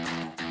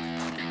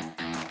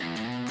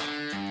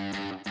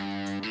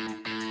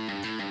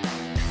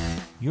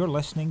You're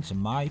listening to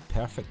My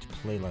Perfect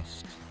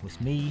Playlist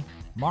with me,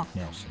 Mark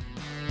Nelson.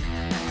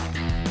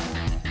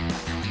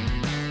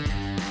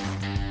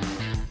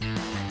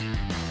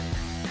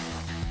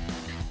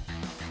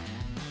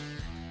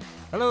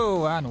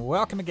 Hello and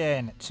welcome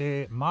again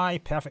to My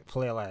Perfect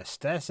Playlist.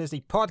 This is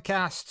the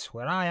podcast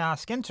where I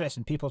ask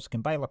interesting people to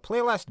compile a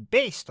playlist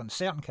based on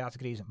certain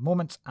categories,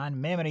 moments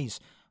and memories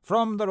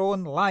from their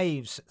own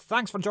lives.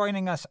 Thanks for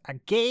joining us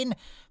again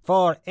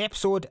for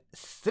episode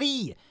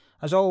 3.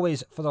 As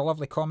always, for the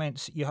lovely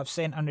comments you have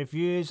sent and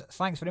reviews,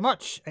 thanks very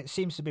much. It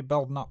seems to be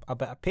building up a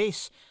bit of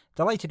pace.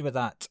 Delighted with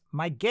that.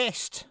 My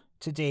guest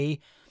today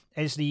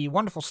is the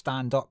wonderful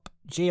stand-up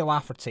Jay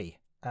Lafferty.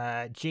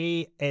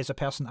 Jay is a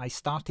person I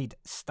started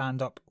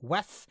stand-up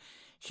with.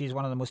 She's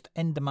one of the most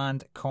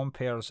in-demand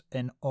compares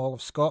in all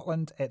of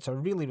Scotland. It's a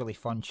really, really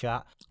fun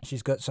chat.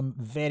 She's got some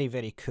very,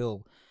 very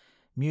cool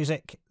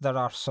music. There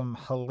are some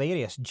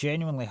hilarious,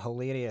 genuinely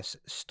hilarious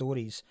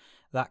stories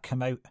that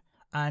come out.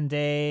 And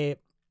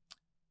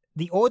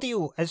the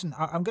audio isn't,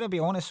 I'm going to be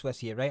honest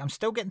with you, right? I'm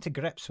still getting to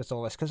grips with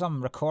all this because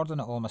I'm recording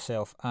it all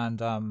myself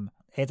and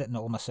editing it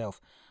all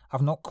myself.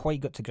 I've not quite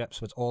got to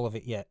grips with all of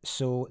it yet.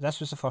 So this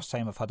was the first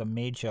time I've had a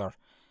major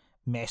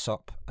mess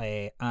up.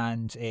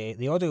 And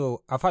the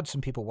audio, I've had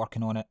some people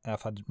working on it.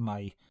 I've had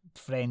my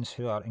friends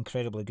who are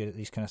incredibly good at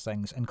these kind of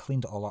things and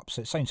cleaned it all up.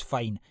 So it sounds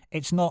fine.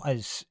 It's not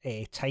as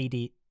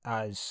tidy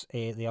as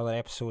the other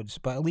episodes,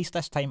 but at least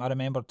this time I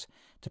remembered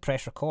to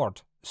press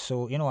record.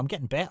 So, you know, I'm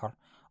getting better.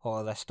 All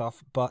of this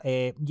stuff, but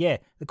yeah,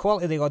 the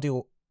quality of the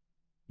audio,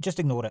 just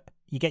ignore it.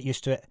 You get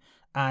used to it,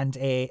 and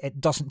it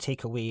doesn't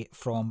take away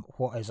from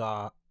what is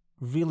a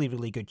really,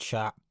 really good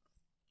chat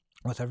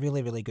with a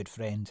really, really good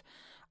friend,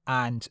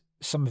 and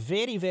some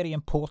very, very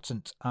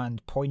important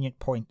and poignant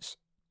points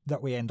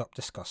that we end up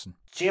discussing.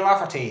 Jay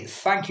Lafferty,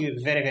 thank you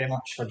very, very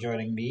much for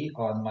joining me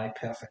on My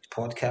Perfect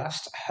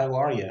Podcast. How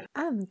are you?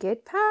 I'm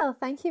good, pal.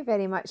 Thank you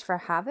very much for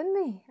having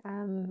me.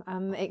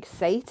 I'm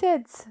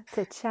excited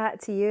to chat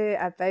to you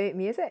about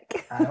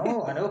music. I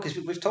know, because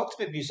we've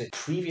talked about music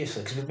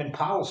previously, because we've been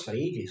pals for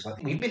ages.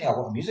 Like, we've been to a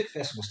lot of music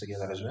festivals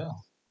together as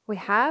well.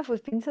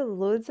 We've been to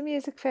loads of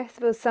music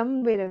festivals.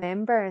 Some we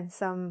remember and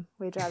some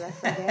we'd rather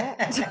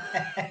forget.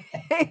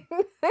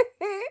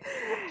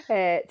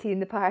 Tea in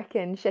the Park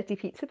and shitty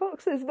pizza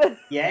boxes.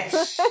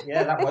 Yes,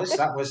 yeah, that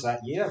was that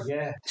year,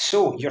 yeah.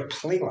 So, your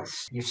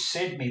playlist, you've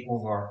sent me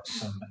over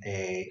some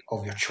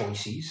of your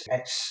choices.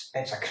 It's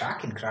a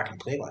cracking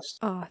playlist.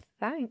 Oh,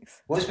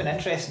 thanks. What's been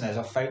interesting is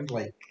I've found,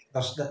 like,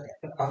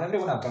 of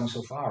everyone I've done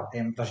so far,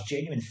 there's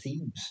genuine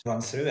themes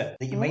run through it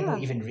that you might not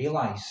even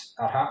realise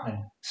are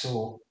happening.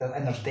 So,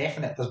 and there's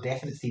definite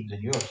themes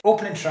in yours.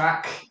 Opening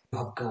track,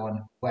 I've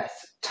gone with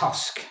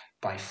Tusk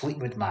by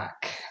Fleetwood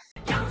Mac.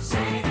 Don't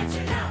say that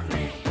you love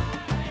me.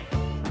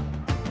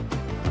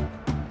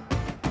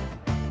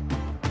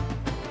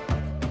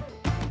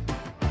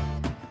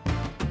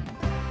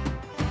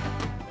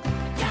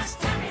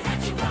 Just tell me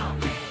that you want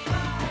me.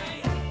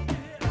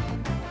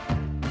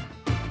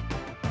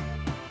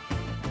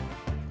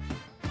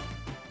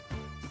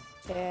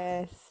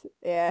 Yes,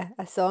 yeah,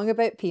 a song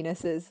about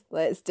penises.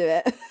 Let's do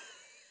it.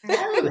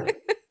 No.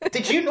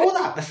 Did you know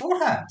that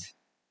beforehand?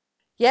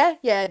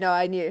 Yeah, no,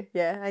 I knew.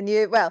 Yeah, I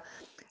knew. Well,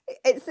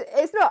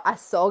 it's not a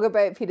song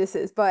about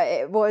penises, but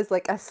it was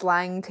like a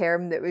slang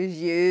term that was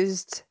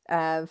used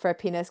for a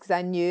penis, because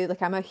I knew,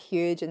 like, I'm a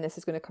huge, and this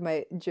is going to come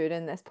out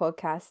during this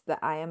podcast, that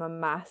I am a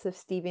massive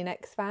Stevie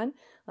Nicks fan.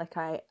 Like,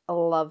 I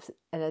love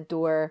and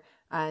adore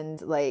and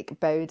like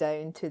bow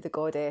down to the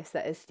goddess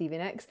that is Stevie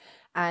Nicks.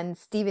 And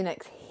Stevie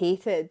Nicks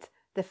hated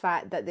the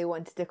fact that they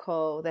wanted to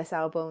call this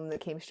album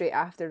that came straight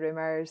after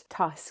Rumours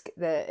Tusk,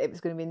 that it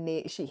was going to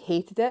be she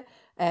hated it.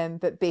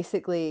 But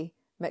basically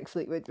Mick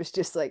Fleetwood was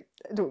just like,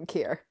 I don't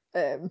care.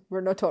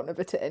 We're not talking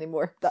about it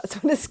anymore. That's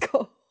what it's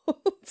called.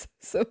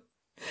 So,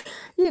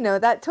 you know,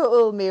 that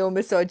total male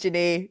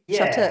misogyny.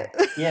 Yeah, shut it.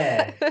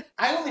 Yeah.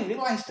 I only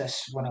realised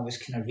this when I was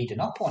kind of reading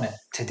up on it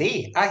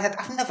today.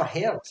 I've never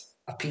heard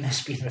a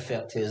penis being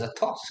referred to as a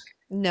tusk.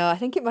 No, I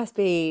think it must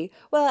be,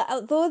 well,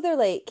 although they're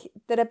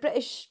a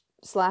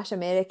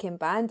British/American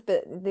band,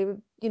 but they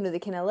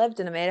kind of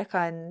lived in America,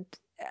 and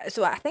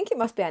so I think it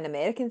must be an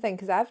American thing,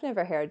 because I've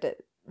never heard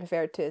it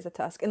referred to as a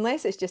tusk,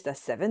 unless it's just a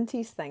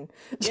 70s thing.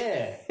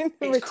 Yeah.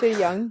 We're too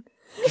young.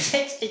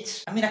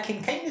 It's I mean, I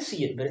can kind of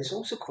see it, but it's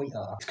also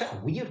it's got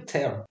a weird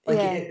term. Like,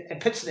 Yeah. it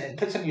puts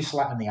a new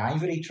slap in the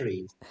ivory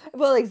trade.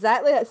 Well,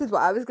 exactly. That's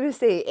what I was going to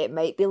say. It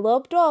might be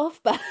lobbed off,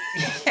 but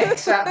Yeah,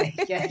 exactly.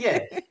 Yeah.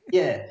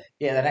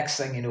 The next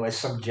thing you know is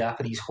some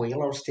Japanese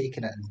whalers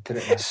taking it and put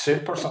it in a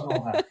soup or something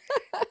like that.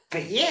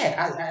 But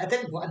yeah, I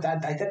didn't know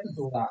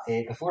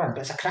that beforehand.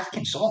 But it's a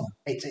cracking song.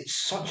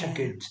 It's such a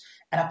good,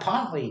 and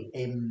apparently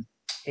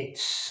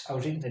I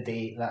was reading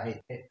today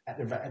that at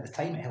the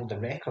time it held the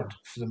record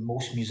for the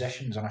most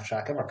musicians on a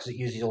track ever, because it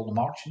uses all the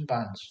marching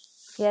bands.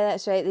 yeah,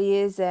 that's right.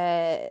 They use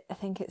I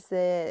think it's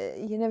the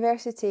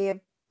University of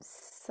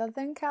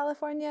Southern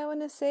California, I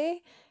want to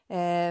say,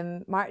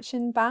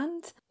 marching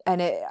band.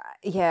 And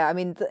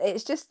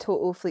it's just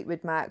total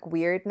Fleetwood Mac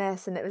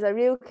weirdness, and it was a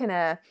real kind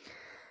of,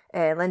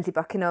 Lindsey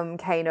Buckingham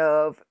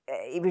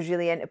he was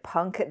really into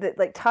punk.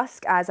 Like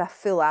Tusk as a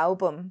full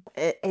album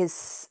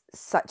is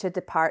such a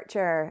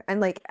departure,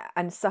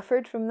 and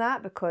suffered from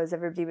that because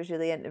everybody was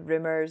really into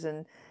Rumours,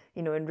 and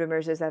and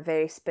Rumours is a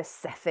very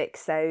specific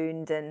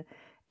sound, and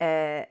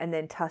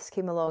then Tusk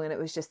came along and it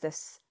was just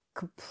this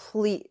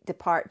complete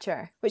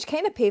departure, which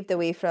kind of paved the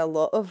way for a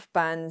lot of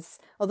bands,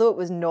 although it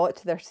was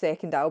not their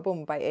second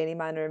album by any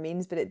manner of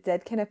means, but it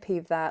did kind of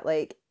pave that,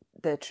 like,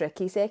 the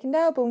tricky second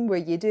album where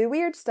you do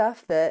weird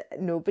stuff that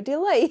nobody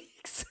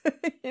likes.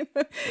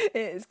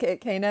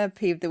 It kind of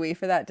paved the way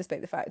for that,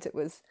 despite the fact it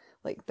was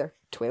like their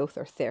 12th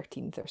or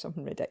 13th or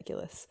something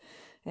ridiculous.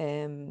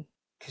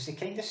 Because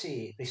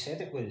they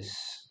said it was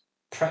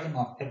pretty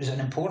much, it was an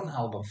important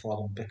album for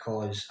them,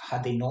 because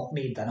had they not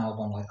made an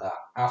album like that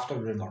after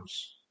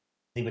Rumours,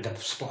 they would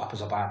have split up as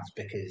a band,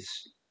 because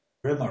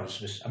Rumours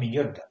was, I mean,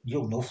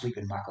 you'll know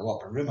Fleetwood Mac a lot,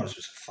 but Rumours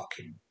was a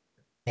fucking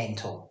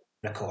mental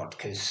record,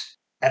 because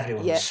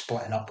everyone was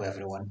splitting up with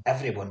everyone.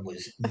 Everyone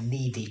was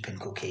knee deep in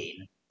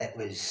cocaine. It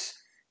was...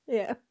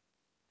 Yeah.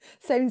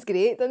 Sounds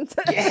great, doesn't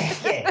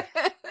it? Yeah.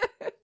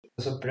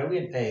 There's a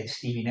brilliant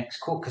Stevie Nicks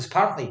quote, because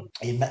apparently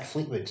Mick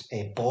Fleetwood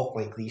bought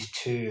like these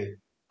two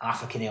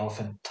African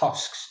elephant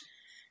tusks,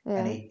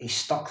 and he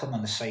stuck them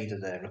on the side of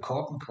the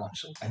recording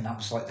console, and that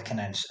was like the kind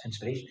of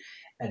inspiration.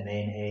 And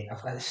then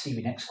I've got this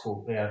Stevie Nicks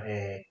quote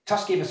where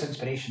Tusk gave us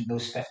inspiration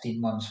those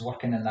 15 months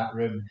working in that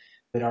room,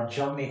 where our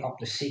journey up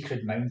the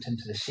sacred mountain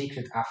to the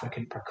sacred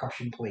African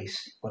percussion place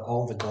where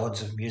all the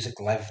gods of music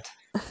lived.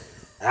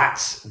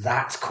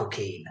 That's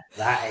cocaine.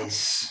 That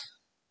is...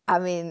 I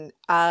mean,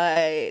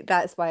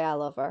 that's why I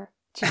love her.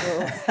 Do you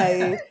know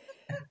how...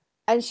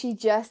 And she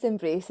just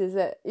embraces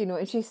it,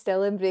 and she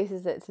still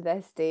embraces it to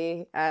this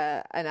day.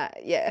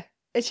 And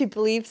she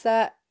believes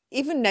that,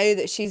 even now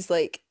that she's,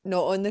 like,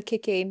 not on the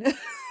cocaine.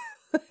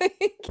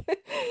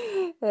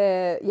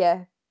 They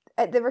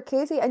were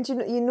crazy. And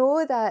you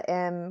know that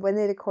when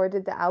they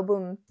recorded the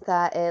album,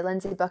 that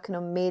Lindsey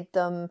Buckingham made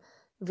them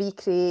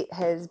recreate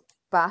his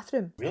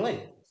bathroom.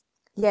 Really?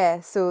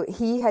 Yeah, so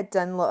he had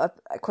done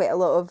quite a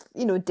lot of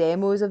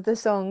demos of the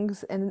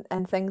songs and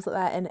things like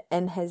that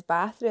in his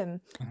bathroom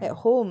at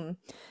home,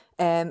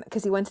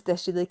 because he wanted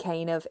this really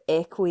kind of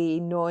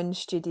echoey,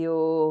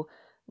 non-studio,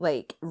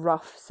 like,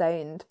 rough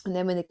sound. And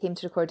then when they came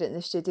to record it in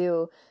the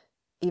studio,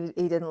 he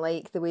didn't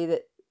like the way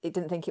that, he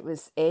didn't think it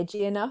was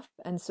edgy enough,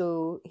 and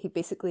so he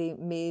basically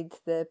made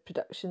the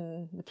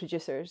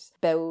producers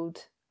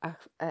build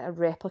a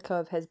replica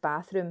of his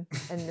bathroom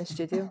in the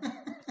studio.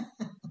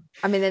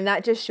 I mean, and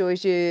that just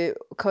shows you,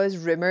 because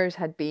Rumours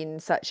had been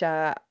such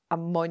a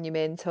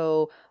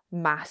monumental,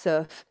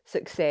 massive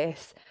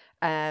success,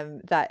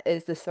 that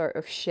is the sort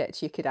of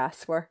shit you could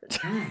ask for.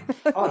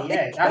 Oh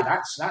yeah,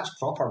 that's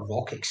proper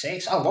rock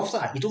excess. I love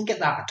that. You don't get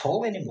that at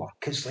all anymore,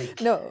 because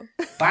no,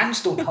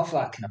 bands don't have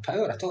that kind of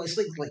power at all. It's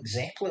like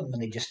Zeppelin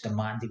when they just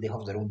demanded they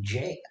have their own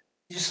jet.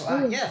 Just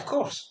like, yeah, of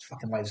course,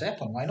 fucking like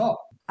Zeppelin. Why not?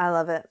 I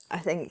love it. I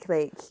think,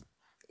 like,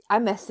 I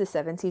miss the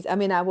 70s. I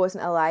mean, I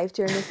wasn't alive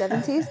during the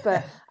 70s,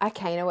 but I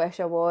kind of wish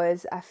I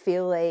was. I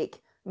feel like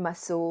my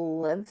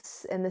soul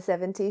lives in the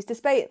 70s,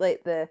 despite,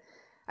 like,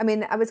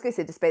 I was going to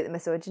say despite the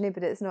misogyny,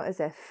 but it's not as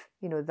if,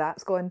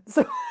 that's gone.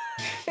 So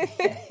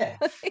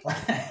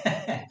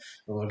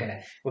well, we're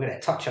gonna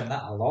touch on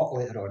that a lot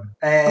later on.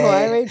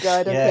 Oh my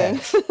god!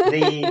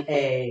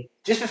 Okay.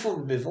 Just before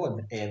we move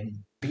on,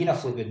 being a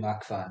Fleetwood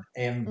Mac fan,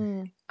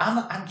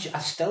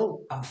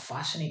 I'm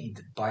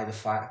fascinated by the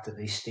fact that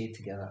they stayed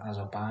together as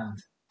a band,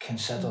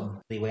 considering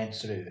they went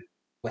through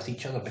with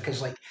each other.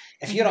 Because, like,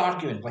 if you're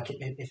arguing, like,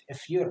 if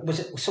you're was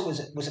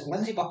it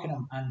Lindsey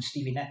Buckingham and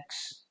Stevie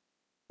Nicks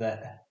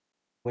that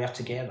were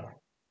together?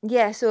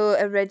 Yeah, so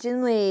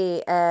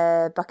originally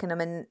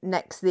Buckingham and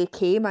Nicks, they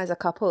came as a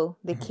couple.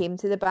 They came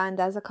to the band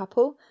as a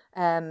couple.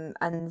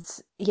 And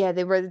yeah,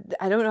 they were,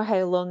 I don't know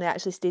how long they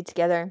actually stayed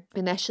together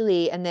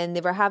initially, and then they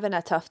were having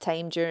a tough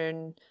time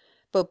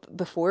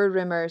before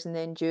Rumours and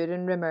then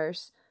during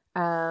Rumours.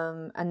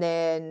 And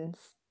then,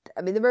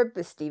 I mean,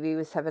 Stevie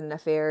was having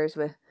affairs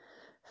with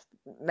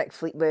Mick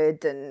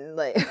Fleetwood, and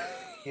like...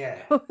 Yeah.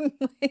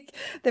 like,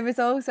 there was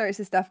all sorts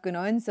of stuff going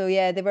on. So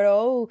yeah, they were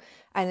all,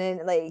 and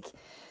then, like,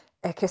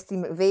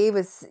 Christine McVie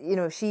was,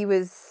 she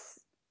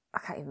was, I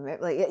can't even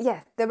remember, like,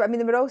 yeah, they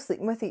were all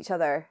sleeping with each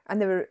other, and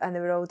they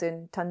were all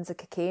doing tons of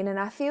cocaine, and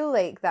I feel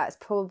like that's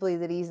probably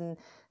the reason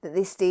that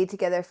they stayed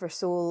together for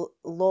so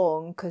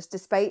long, because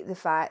despite the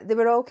fact they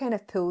were all kind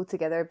of pulled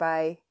together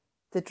by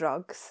the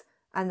drugs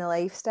and the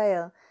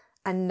lifestyle,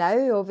 and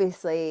now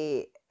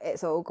obviously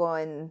it's all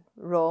gone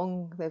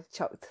wrong. They've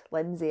chucked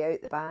Lindsay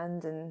out the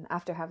band, and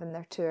after having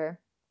their tour,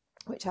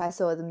 which I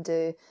saw them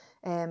do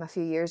a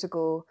few years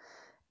ago,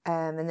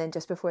 and then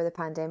just before the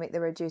pandemic, they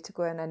were due to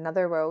go on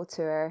another world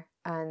tour,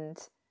 and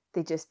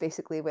they just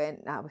basically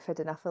went, we've had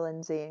enough of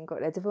Lindsay, and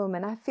got rid of him.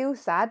 And I feel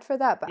sad for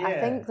that, but yeah.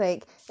 I think,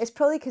 like, it's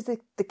probably because they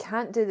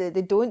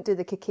don't do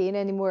the cocaine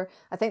anymore.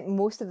 I think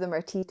most of them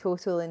are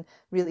teetotal and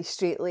really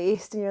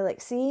straight-laced, and you're like,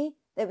 see,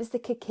 it was the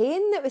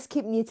cocaine that was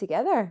keeping you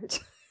together.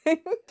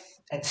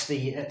 It's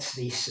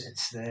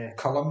the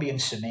Colombian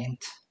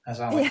cement, as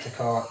I like to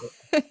call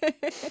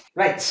it.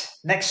 Right,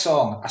 next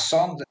song. A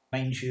song that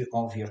reminds you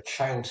of your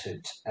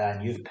childhood,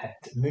 and you've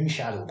picked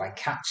Moonshadow by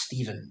Cat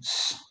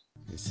Stevens.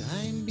 Yes,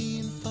 I'm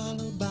being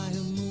followed by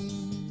a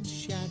moon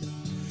shadow,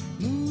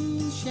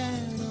 moon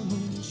shadow,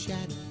 moon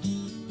shadow,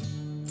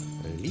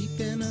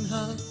 leaping and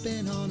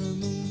hopping on a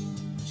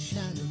moon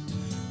shadow,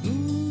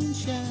 moon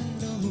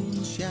shadow,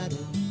 moon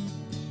shadow.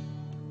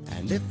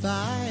 And if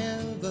I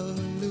ever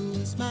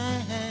lose my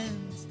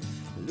hands,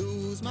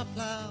 lose my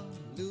plow,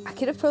 I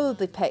could have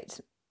probably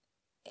picked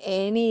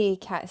any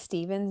Cat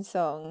Stevens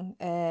song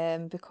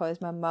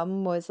because my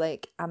mum was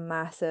like a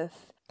massive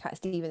Cat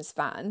Stevens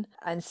fan,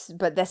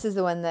 but this is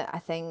the one that I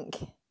think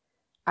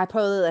I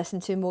probably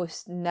listen to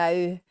most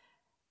now.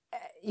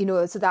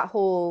 So the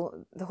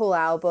whole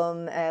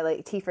album,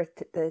 like Tea for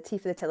the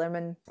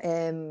Tillerman,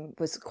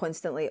 was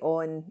constantly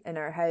on in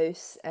our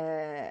house,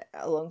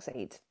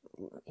 alongside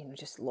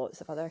just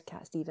lots of other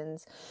Cat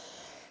Stevens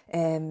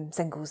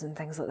singles and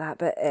things like that.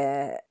 But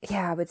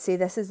I would say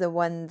this is the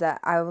one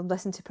that I would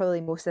listen to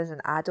probably most as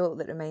an adult,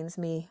 that reminds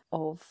me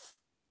of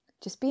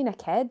just being a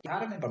kid.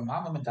 I remember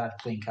my mum and dad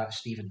playing Cat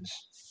Stevens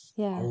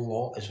a Yeah.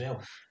 lot as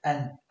well,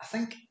 and I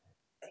think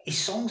his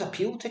songs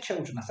appeal to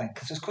children, I think,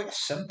 because there's quite a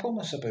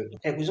simpleness about them.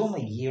 It was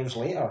only years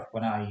later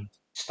when I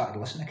started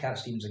listening to Cat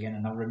Stevens again,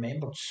 and I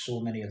remembered so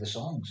many of the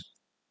songs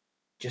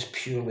just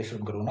purely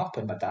from growing up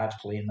and my dad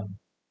playing them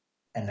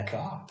in the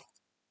car.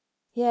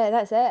 Yeah,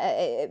 that's it.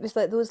 It was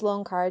like those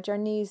long car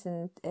journeys,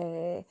 and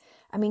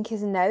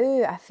because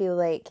now I feel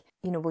like,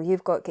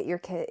 you've get your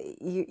kid,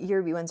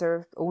 your wee ones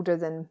are older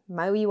than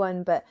my wee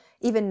one, but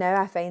even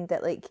now I find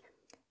that, like,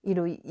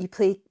 you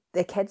play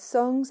the kids'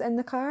 songs in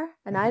the car,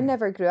 and I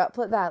never grew up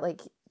like that.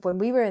 Like, when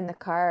we were in the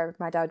car,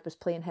 my dad was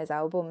playing his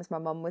albums, my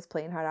mum was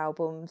playing her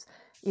albums.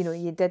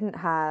 You didn't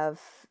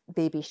have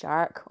Baby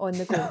Shark on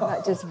the go. No.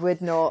 That just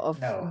would not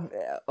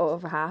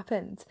have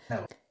happened.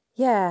 No.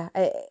 Yeah,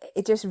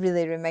 it just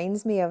really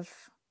reminds me of,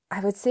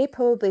 I would say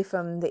probably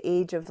from the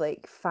age of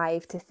like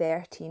 5 to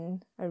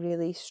 13, a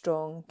really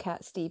strong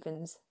Cat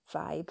Stevens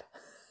vibe.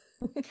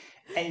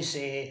 Is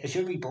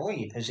your wee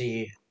boy, does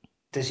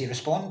he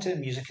respond to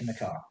music in the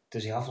car?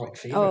 Does he have like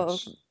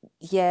favourites? Oh,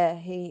 yeah,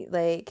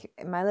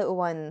 my little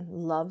one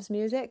loves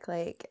music,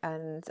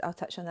 and I'll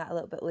touch on that a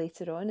little bit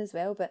later on as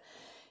well, but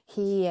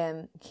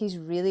he's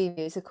really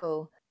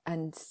musical,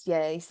 and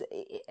yeah,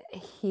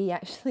 he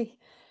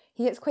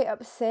gets quite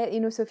upset,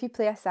 so if you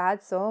play a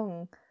sad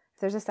song,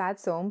 if there's a sad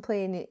song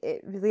playing,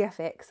 it really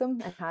affects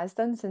him, and has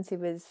done since he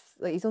was,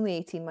 like, he's only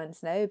 18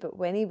 months now, but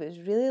when he was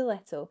really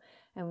little,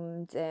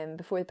 and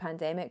before the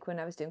pandemic, when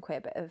I was doing quite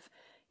a bit of,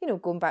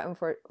 going back and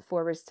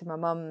forwards to my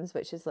mum's,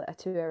 which is like a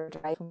 2-hour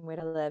drive from where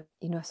I live,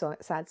 a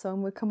sad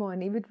song would come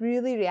on, he would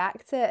really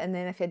react to it, and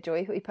then if he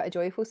put a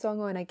joyful song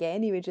on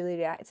again, he would really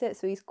react to it,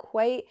 so he's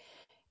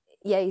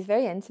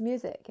very into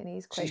music, and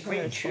he's quite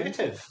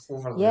intuitive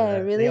over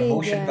really, the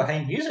emotion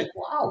behind music.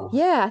 Wow.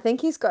 Yeah, I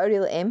think he's got a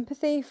real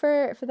empathy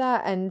for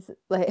that, and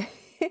like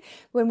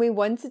when we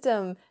wanted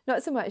him,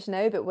 not so much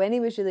now, but when he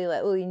was really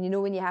little,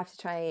 and when you have to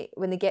try,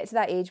 when they get to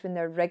that age when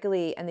they're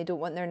wriggly and they don't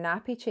want their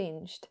nappy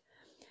changed,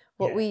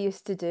 what we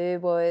used to do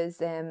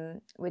was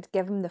we'd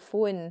give him the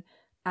phone,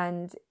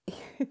 and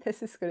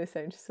this is going to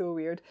sound so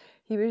weird,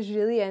 he was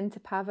really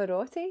into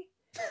Pavarotti.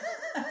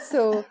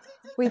 So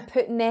we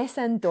put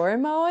Nessun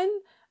Dorma on,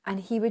 and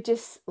he would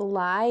just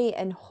lie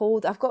and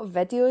hold, I've got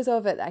videos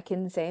of it that I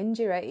can send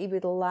you, right? He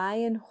would lie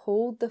and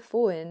hold the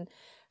phone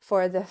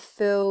for the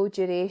full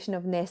duration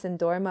of Nessun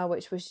Dorma,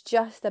 which was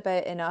just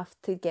about enough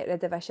to get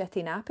rid of a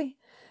shitty nappy.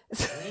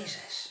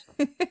 Jesus.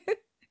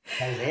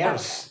 Now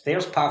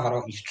there's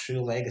Pavarotti's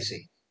true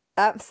legacy.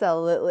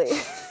 Absolutely.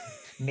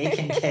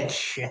 Making kids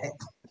shit.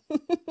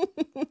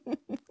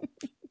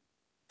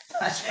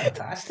 That's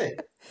fantastic.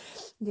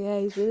 Yeah,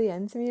 he's really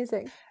into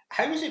music.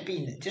 How has it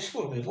been, just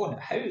before we move on,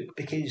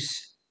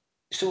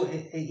 so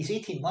he's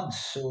 18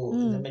 months, so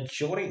the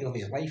majority of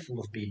his life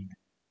will have been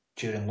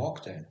during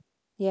lockdown.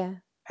 Yeah.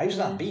 How's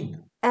that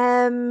been?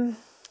 Do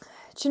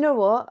you know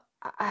what?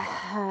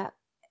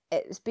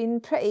 It's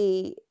been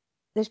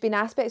there's been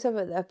aspects of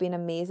it that have been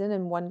amazing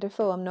and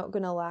wonderful, I'm not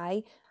going to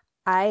lie.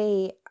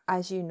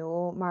 As you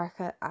know, Mark,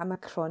 I'm a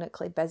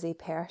chronically busy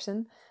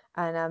person,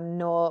 and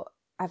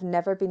I've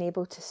never been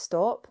able to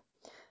stop.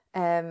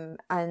 And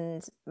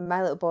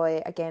my little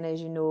boy, again,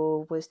 as you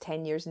know, was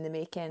 10 years in the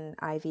making,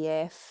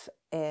 IVF,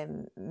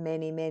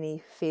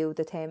 many failed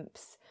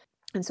attempts.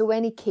 And so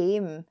when he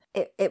came,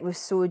 it was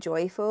so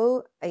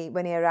joyful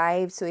when he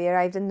arrived. So he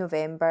arrived in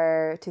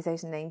November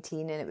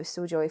 2019, and it was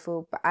so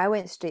joyful. But I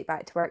went straight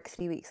back to work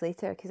 3 weeks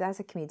later, because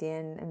as a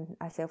comedian and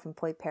a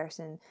self-employed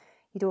person,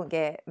 you don't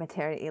get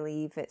maternity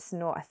leave. It's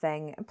not a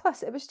thing. And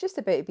plus, it was just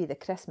about to be the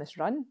Christmas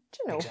run. Do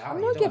you know? Exactly.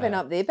 I'm not giving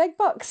up the big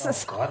bucks.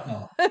 Oh, God,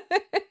 no.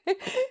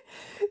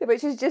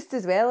 Which is just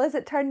as well, as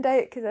it turned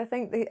out, because I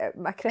think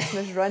my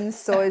Christmas run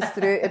saw us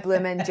through to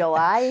bloom in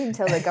July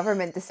until the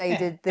government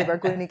decided they were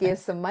going to give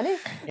us some money.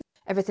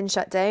 Everything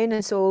shut down,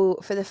 and so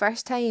for the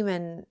first time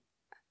in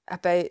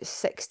about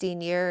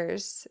 16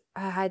 years,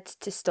 I had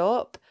to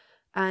stop,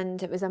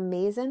 and it was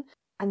amazing.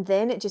 And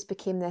then it just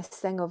became this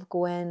thing of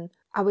going,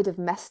 I would have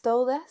missed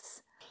all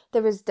this.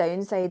 There was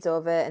downsides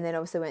of it, and then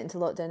obviously went into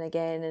lockdown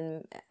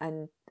again,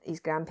 and his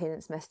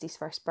grandparents missed his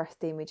first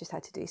birthday, and we just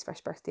had to do his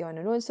first birthday on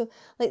our own. So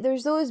like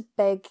there's those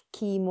big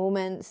key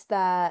moments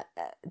that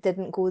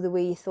didn't go the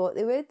way you thought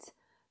they would,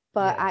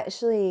 but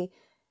actually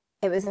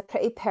it was a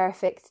pretty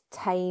perfect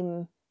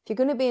time. If you're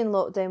going to be in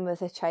lockdown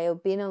with a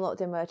child, being in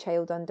lockdown with a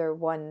child under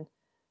 1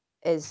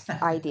 is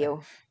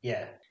ideal.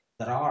 Yeah,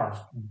 there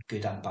are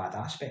good and bad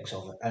aspects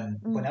of it, and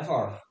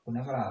whenever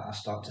I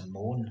start to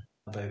moan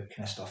about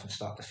kind of stuff and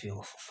start to feel,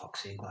 oh, for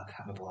fuck's sake, like, I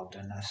can't believe I've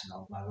done this and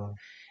all my own,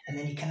 and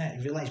then you kind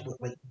of realise,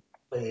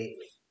 like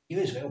you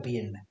as well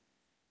being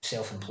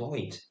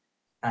self-employed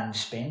and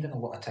spending a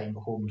lot of time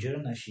at home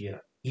during this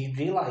year, you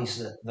realise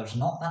that there's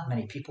not that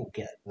many people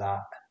get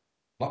that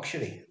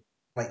luxury.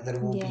 Like there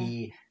will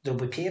be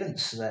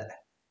parents that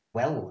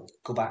will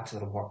go back to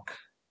their work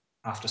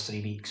after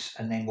 3 weeks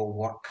and then will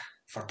work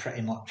for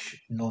pretty much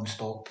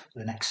non-stop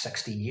the next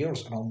 16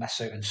 years and will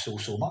miss out on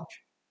so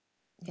much.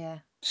 Yeah.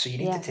 So you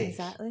need to take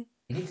exactly.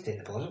 You need to take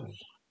the positives.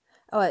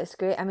 Oh, it's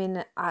great. I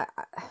mean,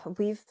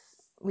 we've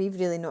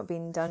really not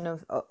been done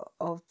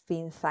of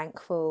being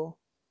thankful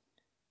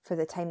for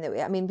the time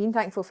that being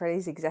thankful for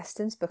his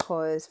existence,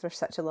 because for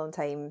such a long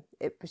time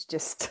it was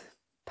just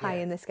pie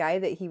in the sky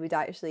that he would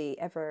actually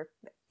ever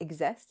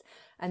exist,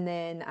 and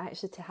then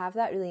actually to have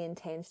that really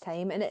intense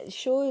time, and it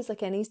shows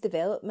like in his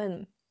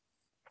development.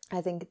 I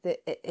think that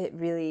it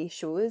really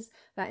shows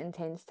that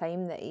intense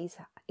time that he's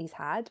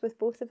had with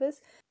both of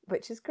us,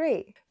 which is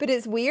great. But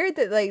it's weird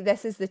that like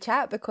this is the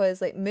chat,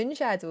 because like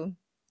Moonshadow,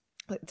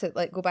 like to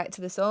like go back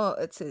to the song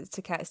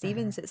to Cat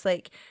Stevens, it's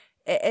like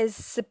it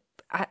is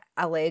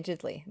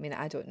allegedly. I mean,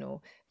 I don't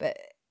know, but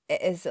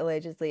it is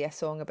allegedly a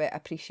song about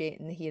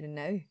appreciating the here and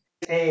now.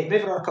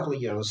 Moving on a couple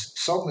of years,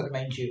 song that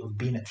reminds you of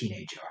being a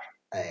teenager.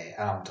 And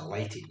I'm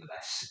delighted with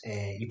this.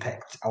 You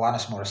picked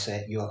Alanis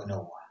Morissette, You Ought to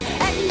Know.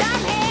 And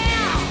I'm here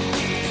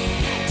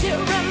to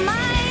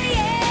remind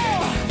you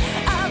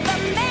of the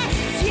mess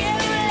you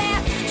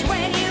left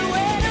when you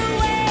went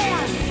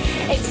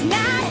away. It's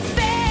not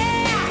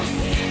fair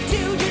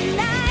to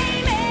deny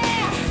me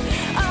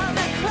of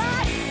the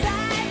cross I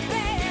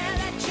bear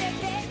that you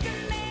did to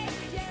me.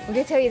 I'm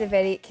going to tell you the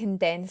very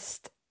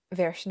condensed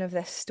version of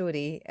this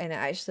story, and it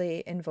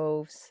actually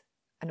involves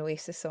an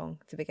Oasis song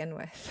to begin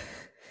with.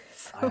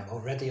 I'm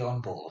already on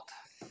board.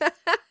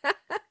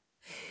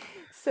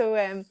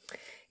 So,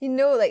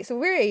 so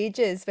we're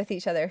ages with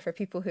each other for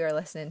people who are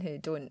listening who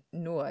don't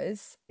know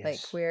us.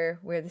 Yes. Like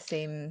we're the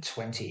same.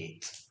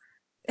 28.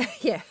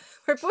 Yeah,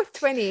 we're both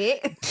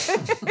 28.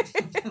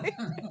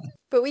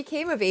 But we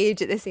came of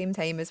age at the same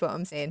time, is what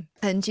I'm saying.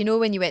 And you know,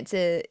 when you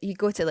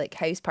go to like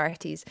house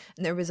parties,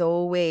 and there was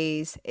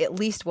always at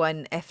least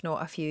one, if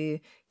not a few,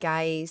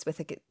 guys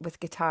with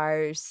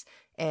guitars,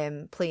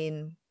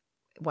 playing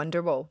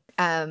Wonderwall.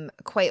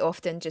 Quite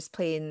often just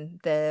playing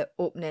the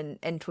opening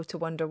intro to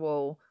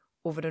Wonderwall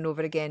over and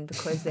over again,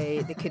 because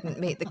they couldn't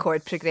make the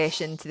chord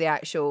progression to the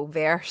actual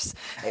verse.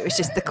 It was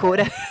just the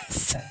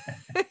chorus.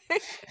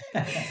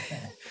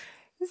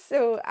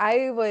 So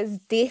I was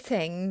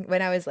dating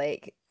when I was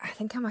like, I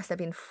think I must have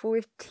been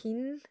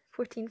 14,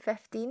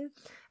 15.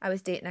 I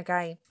was dating a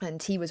guy,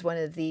 and he was one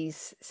of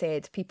these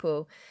said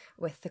people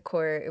with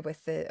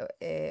the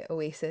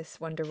Oasis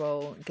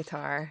Wonderwall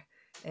guitar,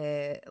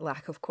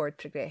 lack of chord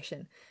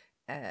progression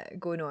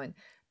going on.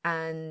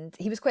 And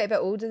he was quite a bit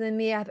older than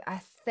me.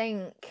 I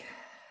think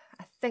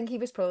he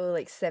was probably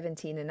like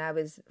 17 and I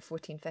was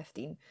 14,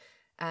 15.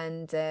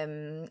 And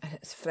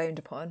it's frowned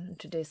upon in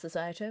today's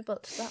society,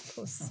 but that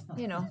was,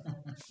 the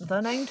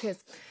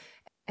 90s.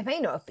 It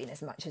might not have been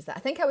as much as that. I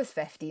think I was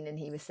 15 and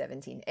he was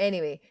 17.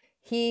 Anyway,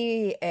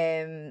 he'd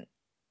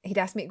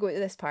asked me to go to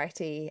this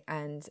party,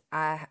 and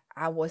I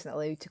wasn't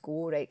allowed to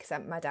go, right,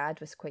 because my dad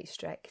was quite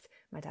strict.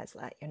 My dad's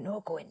like, you're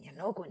not going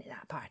to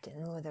that party.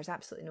 No, there's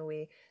absolutely no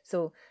way.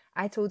 So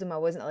I told him I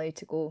wasn't allowed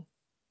to go,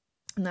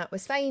 and that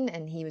was fine,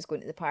 and he was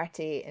going to the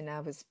party and I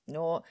was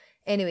not.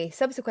 Anyway,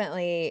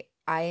 subsequently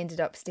I ended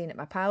up staying at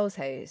my pal's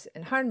house,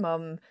 and her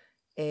mum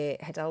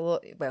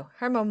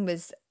her mum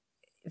was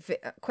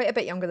quite a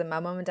bit younger than my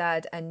mum and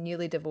dad and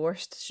newly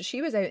divorced, so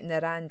she was out in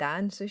the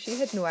Randan, so she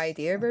had no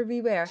idea where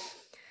we were.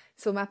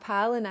 So my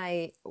pal and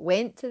I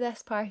went to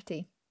this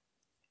party,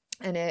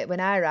 and when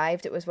I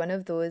arrived, it was one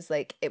of those,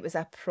 like, it was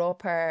a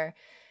proper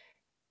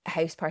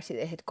house party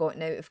that had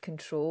gotten out of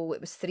control.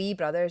 It was 3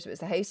 brothers. It was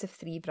the house of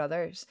 3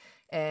 brothers,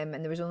 and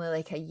there was only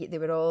like they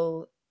were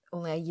all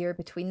only a year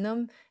between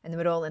them, and they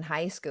were all in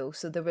high school.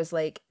 So there was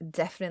like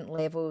different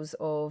levels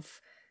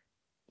of,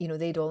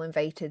 they'd all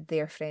invited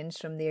their friends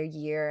from their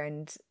year,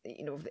 and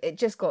it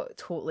just got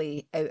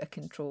totally out of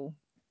control.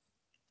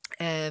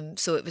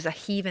 So it was a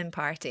heaving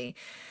party,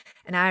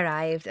 and I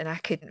arrived and I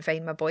couldn't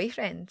find my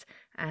boyfriend,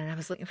 and I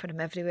was looking for him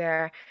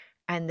everywhere.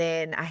 And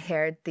then I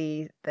heard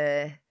the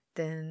dun,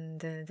 dun,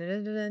 dun,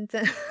 dun, dun,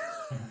 dun.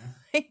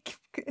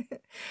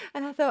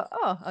 And I thought,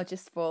 oh, I'll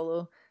just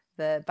follow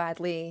the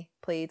badly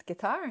played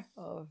guitar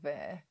of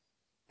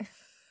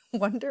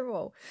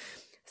Wonderwall.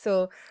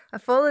 So I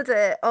followed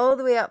it all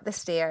the way up the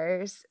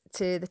stairs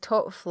to the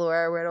top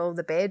floor where all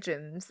the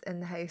bedrooms in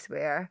the house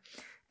were.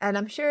 And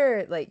I'm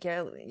sure like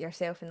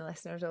yourself and the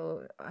listeners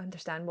will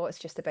understand what's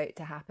just about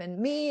to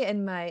happen. Me,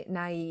 in my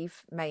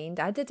naive mind,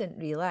 I didn't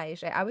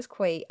realise, right? I was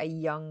quite a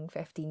young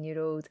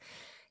 15-year-old.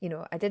 You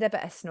know, I did a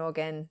bit of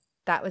snogging.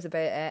 That was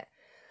about it.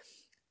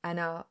 And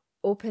I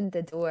opened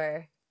the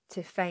door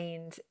to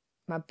find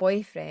my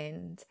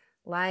boyfriend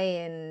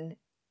lying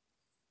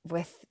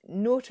with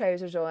no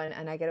trousers on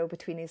and a girl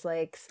between his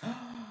legs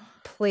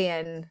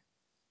playing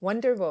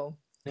Wonderwall.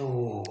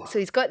 No. So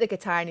he's got the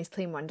guitar and he's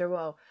playing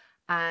Wonderwall.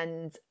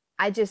 And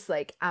I just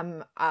like,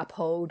 I'm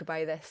appalled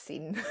by this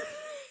scene.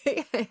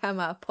 I'm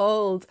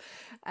appalled.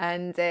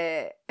 And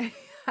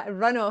I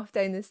run off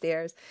down the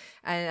stairs,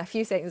 and a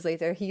few seconds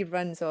later he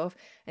runs off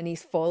and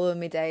he's following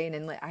me down,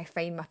 and like I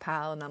find my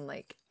pal and I'm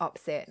like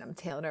upset and I'm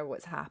telling her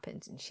what's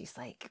happened, and she's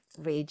like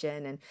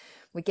raging, and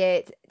we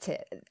get to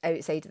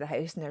outside of the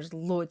house and there's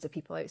loads of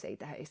people outside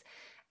the house,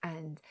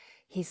 and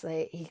he's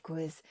like, he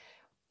goes,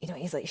 you know,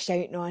 he's like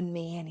shouting on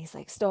me and he's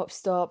like, stop,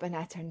 and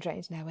I turned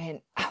around and I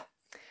went, oh,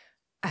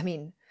 I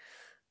mean,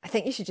 I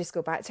think you should just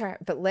go back to her.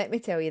 But let me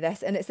tell you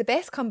this, and it's the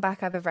best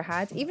comeback I've ever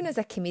had, even as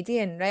a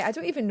comedian, right? I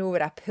don't even know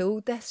where I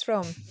pulled this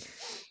from.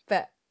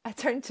 But I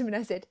turned to him and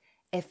I said,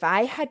 if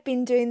I had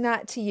been doing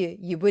that to you,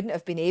 you wouldn't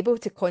have been able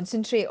to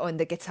concentrate on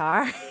the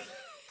guitar.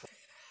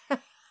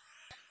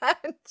 I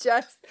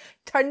just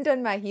turned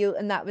on my heel,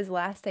 and that was the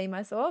last time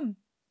I saw him.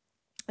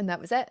 And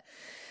that was it.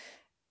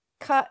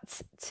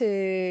 Cut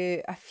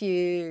to a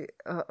few,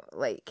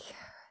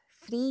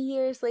 3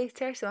 years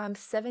later, so I'm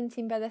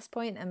 17 by this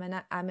point.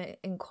 I'm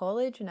in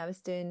college, and I was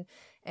doing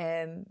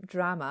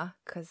drama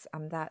because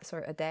I'm that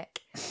sort of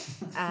dick.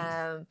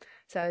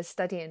 So I was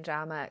studying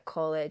drama at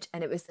college,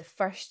 and it was the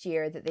first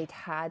year that they'd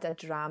had a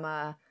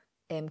drama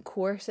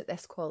course at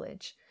this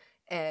college.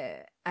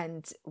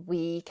 And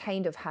we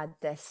kind of had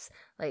this,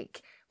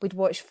 like, we'd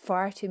watched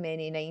far too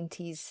many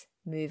 90s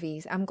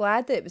movies. I'm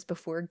glad that it was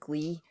before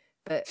Glee,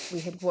 but we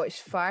had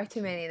watched far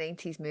too many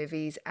 90s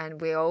movies, and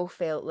we all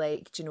felt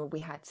like, you know, we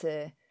had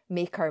to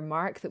make our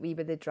mark, that we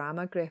were the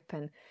drama group.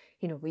 And,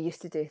 you know, we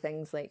used to do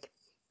things like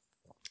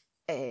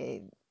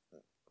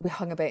we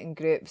hung about in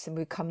groups and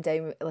we'd come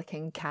down like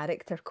in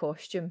character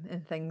costume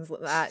and things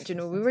like that. You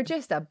know, we were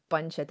just a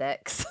bunch of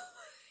dicks.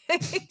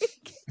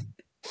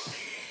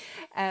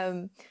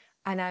 And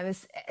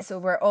so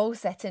we're all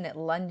sitting at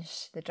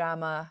lunch, the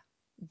drama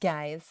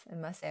guys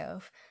and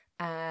myself,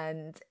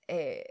 and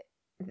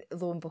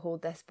lo and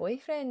behold, this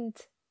boyfriend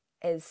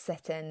is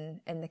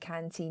sitting in the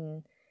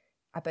canteen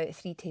about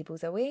 3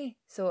 tables away.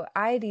 So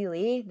I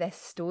relay this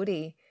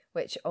story,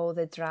 which all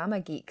the drama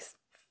geeks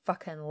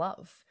fucking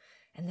love.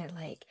 And they're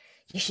like,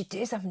 you should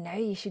do something now,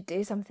 you should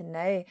do something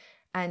now.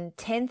 And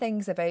 10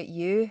 Things About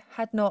You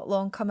had not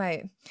long come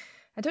out.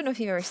 I don't know if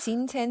you've ever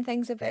seen 10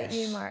 Things About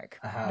You, Mark.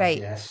 I have, right.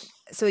 Yes.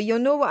 So you'll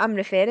know what I'm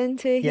referring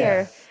to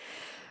here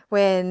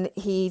when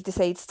he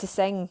decides to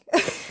sing.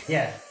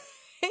 Yeah.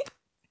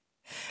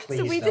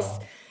 So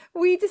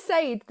we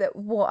decide that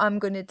what I'm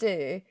going to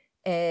do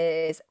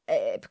is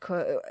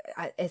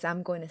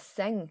I'm going to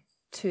sing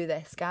to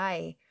this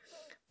guy,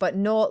 but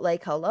not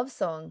like a love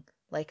song,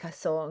 like a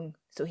song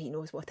so he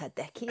knows what a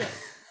dick he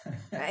is,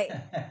 right?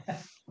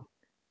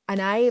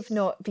 And I've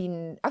not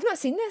seen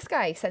this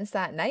guy since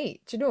that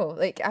night. Do you know?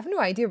 Like, I've no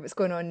idea what's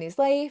going on in his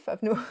life.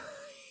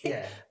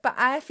 Yeah. But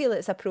I feel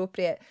it's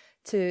appropriate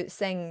to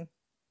sing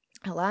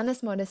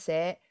Alanis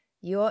Morissette,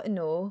 You Ought to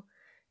Know,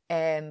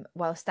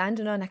 while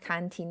standing on a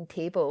canteen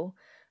table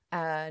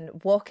and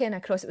walking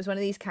across. It was one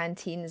of these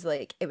canteens,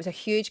 like, it was a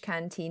huge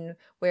canteen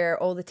where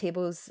all the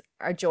tables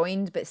are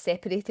joined but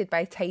separated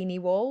by tiny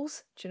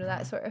walls. Do you know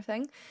that sort of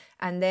thing?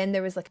 And then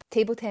there was like a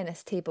table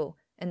tennis table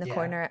in the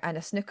corner and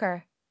a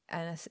snooker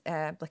and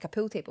like a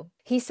pool table.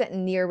 He's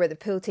sitting near where the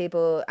pool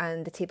table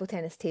and the table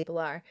tennis table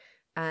are,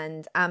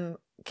 and I'm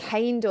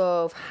kind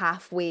of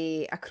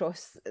halfway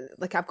across.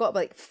 Like, I've got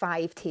like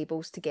 5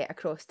 tables to get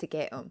across to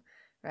get him,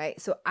 right?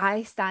 So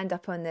I stand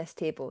up on this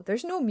table.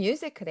 There's no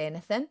music or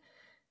anything,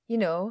 you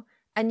know.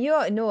 And You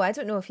Ought to Know, I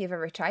don't know if you've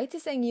ever tried to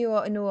sing You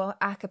Ought to Know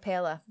a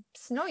cappella.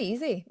 It's not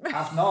easy.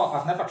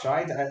 I've never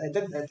tried.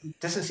 It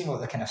doesn't seem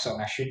like the kind of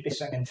song I should be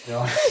singing, to be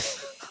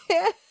honest.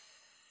 Yeah.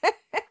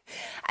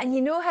 And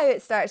you know how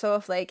it starts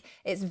off, like,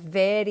 it's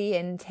very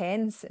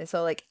intense. It's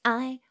all like,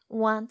 I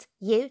want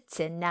you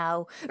to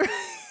know.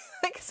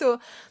 Like, so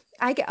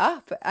I get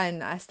up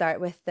and I start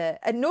with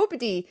and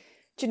nobody,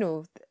 you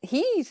know,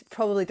 he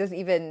probably doesn't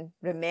even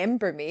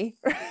remember me.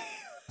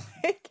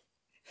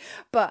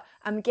 But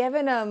I'm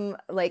giving him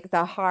like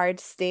the hard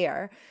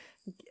stare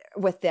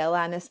with the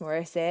Alanis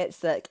Morissette.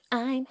 It's like,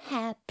 I'm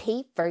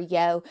happy for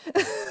you.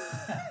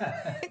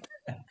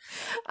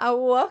 I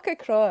walk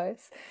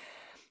across,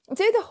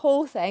 do the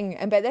whole thing,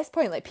 and by this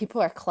point, like,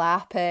 people are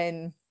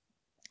clapping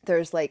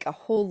there's like a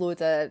whole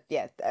load of,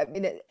 I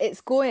mean,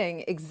 it's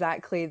going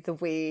exactly the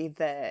way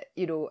that,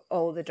 you know,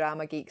 all the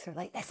drama geeks are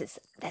like, this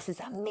is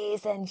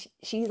amazing,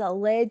 she's a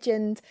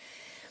legend.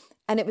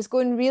 And it was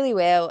going really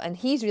well, and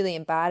he's really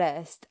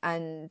embarrassed,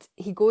 and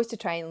he goes to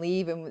try and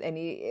leave, and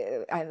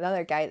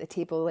another guy at the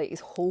table, like, is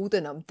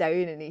holding him down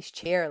in his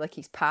chair, like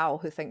his pal,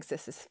 who thinks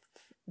this is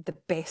the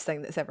best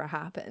thing that's ever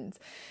happened.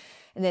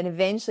 And then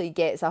eventually he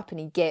gets up and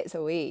he gets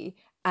away,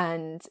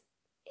 and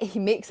he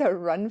makes a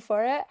run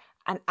for it.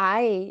 And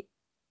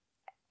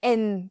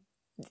in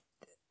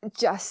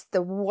just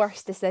the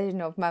worst decision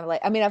of my life,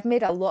 I mean, I've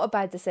made a lot of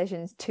bad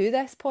decisions to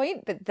this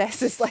point, but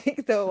this is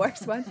like the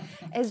worst one,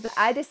 is that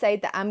I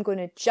decide that I'm going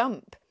to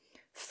jump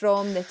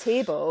from the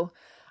table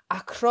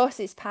across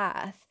his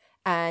path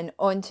and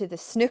onto the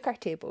snooker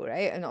table,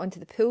 right, and onto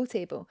the pool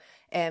table.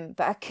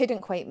 But I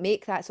couldn't quite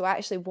make that. So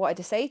actually what I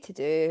decided to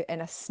do in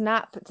a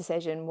snap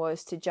decision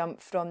was to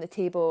jump from the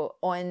table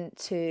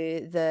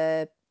onto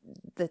the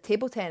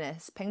table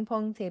tennis ping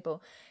pong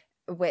table,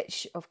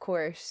 which of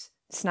course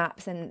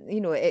snaps, and, you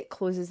know, it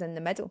closes in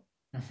the middle.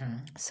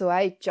 So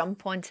I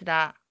jump onto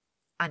that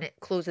and it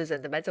closes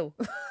in the middle.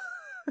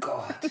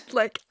 God.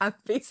 Like, I'm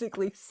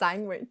basically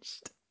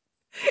sandwiched.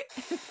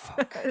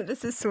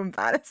 This is so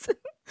embarrassing.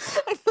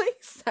 I'm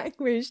like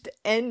sandwiched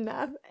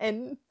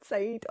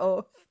inside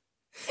of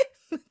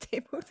the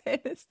table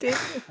tennis table.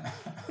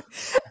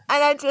 And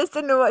I just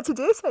didn't know what to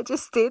do, so I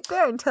just stayed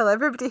there until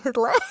everybody had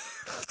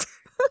left.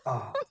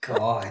 Oh,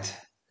 God.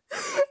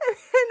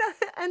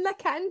 And the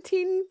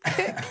canteen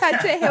cook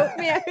had to help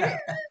me out.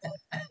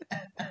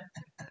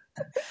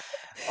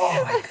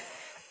 Oh, my.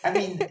 I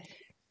mean,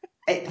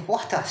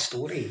 what a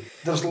story.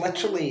 There's no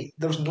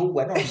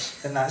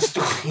winners in that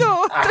story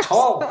No, at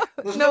all.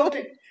 There's no.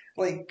 nobody,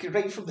 like,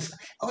 right from the...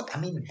 Oh, I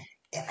mean,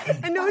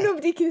 I know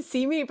nobody can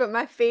see me, but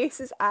my face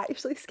is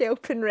actually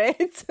scalping red.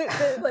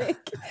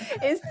 Like,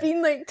 it's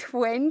been like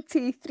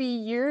 23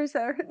 years,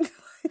 and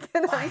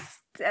I'm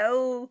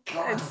still,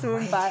 God it's so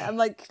almighty. embarrassed. I'm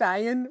like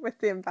crying with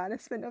the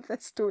embarrassment of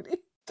this story.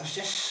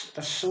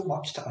 there's so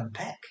much to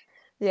unpick.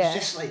 Yeah. It's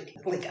just like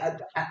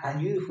I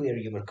knew where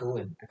you were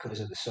going because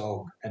of the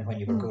song, and when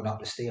you were going up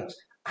the stairs,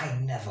 I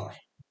never,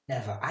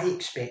 I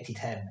expected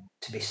him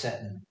to be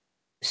sitting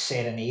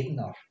serenading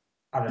her,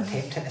 or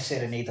attempting to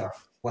serenade her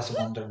with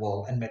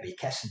Wonderwall and maybe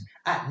kissing.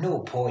 At no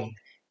point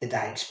did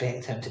I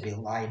expect him to be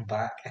lying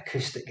back,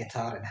 acoustic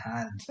guitar in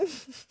hand,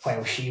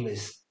 while she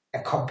was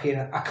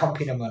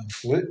accompanying him on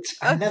flute.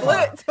 I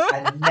never.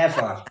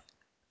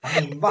 I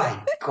mean,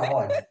 my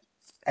God.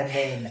 And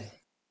then,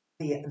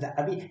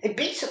 I mean,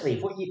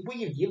 basically, what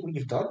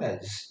you've done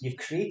is you've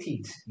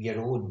created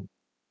your own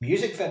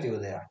music video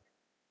there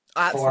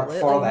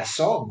for this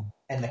song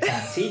in the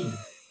canteen.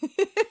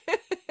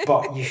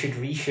 But you should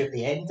reshoot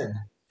the ending.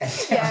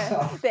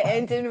 Yeah, the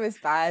ending was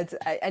bad.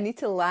 I need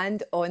to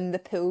land on the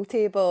pool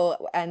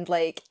table and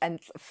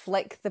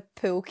flick the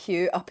pool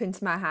cue up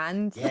into my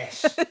hand.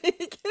 Yes.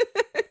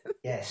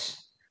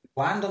 Yes.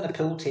 Land on the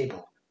pool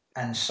table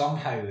and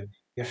somehow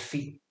your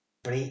feet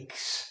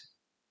breaks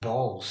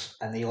balls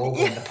and they all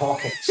go in the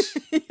pockets.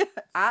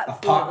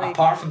 Absolutely.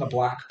 Apart from the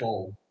black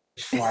ball,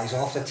 which flies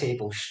off the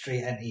table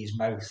straight into his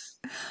mouth.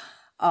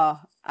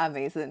 Oh,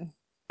 amazing.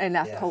 And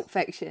a Pulp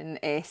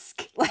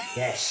Fiction-esque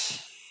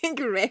Yes.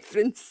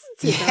 reference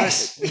to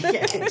Yes. that.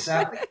 Yeah,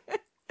 exactly.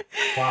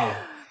 Wow.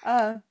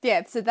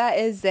 So that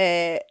is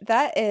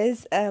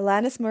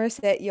Alanis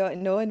Morissette, You Ought to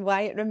Know, and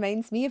why it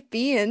reminds me of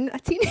being a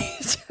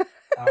teenager.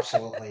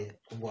 Absolutely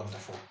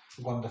wonderful.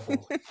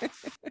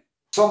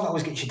 Song that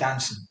always gets you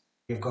dancing.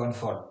 You've gone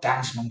for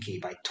Dance Monkey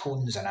by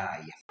Tones and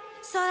I.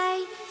 So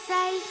they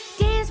say,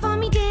 dance for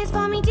me, dance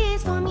for me,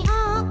 dance for me,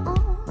 oh,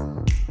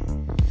 oh.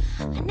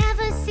 I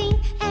never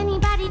seen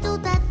anybody do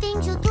the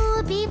things you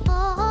do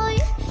before.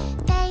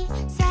 They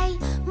say,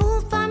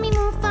 move for me,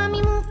 move for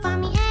me, move for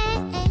me,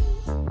 eh, eh.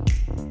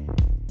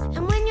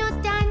 And when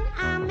you're done,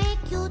 I'll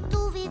make you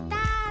do it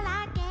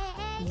all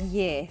again.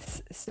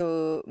 Yes,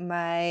 so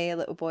my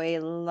little boy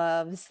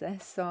loves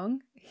this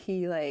song.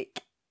 He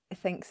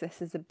thinks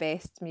this is the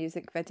best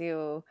music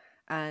video,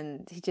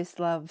 and he just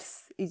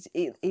loves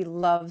he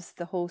loves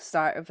the whole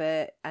start of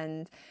it,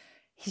 and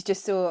he's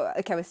just so,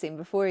 like I was saying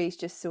before, he's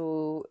just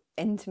so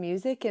into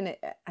music, and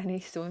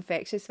he's so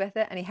infectious with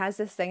it. And he has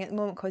this thing at the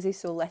moment, because he's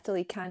so little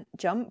he can't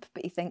jump,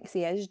 but he thinks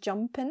he is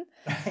jumping.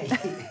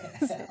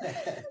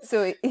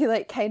 So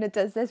he kind of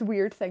does this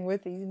weird thing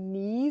with his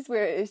knees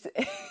where it's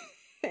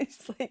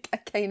like a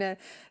kind of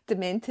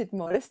demented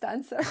Morris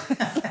dancer.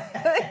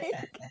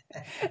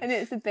 And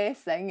it's the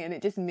best thing, and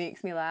it just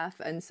makes me laugh.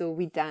 And so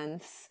we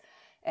danced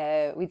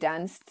to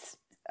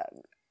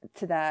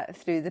that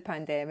through the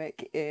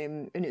pandemic,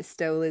 and it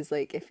still is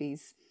like if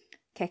he's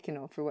kicking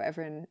off or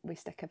whatever, and we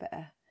stick a bit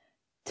of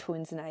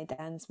Tones and I,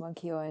 Dance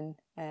Monkey on,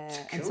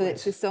 and so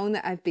it's the song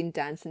that I've been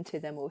dancing to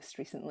the most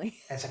recently.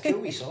 It's a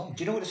cool wee song.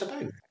 Do you know what it's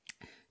about?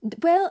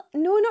 Well,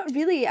 no, not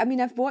really. I mean,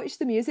 I've watched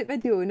the music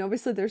video, and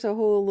obviously there's a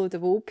whole load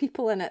of old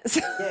people in it. So.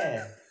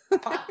 Yeah.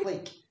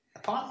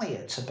 Apparently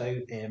it's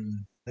about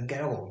the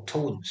girl,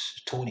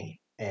 Tony.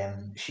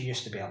 She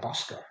used to be a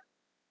busker.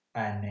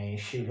 and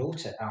she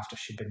wrote it after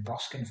she'd been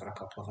busking for a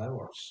couple of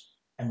hours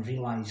and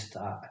realised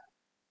that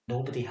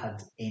nobody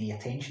had any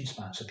attention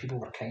span, so people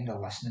were kind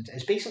of listening to it.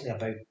 It's basically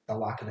about the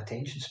lack of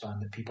attention span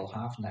that people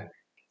have now.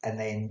 And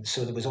then,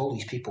 so there was all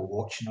these people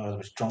watching her, there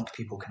was drunk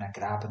people kind of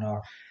grabbing her,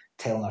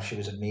 telling her she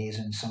was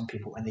amazing, some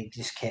people, and they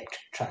just kept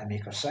trying to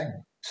make her sing.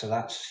 So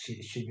that's,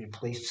 she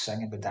replaced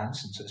singing with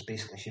dancing, so it's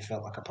basically, she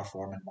felt like a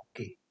performing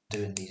monkey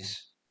doing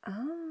this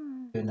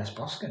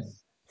busking.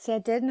 See, I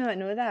did not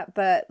know that,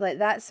 but like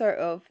that sort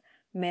of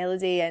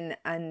melody and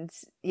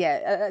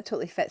yeah, it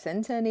totally fits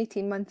into an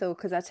 18-month-old,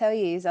 because I tell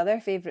you, his other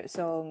favourite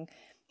song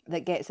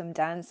that gets him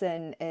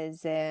dancing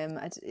is,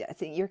 I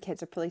think your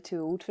kids are probably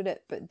too old for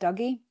it, but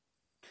Dougie,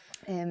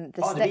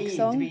 the Stick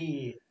song. To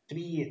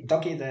be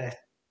Dougie the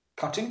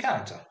cartoon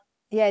character?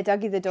 Yeah,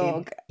 Dougie the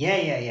dog.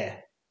 Yeah.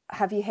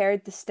 Have you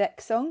heard the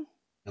Stick song?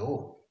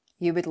 No.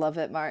 You would love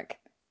it, Mark.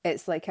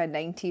 It's like a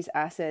 90s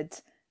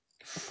acid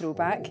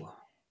throwback. Oh.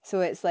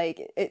 So it's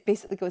like, it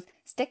basically goes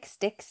stick,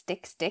 stick,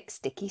 stick, stick,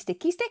 sticky,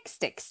 sticky, stick,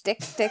 stick,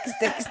 stick, stick,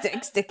 stick,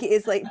 stick, sticky.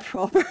 It's like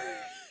proper.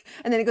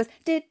 And then it goes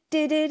did.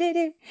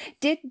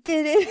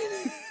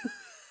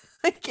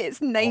 Like it's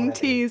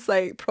 90s,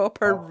 like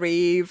proper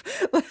rave.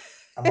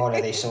 I'm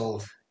already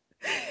sold.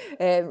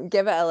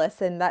 Give it a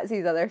listen. That's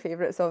his other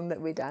favourite song that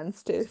we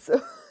dance to.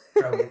 So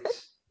Brilliant.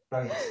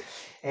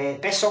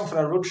 Best song for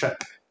a road trip.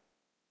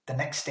 The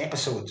next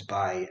episode's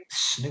by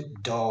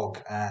Snoop Dogg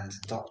and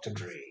Dr.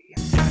 Dre.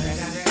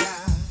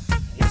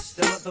 It's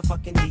the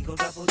motherfucking Eagle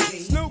Double G.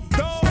 Snoop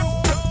Dogg.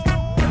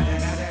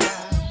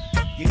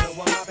 You know I'm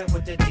mobbing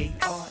with the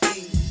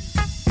D.R.E.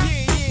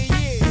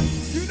 Yeah.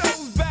 You know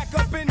who's back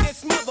up in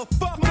this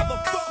motherfucker.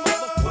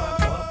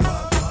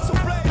 So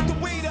blaze the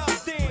weed up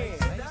then.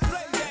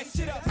 Blaze that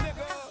shit up,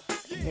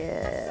 nigga.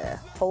 yeah,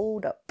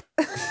 hold up.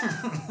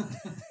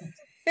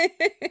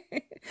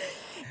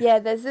 Yeah,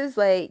 this is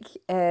like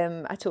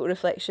a total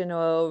reflection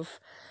of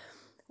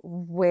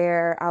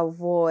where I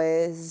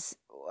was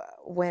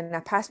when I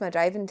passed my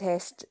driving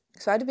test.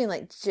 So I'd have been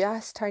like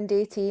just turned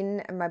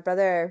 18, and my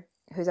brother,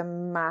 who's a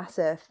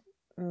massive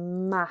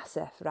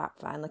rap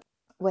fan, like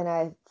when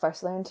I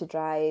first learned to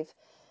drive,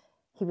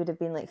 he would have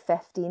been like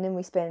 15, and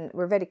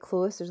we're very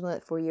close. There's only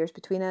like 4 years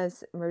between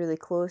us, and we're really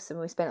close,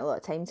 and we spent a lot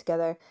of time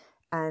together,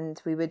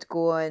 and we would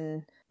go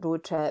on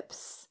road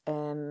trips.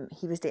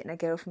 He was dating a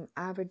girl from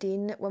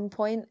Aberdeen at one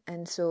point,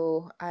 and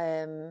so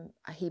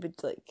he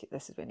would, like,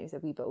 this is when he was a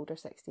wee bit older,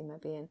 16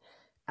 maybe,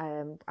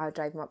 and I would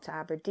drive him up to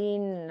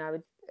Aberdeen,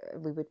 and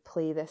we would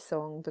play this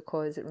song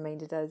because it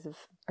reminded us of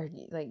our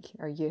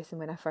youth and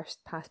when I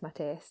first passed my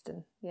test.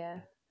 And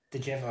yeah.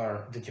 Did you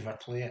ever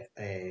play it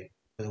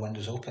with the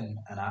windows open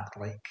and act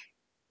like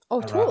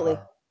a totally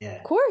rapper? Yeah,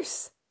 of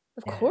course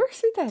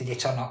we did. Did you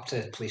turn up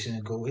to places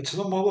and go, it's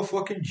the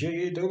motherfucking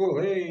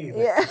J-double-A?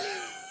 Yeah.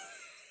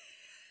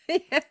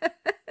 Yeah.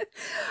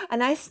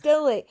 And I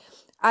still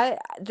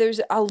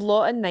there's a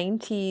lot of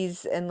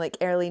 90s and like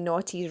early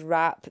noughties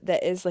rap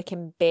that is like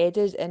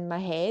embedded in my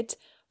head,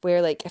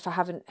 where like if I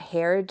haven't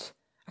heard,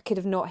 I could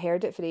have not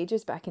heard it for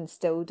ages, but I can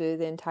still do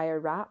the entire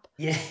rap.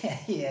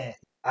 Yeah.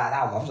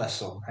 I love this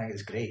song. I think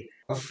it's great.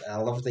 I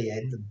love the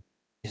ending.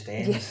 It just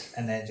ends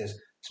and then just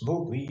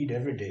smoke weed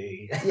every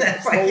day. Yeah,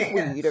 smoke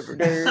weed every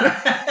day.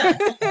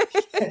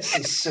 It's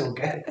just so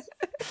good.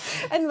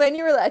 And when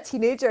you were like a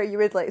teenager, you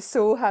would like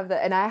so have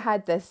that. And I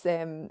had this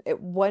I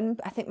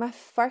think my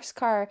first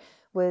car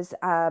was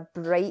a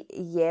bright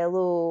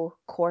yellow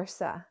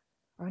Corsa,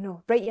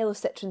 bright yellow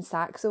Citroen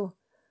Saxo.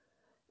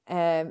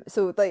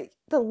 So like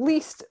the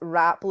least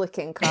rap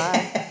looking car.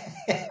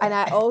 And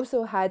I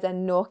also had a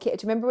Nokia. Do you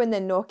remember when the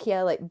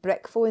Nokia like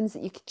brick phones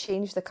that you could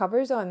change the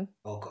covers on?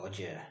 Oh god,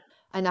 yeah.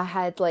 And I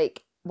had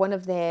like one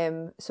of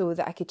them so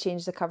that I could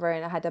change the cover,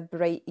 and I had a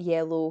bright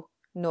yellow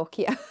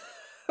Nokia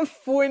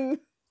phone.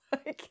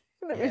 Like,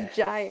 it was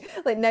giant.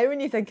 Like now when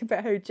you think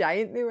about how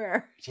giant they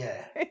were.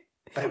 Yeah.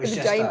 But it was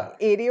just a giant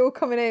aerial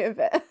coming out of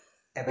it.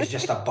 It was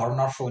just a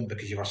burner phone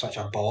because you were such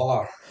a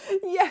baller.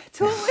 Yeah,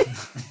 totally.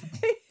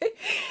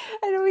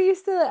 And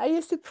I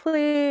used to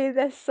play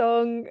this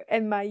song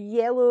in my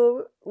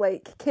yellow,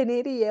 like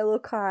canary yellow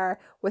car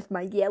with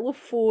my yellow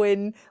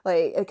phone,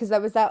 like because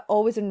that was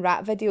always in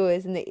rap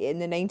videos in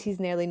the 90s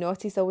and early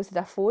noughties. Always had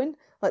a phone,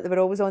 like they were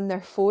always on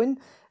their phone,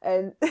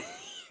 and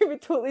you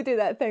would totally do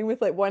that thing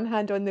with like one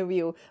hand on the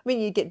wheel. I mean,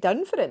 you get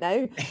done for it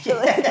now.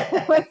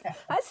 But, like,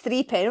 that's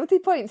 3 penalty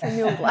points in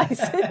the old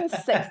license,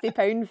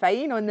 £60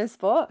 fine on the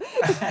spot.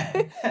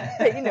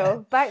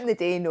 But back in the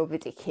day,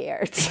 nobody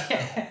cared.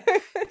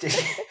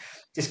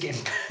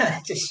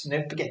 Just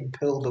Snoop getting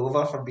pulled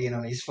over for being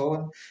on his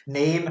phone.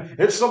 Name,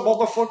 it's the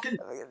motherfucking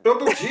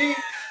Double G.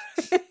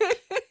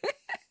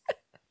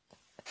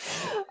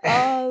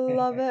 Oh,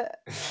 love it.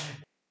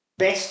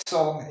 Best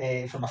song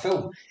from a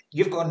film.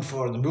 You've gone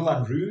for the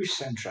Moulin Rouge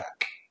soundtrack.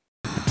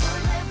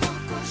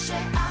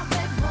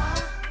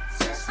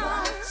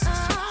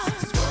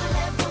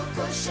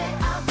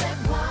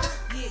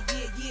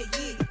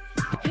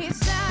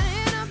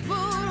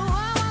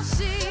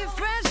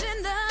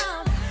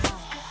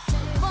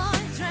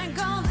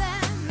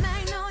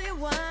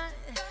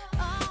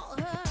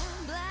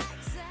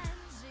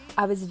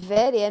 I was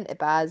very into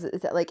Baz.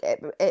 Is it like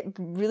it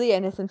really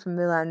anything from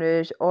Moulin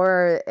Rouge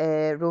or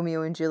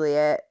Romeo and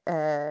Juliet,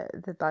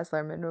 the Baz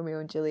Luhrmann Romeo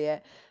and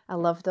Juliet. I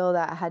loved all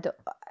that. I had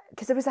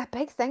because there was a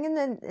big thing in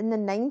the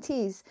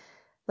 90s.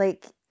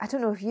 Like, I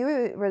don't know if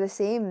you were the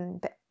same,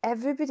 but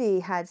everybody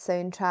had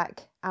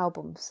soundtrack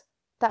albums.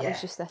 That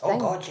was just a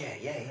thing. Oh God,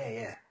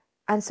 yeah.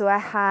 And so I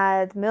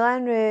had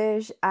Moulin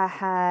Rouge, I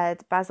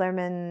had Baz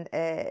Luhrmann,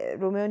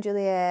 Romeo and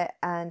Juliet,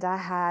 and I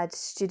had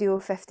Studio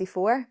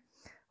 54,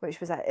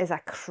 which is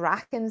a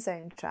cracking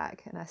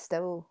soundtrack, and I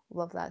still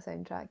love that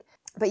soundtrack.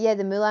 But yeah,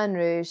 the Moulin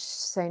Rouge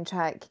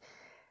soundtrack,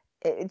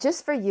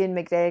 just for Ewan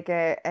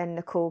McGregor and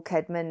Nicole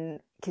Kidman,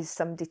 because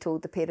somebody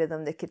told the pair of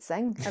them they could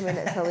sing. I mean,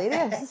 it's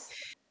hilarious.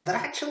 They're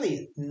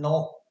actually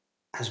not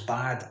as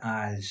bad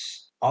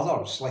as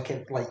others.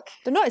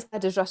 They're not as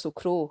bad as Russell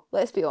Crowe,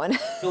 let's be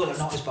honest. No, they're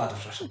not as bad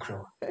as Russell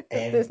Crowe.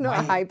 There's not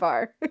a high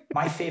bar.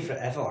 My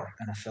favourite ever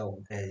in a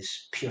film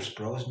is Pierce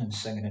Brosnan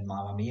singing in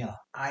Mamma Mia.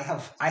 I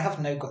have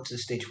now got to the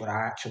stage where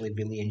I actually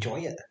really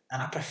enjoy it,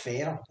 and I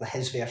prefer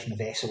his version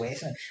of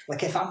SOS. And,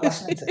 like, if I'm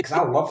listening to it, because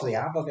I love the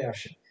ABBA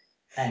version,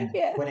 and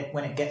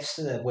when it gets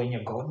to the When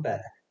You're Gone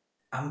bit,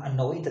 I'm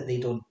annoyed that they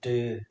don't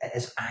do it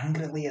as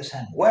angrily as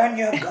him. When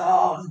you're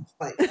gone,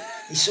 like,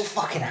 he's so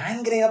fucking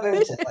angry about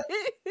it.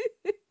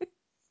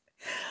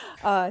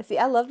 Like, See,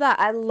 I love that.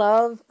 I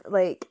love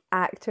like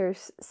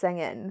actors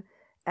singing,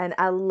 and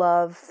I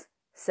love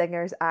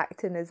singers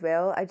acting as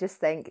well. I just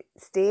think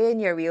stay in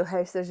your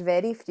wheelhouse. There's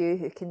very few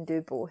who can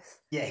do both.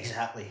 yeah,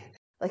 exactly.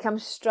 Like, I'm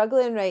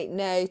struggling right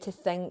now to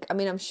think. I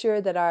mean, I'm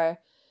sure there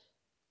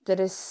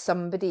is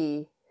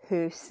somebody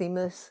who's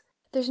seamless.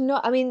 There's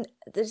not. I mean,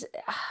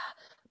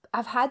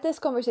 I've had this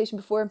conversation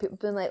before, and people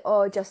have been like,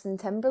 "Oh, Justin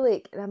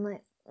Timberlake," and I'm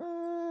like,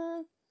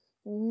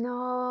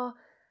 no.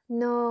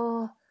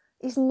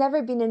 He's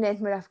never been in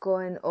anything where I've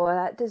gone, "Oh,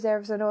 that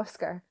deserves an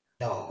Oscar."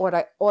 No. Or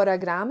a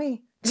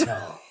Grammy.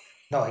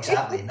 No,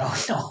 exactly. No.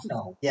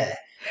 Yeah.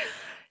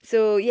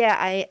 So yeah,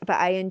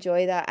 I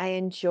enjoy that. I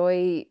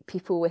enjoy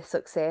people with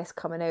success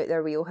coming out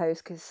their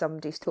wheelhouse because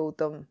somebody's told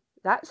them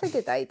that's a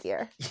good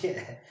idea.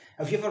 Yeah.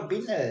 Have you ever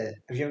been to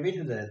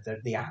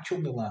the actual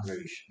Moulin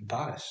Rouge in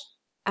Paris?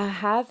 I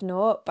have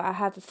not, but I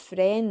have a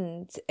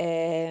friend,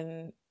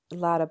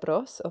 Lara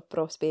Bros of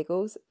Bros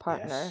Bagels,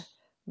 partner Yes.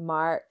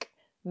 Mark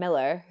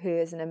Miller, who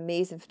is an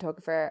amazing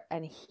photographer,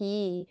 and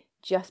he,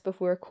 just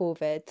before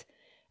COVID,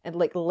 and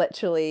like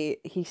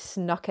literally he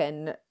snuck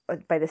in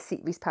by the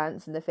seat of his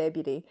pants in the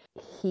February,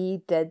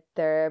 he did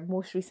their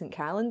most recent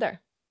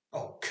calendar.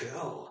 Oh,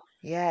 cool.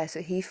 Yeah,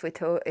 so he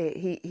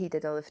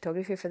did all the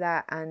photography for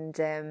that,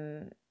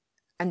 and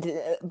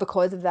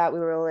because of that, we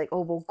were all like,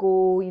 "Oh, we'll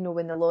go,"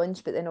 when they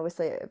launched. But then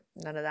obviously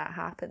none of that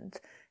happened.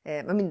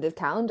 I mean, the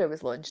calendar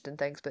was launched and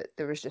things, but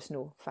there was just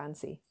no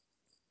fancy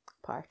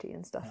party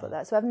and stuff like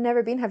that. So I've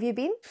never been. Have you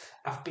been?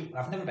 I've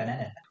never been in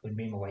it. When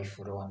me and my wife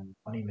were on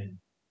honeymoon,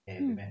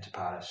 we went to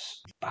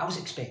Paris. But I was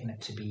expecting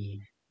it to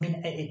be. I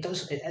mean, it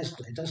does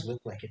look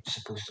like it's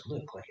supposed to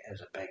look like it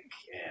is a big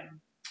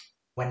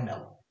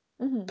windmill.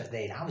 Mm-hmm. But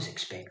then I was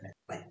expecting it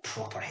like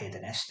proper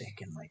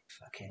hedonistic and like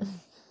fucking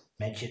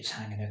midgets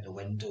hanging out the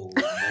window,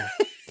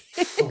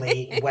 and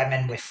like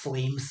women with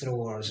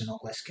flamethrowers and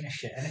all this kind of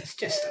shit. And it's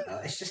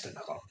just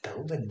another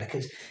building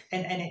because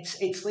and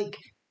it's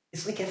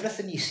like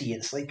everything you see.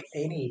 It's like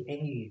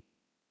any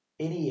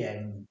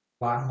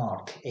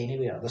landmark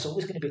anywhere. There's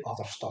always going to be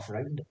other stuff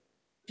around it.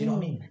 Do you know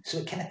what I mean? So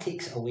it kind of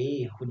takes it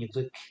away when you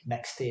look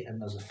next to it and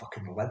there's a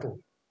fucking Lidl.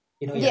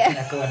 You're kind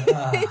of going,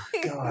 oh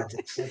God,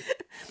 it's like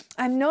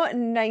I'm not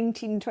in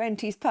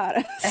 1920s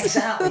Paris.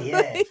 Exactly,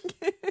 yeah.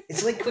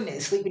 It's like when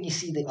you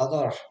see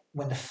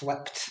when the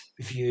flipped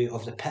view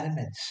of the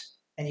pyramids,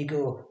 and you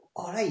go,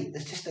 all right,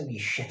 there's just a wee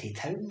shitty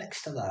town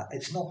next to that.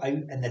 It's not out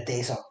in the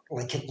desert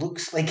like it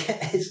looks like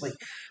it is. Like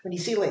when you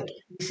see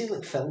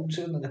films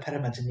on the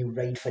pyramids and you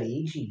ride for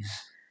ages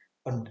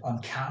on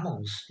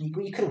camels, and you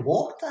go, you could have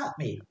walked that,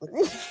 mate.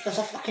 There's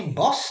a fucking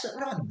bus that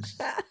runs.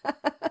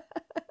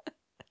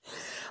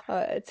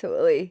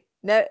 Totally.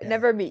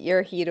 Never meet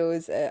your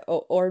heroes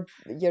or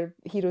your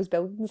heroes'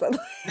 buildings.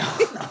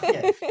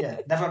 Yeah.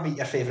 Never meet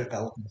your favourite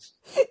buildings.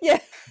 Yeah.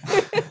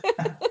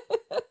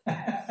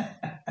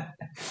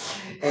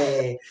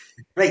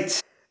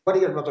 Right. What are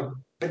your other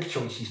big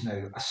choices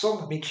now? A song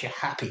that makes you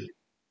happy,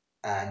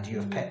 and you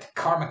have picked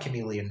Karma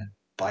Chameleon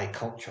by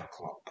Culture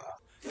Club.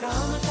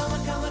 Come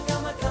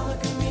a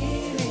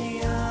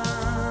chameleon.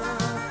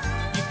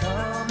 You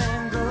come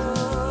and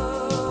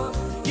go.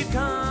 You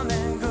come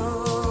and go.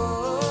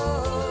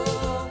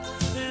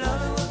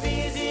 Love would be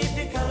easy if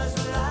your colors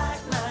were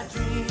like my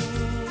dream.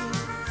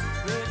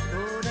 Red,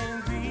 gold,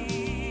 and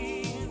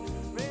green.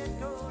 Red,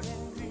 gold,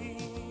 and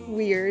green.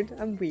 Weird.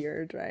 I'm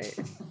weird, right?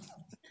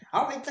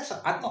 I like this.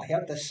 I've not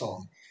heard this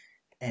song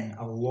in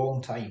a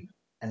long time,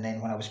 and then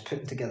when I was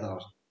putting together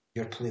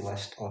your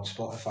playlist on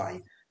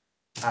Spotify,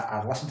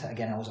 I listened to it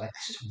again and I was like,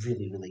 this is a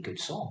really, really good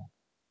song.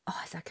 Oh,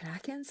 it's a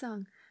cracking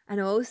song. And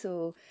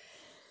also,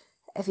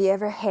 have you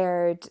ever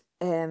heard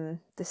the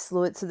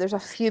slow. So there's a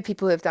few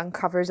people who have done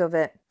covers of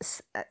it,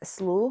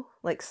 slow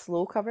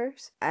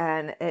covers,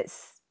 and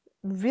it's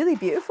really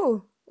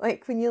beautiful.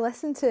 Like when you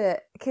listen to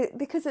it,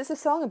 because it's a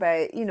song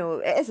about, you know,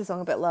 it is a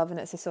song about love, and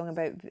it's a song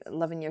about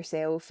loving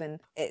yourself, and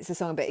it's a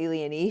song about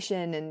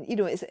alienation, and you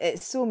know,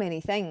 it's so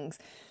many things.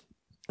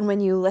 And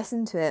when you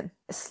listen to it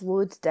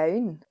slowed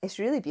down, it's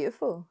really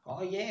beautiful.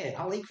 Oh yeah,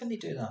 I like when they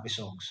do that with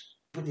songs.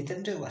 But they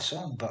didn't do it with a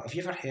song. But have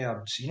you ever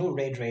heard, you know,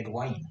 Red Red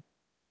Wine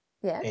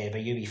Yeah. by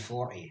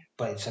UB40,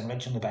 but it's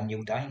originally by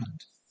Neil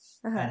Diamond.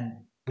 Uh-huh. And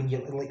when you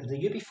like the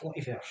UB40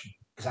 version,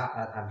 because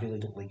I really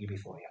don't like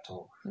UB40 at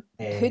all.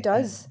 Who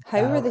does?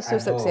 How are they so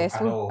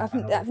successful? I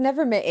know. I've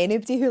never met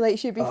anybody who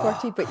likes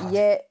UB40, but God.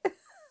 yet.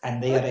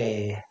 And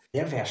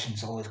their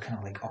version's always kind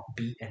of like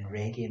upbeat and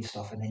reggae and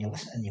stuff, and then you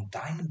listen to the Neil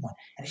Diamond one,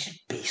 and it's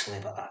just basically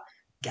about a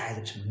guy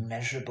that's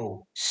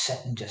miserable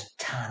sitting just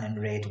tanning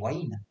red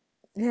wine.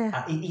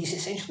 Yeah. He's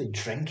essentially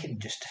drinking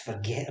just to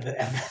forget about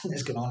everything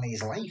that's going on in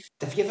his life.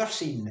 Have you ever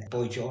seen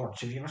Boy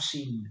George? Have you ever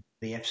seen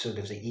the episode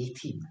of the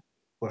A-Team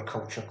where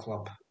Culture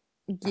Club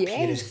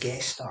appear as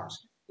guest stars?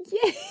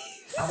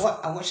 Yes.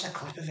 I watched a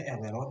clip of it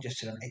earlier on just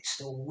to them. It's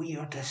the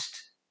weirdest.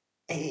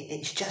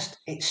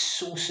 It's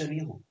so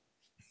surreal.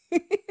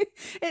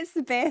 It's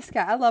the best,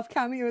 cat. I love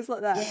cameos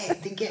like that. Yeah,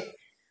 they get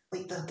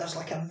like there's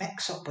like a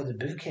mix up with the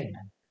booking,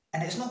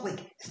 and it's not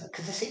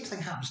because the same thing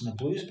happens in the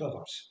Blues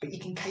Brothers, but you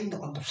can kind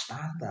of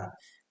understand that.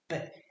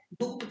 But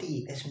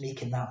nobody is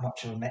making that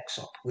much of a mix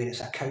up where it's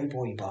a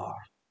cowboy bar,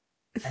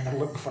 and they're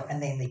looking for,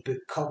 and then they book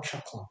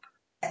Culture Club,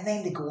 and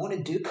then they go on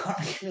and do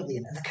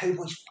Carnelian, and the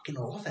Cowboys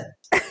fucking love it.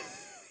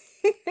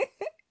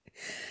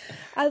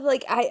 I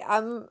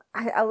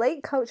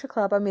like Culture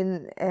Club. I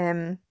mean,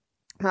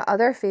 my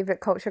other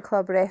favourite Culture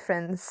Club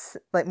reference,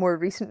 like more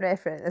recent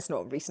reference, it's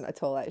not recent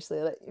at all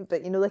actually,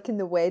 but you know, like in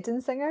The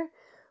Wedding Singer,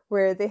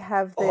 where they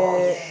have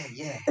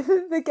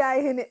the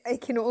guy who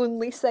can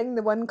only sing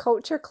the one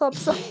Culture Club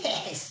song.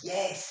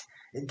 Yes.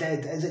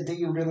 Do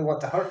you really want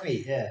to hurt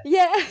me? Yeah.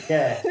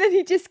 And then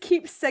he just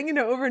keeps singing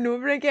it over and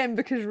over again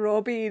because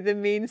Robbie, the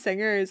main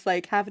singer, is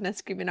like having a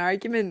screaming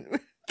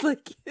argument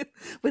like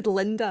with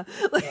Linda.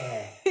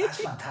 Yeah, that's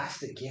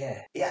fantastic.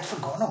 Yeah, I'd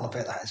forgotten all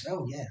about that as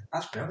well. Yeah,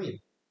 that's brilliant.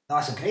 No,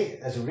 it's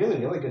a really,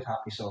 really good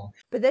happy song.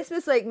 But this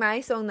was like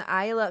my song that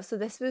I love. So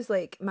this was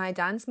like my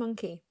dance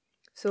monkey.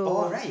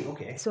 So, right,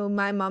 okay. So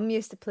my mum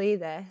used to play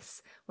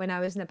this when I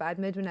was in a bad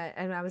mood when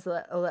I was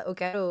a little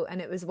girl, and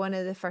it was one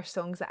of the first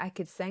songs that I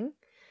could sing.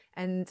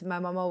 And my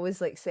mum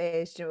always like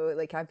says, you know,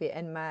 like I'd be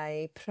in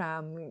my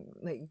pram,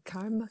 like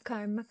karma,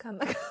 karma,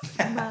 karma,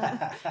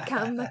 karma,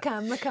 karma,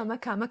 karma, karma,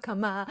 karma,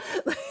 karma.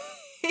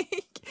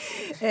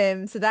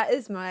 So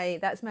that's my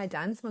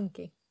dance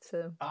monkey.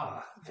 So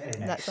very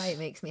nice. That's why it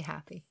makes me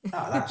happy.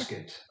 That's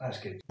good. That's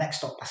good.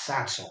 Next up, a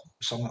sad song,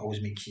 a song that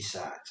always makes you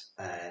sad,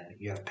 and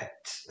you have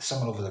picked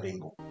 "Summer Over the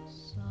Rainbow."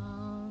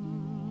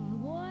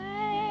 Somewhere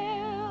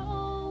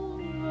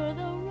over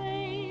the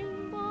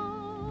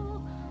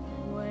rainbow,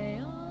 way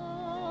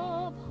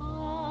up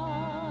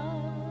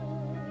high,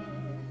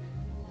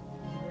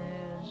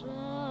 there's a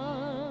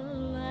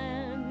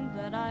land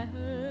that I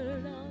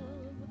heard of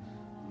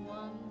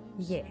once.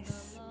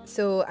 Yes.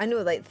 So I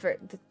know, like,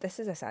 this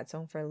is a sad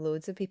song for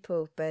loads of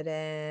people, but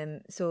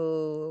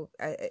so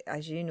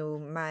as you know,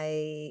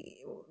 my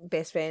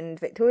best friend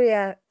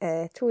Victoria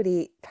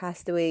Tory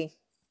passed away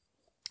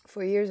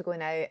 4 years ago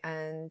now,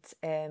 and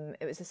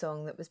it was a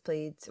song that was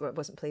played, or it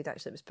wasn't played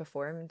actually, it was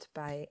performed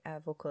by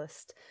a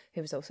vocalist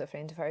who was also a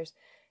friend of hers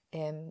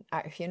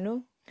at her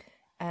funeral.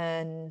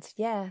 And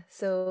yeah,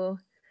 so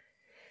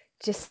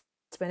just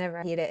whenever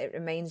I hear it, it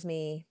reminds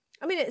me,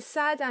 I mean, it's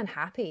sad and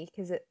happy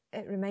because it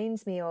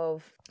reminds me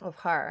of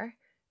her,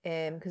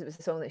 because it was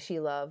a song that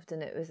she loved,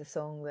 and it was a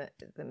song that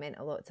meant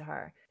a lot to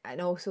her. And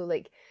also,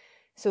 like,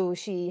 so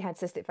she had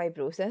cystic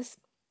fibrosis,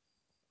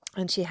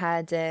 and she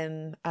had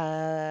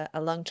a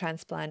lung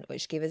transplant,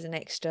 which gave us an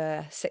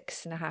extra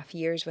 6.5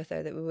 years with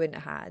her that we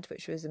wouldn't have had,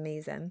 which was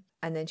amazing.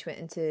 And then she went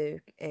into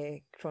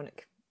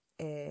chronic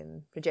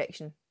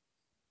rejection.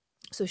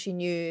 So she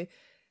knew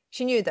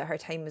that her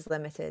time was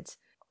limited,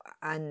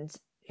 and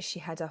she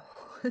had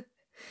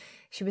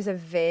she was a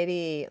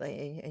very,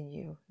 like, and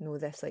you know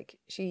this, like,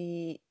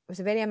 she was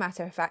a very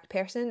matter-of-fact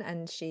person,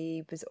 and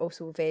she was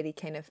also very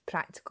kind of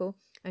practical,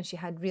 and she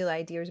had real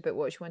ideas about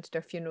what she wanted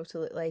her funeral to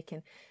look like,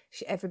 and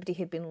everybody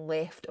had been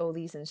left all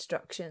these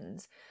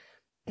instructions.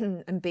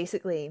 And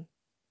basically,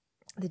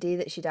 the day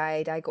that she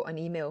died, I got an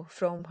email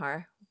from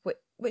her,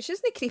 which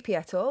isn't creepy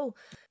at all,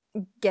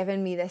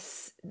 giving me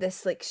this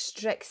like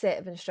strict set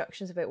of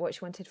instructions about what she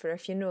wanted for her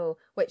funeral,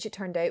 which it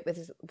turned out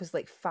was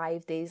like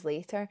 5 days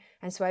later.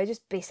 And so I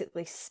just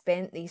basically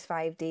spent these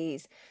 5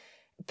 days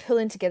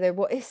pulling together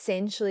what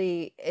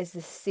essentially is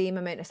the same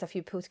amount of stuff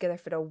you pull together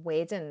for a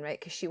wedding, right?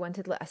 Because she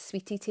wanted like a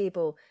sweetie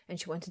table, and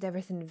she wanted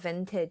everything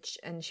vintage,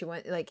 and she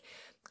wanted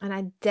and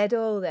I did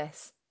all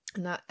this,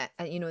 And that,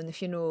 you know, and the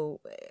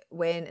funeral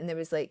went, and there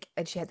was like,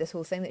 and she had this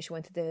whole thing that she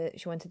wanted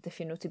the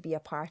funeral to be a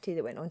party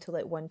that went on till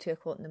like 1-2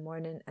 o'clock in the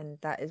morning, and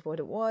that is what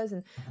it was.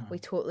 And we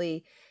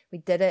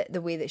did it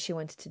the way that she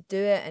wanted to do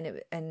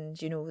it,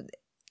 and you know,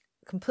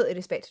 completely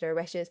respected her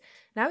wishes.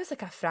 And I was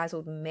like a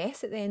frazzled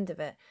mess at the end of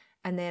it.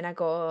 And then I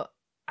got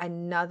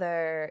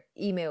another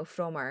email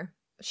from her.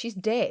 She's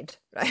dead,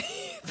 right?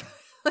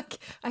 Like,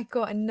 I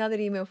got another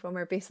email from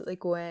her basically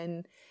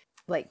going,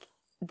 like,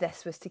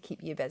 this was to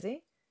keep you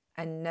busy,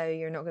 and now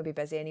you're not going to be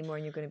busy anymore,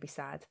 and you're going to be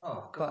sad.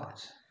 Oh, God.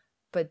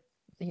 But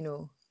you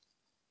know,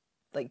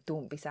 like,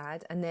 don't be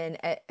sad. And then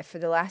for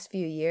the last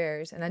few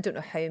years, and I don't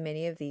know how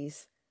many of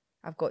these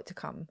I've got to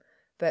come,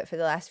 but for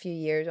the last few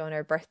years, on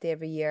her birthday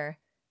every year,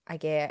 I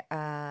get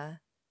a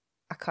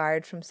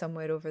card from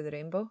somewhere over the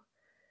rainbow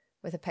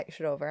with a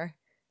picture of her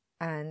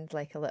and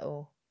like a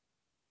little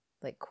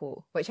like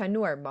quote, which I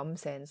know her mum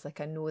sends.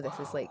 Like, I know this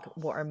is like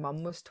what her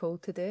mum was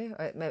told to do,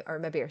 or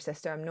maybe her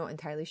sister. I'm not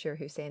entirely sure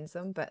who sends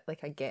them, but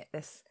like, I get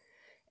this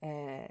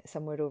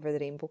somewhere over the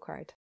rainbow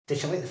card. Did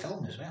she like the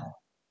film as well?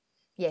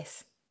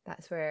 Yes,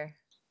 that's where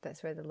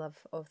the love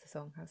of the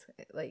song has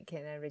like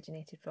kind of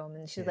originated from.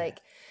 And she's like,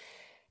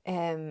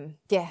 it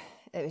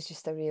was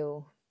just a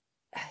real,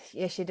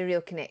 she had a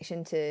real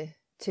connection to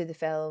the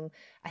film.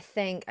 I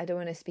think, I don't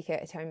want to speak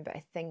out of turn, but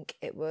I think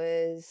it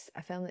was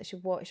a film that she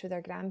watched with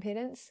her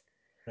grandparents.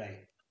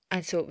 Right.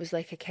 And so it was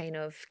like a kind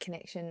of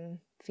connection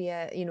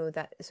via, you know,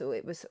 that, so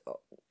it was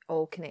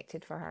all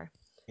connected for her.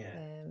 Yeah.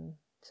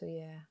 So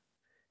yeah.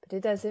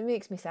 But it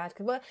makes me sad,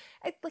 because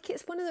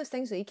it's one of those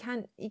things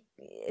that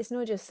it's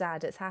not just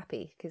sad, it's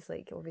happy, because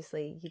like,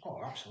 obviously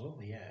Oh,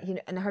 absolutely, yeah. you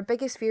know, and her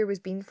biggest fear was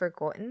being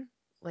forgotten.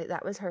 Like,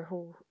 that was her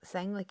whole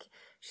thing. Like,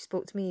 she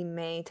spoke to me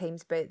many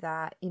times about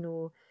that, you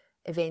know,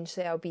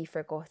 eventually I'll be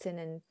forgotten,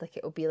 and like,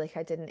 it'll be like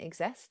I didn't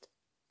exist.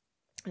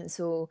 And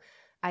so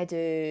I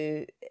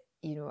do,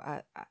 you know,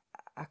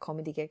 a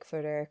comedy gig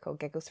for her called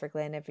Giggles for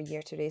Glen every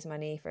year to raise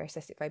money for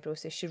cystic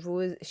fibrosis.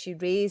 She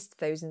raised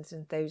thousands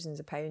and thousands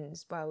of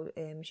pounds while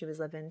she was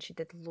living. She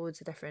did loads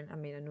of different, I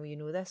mean, I know you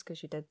know this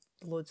because you did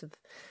loads of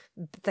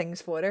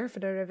things for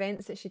her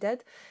events that she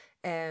did.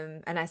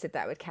 And I said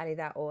that I would carry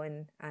that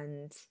on,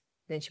 and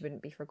then she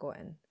wouldn't be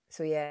forgotten.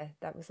 So yeah,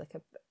 that was like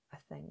a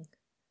thing.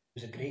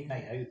 It was a great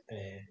night out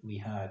we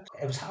had.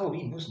 It was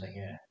Halloween, wasn't it?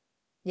 Yeah.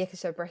 Yeah,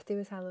 because her birthday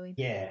was Halloween.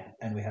 Yeah,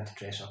 and we had to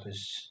dress up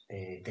as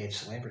dead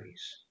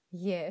celebrities.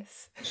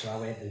 Yes. So I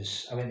went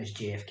as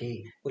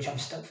JFK, which I'm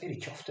still very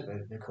chuffed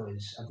about,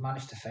 because I've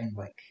managed to find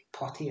like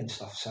putty and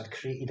stuff. So I'd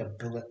created a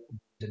bullet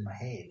in my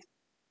head.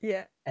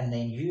 Yeah. And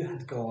then you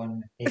had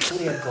gone.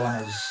 Tori had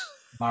gone as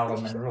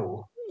Marilyn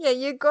Monroe. Yeah,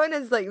 you've gone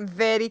as like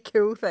very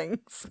cool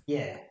things.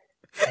 Yeah.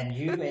 And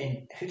you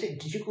went.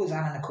 Did you go as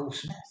Anna Nicole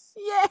Smith?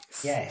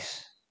 Yes.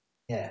 Yes.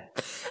 Yeah. I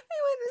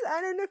went as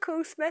Anna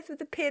Nicole Smith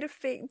with a pair of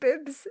fake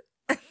boobs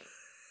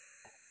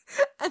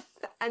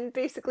and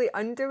basically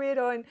underwear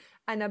on,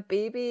 and a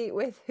baby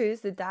with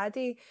 "Who's the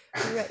Daddy"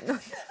 written on.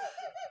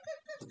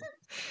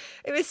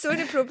 It was so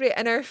inappropriate,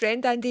 and our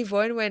friend Andy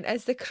Vaughan went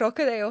as the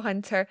crocodile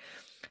hunter.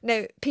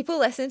 Now, people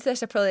listening to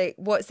this are probably like,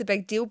 what's the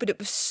big deal? But it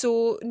was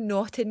so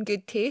not in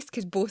good taste,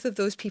 because both of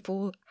those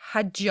people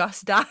had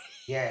just died.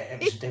 Yeah,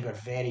 they were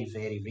very,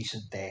 very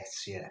recent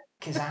deaths, yeah.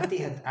 Because Andy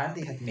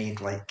had made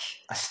like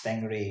a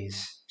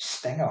stingray's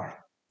stinger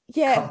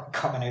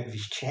coming out of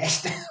his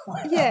chest.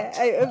 Yeah,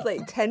 out of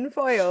like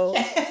tinfoil.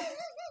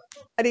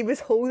 And he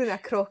was holding a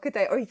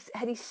crocodile, or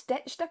had he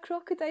stitched a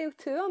crocodile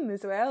to him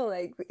as well?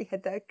 Like, he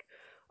had that.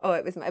 Oh,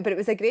 it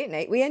was a great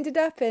night. We ended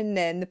up in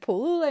the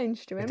Polo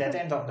Lounge. Do you remember? We did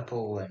end up in the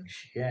Polo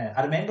Lounge. Yeah,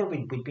 I remember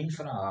we'd been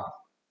for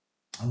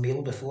a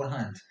meal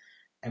beforehand,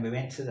 and we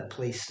went to the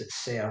place that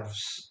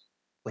serves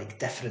like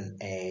different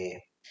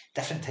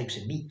types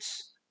of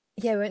meats.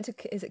 Yeah, we went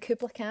to. Is it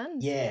Kubla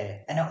Khan's? Yeah,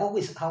 and I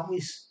always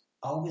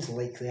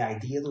like the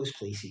idea of those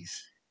places.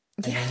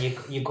 And then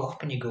you go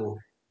up and you go,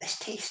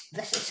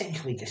 this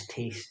essentially just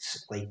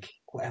tastes like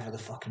whatever the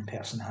fucking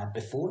person had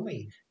before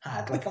me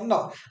had. Like, I'm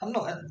not, I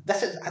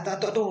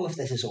don't know if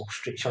this is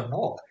ostrich or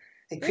not.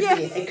 It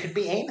could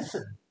be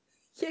anything.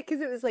 Yeah, because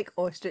it was like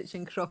ostrich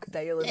and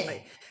crocodile, and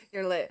like,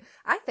 you're like,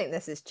 I think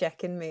this is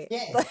chicken, mate.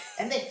 Yeah,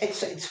 and then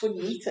it's when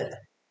you eat it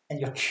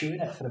and you're chewing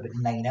it for about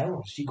 9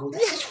 hours, you go,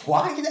 this is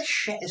why this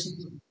shit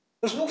isn't,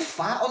 there's no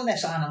fat on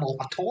this animal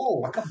at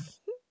all. Like,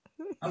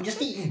 I'm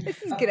just eating.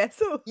 This is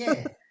gristle.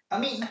 Yeah.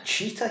 I'm eating a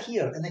cheetah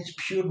here, and it's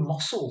pure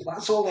muscle.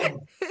 That's all I'm...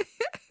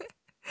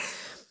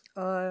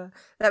 Oh,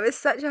 that was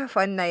such a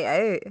fun night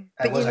out.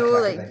 But you know,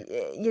 like,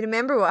 you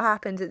remember what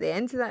happened at the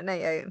end of that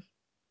night out?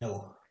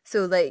 No.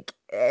 So, like,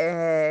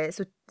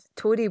 so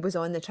Tori was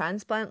on the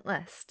transplant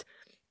list,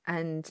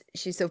 and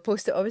she's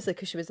supposed to, obviously,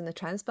 because she was on the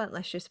transplant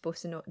list, she was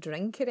supposed to not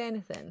drink or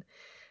anything.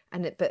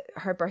 But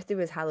her birthday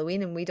was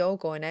Halloween, and we'd all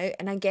gone out.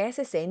 And I guess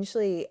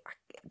essentially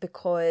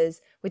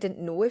because we didn't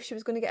know if she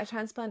was going to get a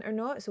transplant or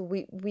not, so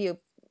we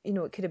you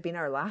know, it could have been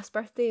our last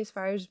birthday as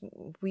far as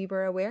we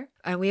were aware.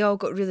 And we all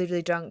got really,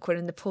 really drunk. We're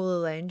in the Polo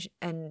Lounge,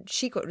 and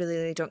she got really,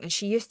 really drunk. And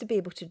she used to be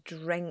able to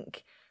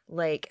drink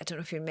like, I don't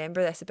know if you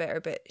remember this about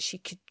her, but she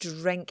could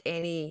drink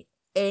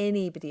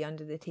anybody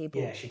under the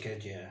table. Yeah, she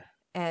could, yeah.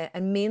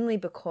 And mainly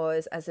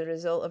because as a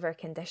result of her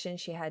condition,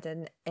 she had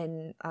an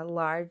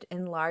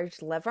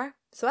enlarged liver.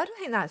 So I don't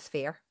think that's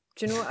fair.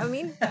 Do you know what I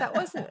mean? That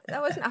wasn't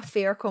a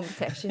fair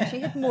competition.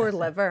 She had more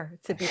liver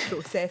to be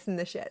processing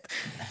the shit.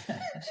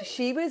 So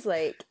she was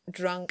like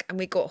drunk, and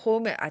we got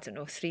home at, I don't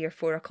know, 3 or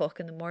 4 o'clock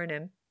in the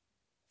morning.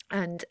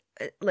 And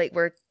like,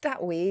 we're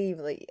that way,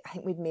 like, I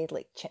think we'd made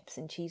like chips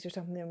and cheese or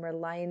something, and we're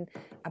lying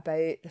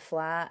about the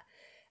flat,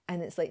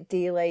 and it's like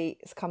daylight,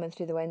 it's coming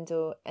through the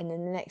window, and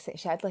then the next thing,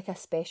 she had like a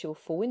special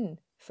phone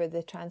for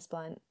the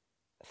transplant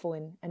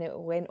phone, and it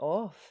went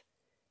off,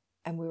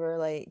 and we were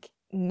like,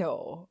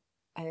 no.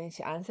 And then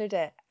she answered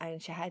it,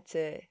 and she had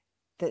to,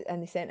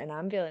 and they sent an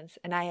ambulance,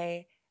 and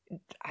I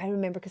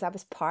remember, because I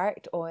was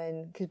parked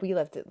on, because we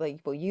lived at,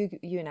 like, well, you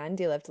and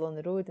Andy lived along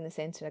the road in the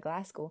centre of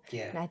Glasgow,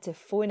 Yeah. and I had to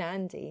phone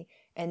Andy,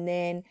 and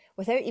then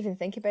without even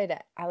thinking about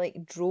it, I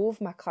like drove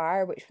my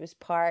car, which was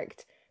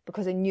parked,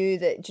 because I knew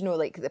that, you know,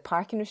 like, the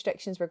parking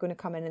restrictions were going to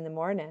come in the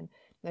morning,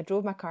 and I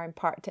drove my car and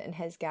parked it in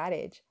his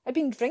garage. I'd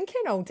been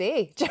drinking all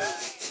day.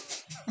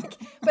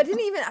 But I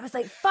didn't even, I was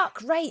like,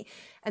 fuck, right.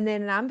 And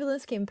then an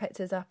ambulance came and picked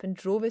us up and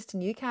drove us to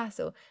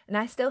Newcastle. And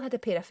I still had a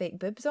pair of fake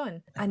boobs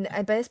on. And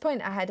by this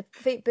point, I had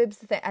fake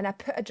boobs and I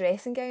put a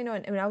dressing gown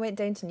on. And when I went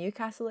down to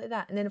Newcastle like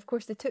that, and then of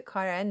course they took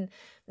her in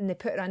and they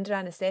put her under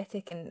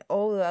anaesthetic and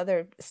all the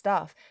other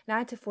stuff. And I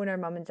had to phone her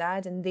mum and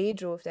dad, and they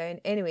drove down.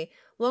 Anyway,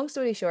 long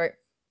story short,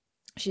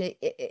 she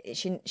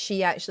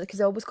actually,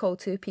 because I always call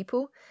 2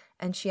 people,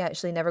 and she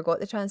actually never got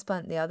the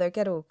transplant. The other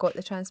girl got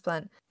the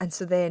transplant. And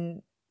so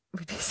then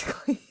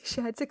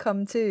she had to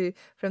come to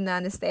from the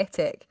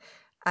anaesthetic,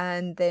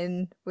 and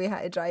then we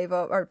had to drive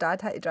up, or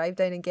Dad had to drive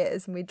down and get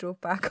us, and we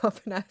drove back up,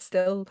 and I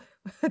still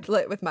had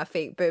lit with my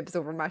fake boobs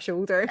over my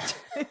shoulder.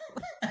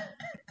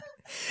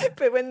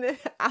 But when the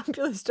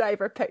ambulance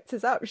driver picked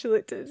us up, she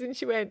looked at us and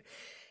she went,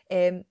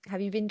 have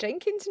you been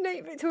drinking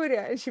tonight,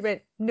 Victoria? And she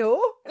went, no.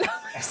 And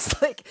I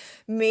was like,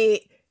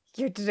 mate,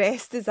 you're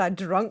dressed as a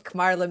drunk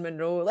Marilyn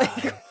Monroe.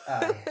 Like,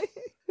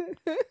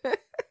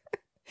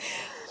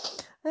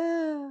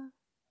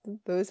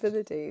 those were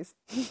the days.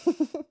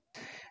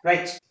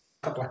 Right, a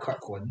couple of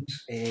quick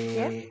ones.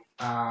 A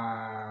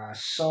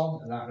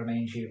song that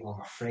reminds you of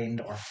a friend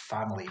or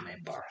family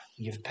member.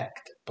 You've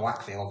picked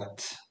Black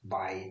Velvet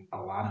by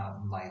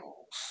Alana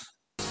Miles.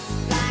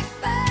 Black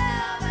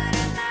velvet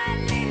and that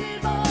little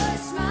boy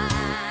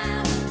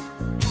smile.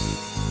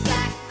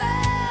 Black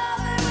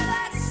velvet with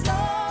that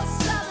slow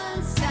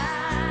southern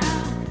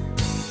style.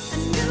 A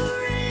new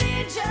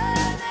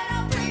religion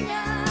that'll bring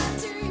you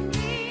to your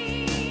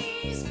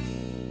knees.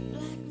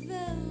 Black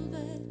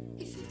velvet,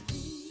 if you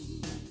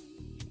please.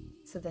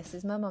 So this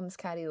is my mum's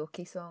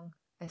karaoke song.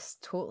 It's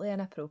totally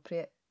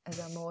inappropriate as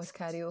a Mo's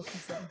karaoke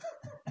song.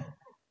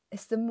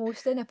 It's the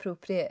most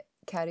inappropriate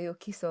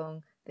karaoke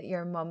song that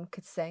your mum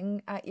could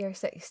sing at your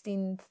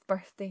 16th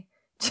birthday.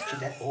 She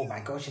did. Oh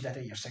my God, she did it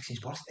at your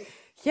 16th birthday.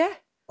 Yeah.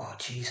 Oh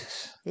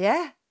Jesus.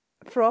 Yeah.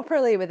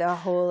 Properly, with a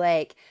whole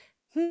like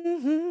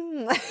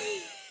and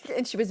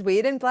she was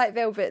wearing Black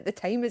Velvet at the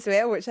time as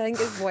well, which I think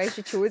is why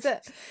she chose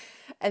it.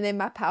 And then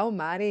my pal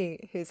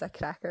Mary, who's a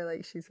cracker,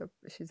 like she's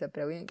a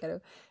brilliant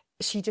girl,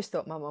 she just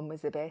thought my mum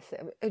was the best.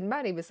 And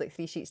Mary was like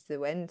 3 sheets to the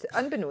wind,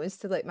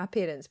 unbeknownst to like my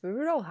parents. We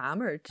were all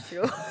hammered,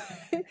 you know.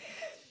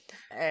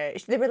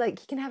 They were like,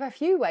 you can have a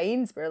few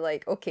wines. We're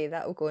like, okay,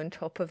 that'll go on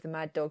top of the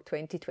Mad Dog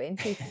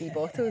 2020 3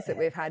 bottles that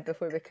we've had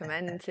before we come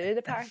in to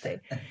the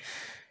party.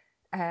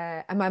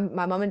 And my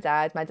mum and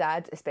dad, my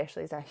dad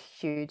especially, is a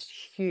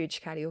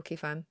huge karaoke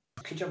fan.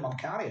 Could your mum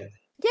carry it?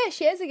 Yeah,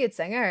 she is a good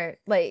singer.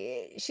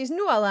 Like, she's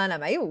no Alana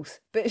Miles,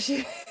 but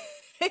she,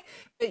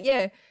 but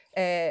yeah,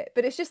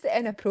 but it's just the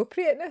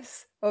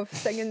inappropriateness of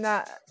singing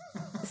that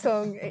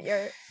song at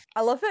your. I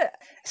love it.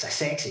 It's a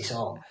sexy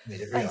song. I mean,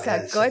 it really It's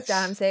a is.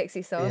 goddamn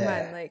sexy song, Yeah.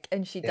 man. Like,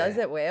 and she does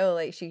it well.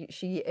 Like, she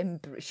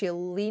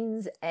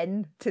leans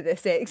into the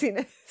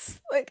sexiness.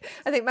 Like,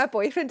 I think my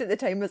boyfriend at the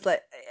time was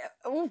like,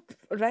 "Oh,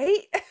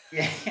 right."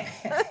 Yeah.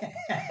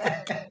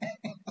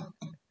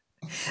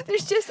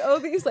 There's just all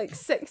these like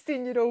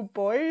 16-year-old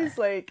boys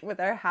like with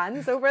their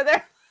hands over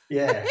there.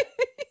 Yeah.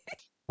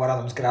 One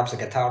of them grabs a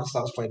guitar and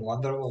starts playing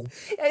Wonderwall.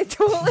 Yeah,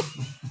 totally.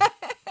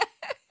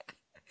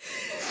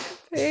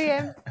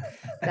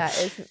 That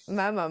is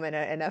my mum in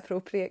an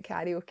inappropriate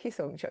karaoke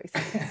song choices.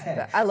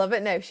 But I love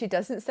it now. If she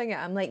doesn't sing it,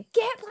 I'm like,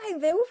 get Black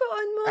Velvet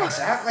on, Mum.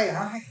 Exactly,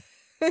 aye.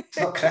 It's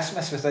not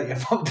Christmas without your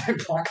mum doing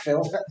Black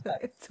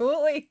Velvet.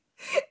 Totally.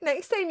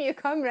 Next time you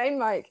come round,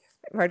 Mike,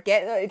 we're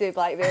getting her to do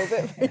Black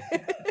Velvet.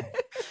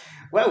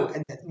 Well,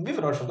 and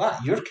moving on from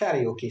that, your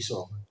karaoke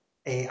song.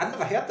 I've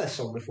never heard this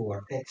song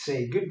before. It's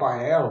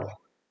Goodbye Earl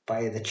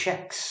by The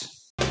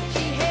Chicks. She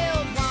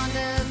held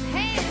Wanda's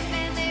hand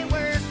and they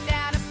worked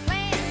out a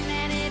plan,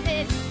 and it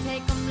didn't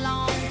take them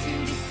long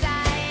to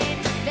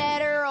decide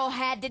that Earl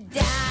had to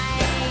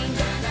die.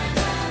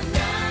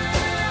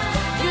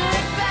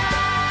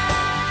 Goodbye,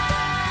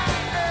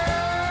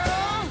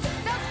 Earl.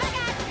 Those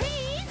big-eyed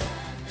peas.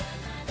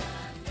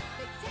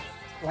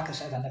 Like I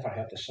said, Granted, I never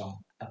heard the song.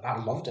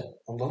 I loved it.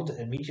 I loved it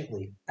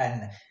immediately,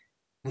 and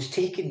was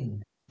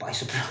taken by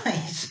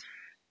surprise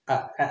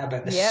at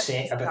about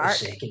Yep, about the spark.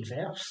 second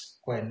verse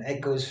when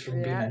it goes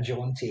from being Yeah. a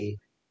jaunty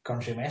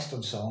country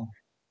western song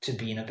to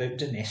being about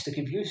domestic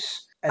abuse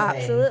and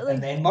Absolutely.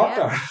 then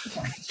murder.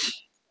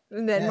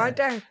 And then Yeah.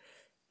 murder.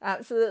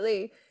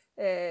 Absolutely.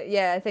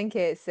 Yeah, I think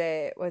it's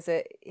was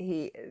it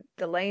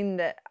the line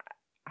that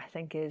I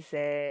think is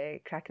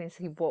cracking is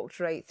he walked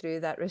right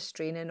through that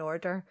restraining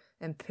order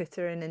and put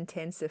her in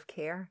intensive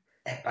care.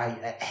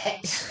 It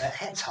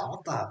hits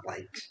hard, that,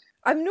 like.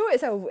 I've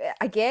noticed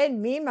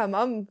again, me and my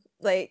mum,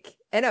 like,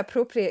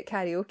 inappropriate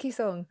karaoke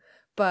song,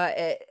 but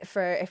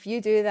for if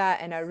you do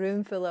that in a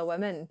room full of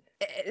women,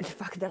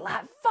 they're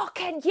like,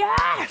 fucking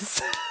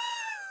yes!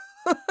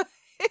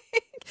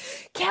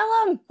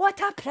 Kill him! What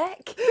a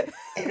prick!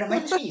 It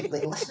reminds me,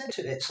 like, listening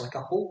to it, it's like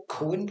a whole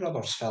Coen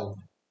Brothers film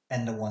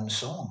in the one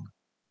song.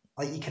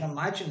 Like, you can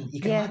imagine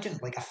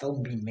like a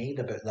film being made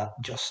about that,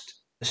 just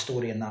the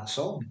story in that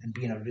song, and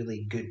being a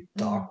really good,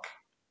 dark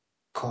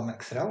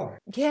comic thriller.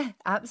 Yeah,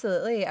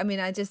 absolutely. I mean,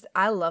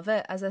 I love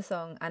it as a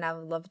song, and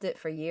I've loved it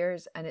for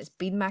years, and it's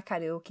been my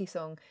karaoke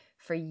song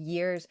for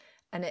years,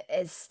 and it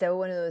is still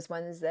one of those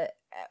ones that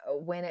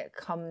when it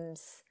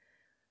comes,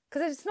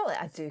 because it's not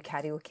like I do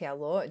karaoke a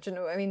lot, do you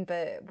know what I mean?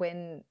 But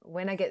when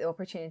I get the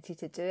opportunity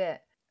to do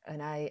it,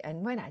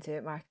 and when I do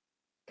it, Mark,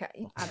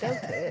 I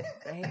belt it,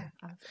 right?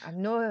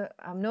 I'm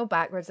no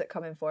backwards at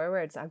coming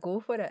forwards. I go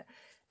for it,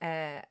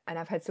 and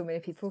I've had so many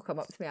people come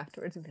up to me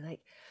afterwards and be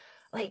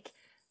like.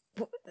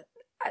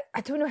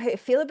 I don't know how to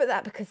feel about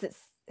that because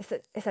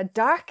it's a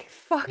dark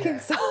fucking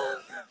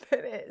song,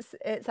 but it's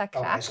a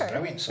cracker. Oh, it's a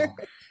brilliant song,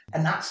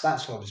 and that's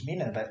what I was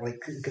meaning about,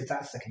 like, because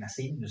that's the kind of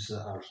themes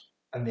that are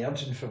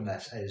emerging from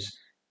this. Is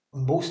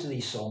most of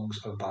these songs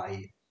are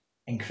by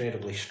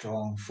incredibly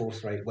strong,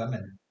 forthright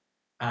women,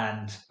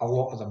 and a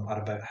lot of them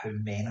are about how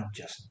men are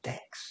just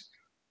dicks.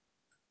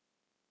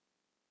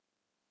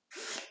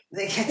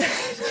 You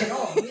know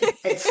what I mean?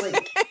 It's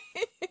like.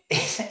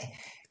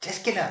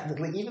 Just kind of,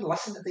 like, even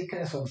listen to the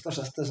kind of songs.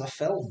 There's a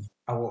film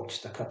I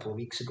watched a couple of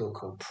weeks ago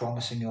called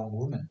Promising Young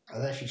Woman. I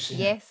don't know if you've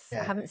seen it. Yes,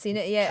 I haven't seen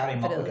it yet, Carrie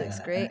but it Mulligan looks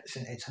in great.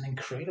 and it's an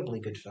incredibly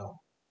good film.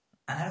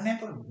 And I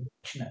remember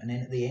watching it, and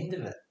then at the end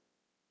of it,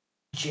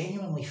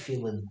 genuinely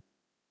feeling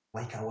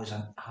like I was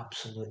an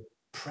absolute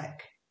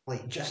prick.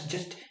 Like, just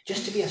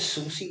to be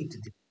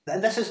associated.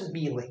 And this isn't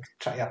me, like,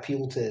 trying to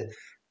appeal to,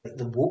 like,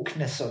 the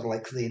wokeness or,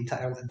 like, the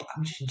entire, but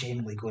I'm just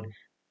genuinely going,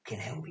 okay,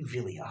 hell, we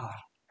really are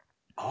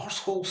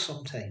arseholes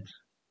sometimes.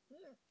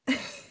 Do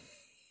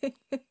you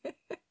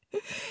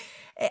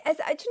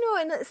know,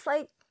 and it's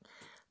like,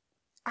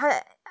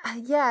 now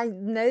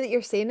that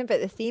you're saying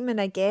about the theme,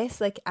 and I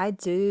guess, like, I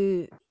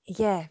do,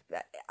 yeah,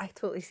 I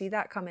totally see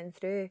that coming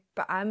through,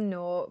 but I'm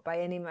not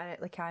by any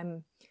minute, like,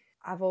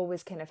 I've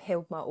always kind of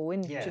held my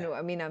own. Yeah. Do you know what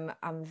I mean?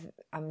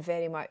 I'm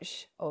very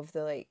much of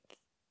the, like,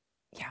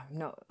 yeah, I'm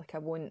not, like, I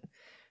won't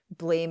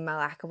blame my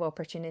lack of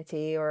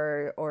opportunity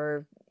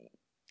or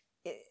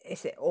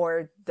is it,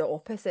 or the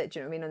opposite, do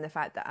you know what I mean, on the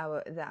fact that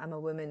I'm a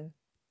woman.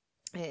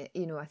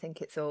 You know, I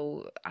think it's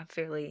all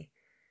fairly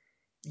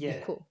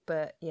equal,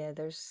 but yeah,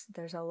 there's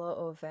a lot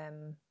of I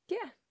mean,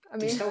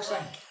 do you still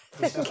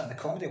think the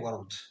comedy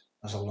world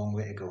has a long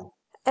way to go?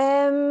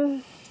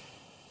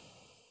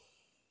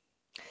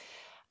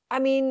 I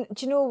mean,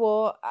 do you know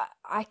what?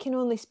 I can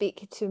only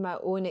speak to my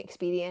own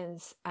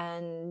experience,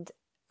 and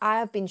I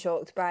have been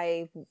shocked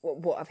by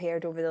what I've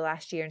heard over the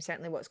last year, and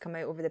certainly what's come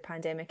out over the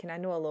pandemic. And I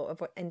know a lot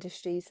of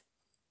industries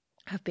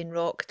have been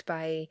rocked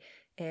by,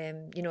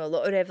 you know, a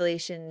lot of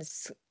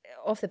revelations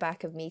off the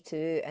back of Me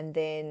Too, and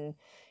then,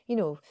 you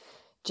know,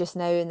 just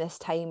now in this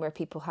time where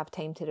people have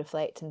time to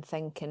reflect and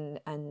think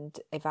and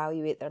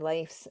evaluate their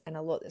lives, and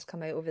a lot that's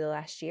come out over the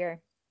last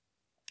year.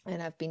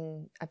 And I've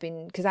been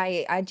because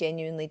I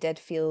genuinely did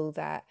feel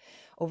that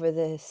over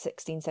the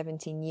 16,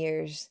 17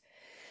 years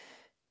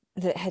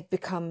that had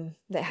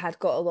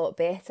got a lot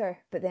better,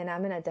 but then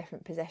I'm in a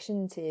different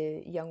position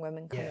to young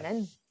women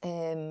coming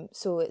in,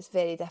 so it's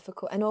very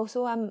difficult. And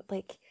also I'm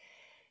like,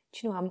 do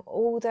you know, I'm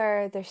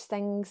older, there's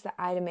things that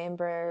I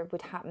remember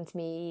would happen to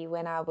me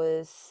when I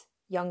was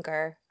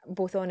younger,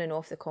 both on and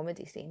off the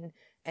comedy scene,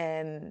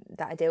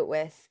 that I dealt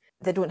with,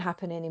 that don't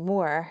happen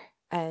anymore.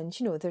 And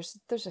you know, there's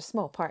a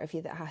small part of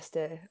you that has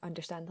to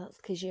understand that's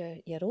because you're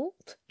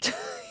old.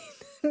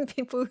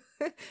 People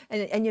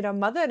and you're a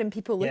mother, and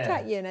people look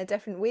at you in a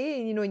different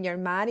way, you know, and you're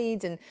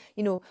married, and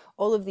you know,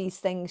 all of these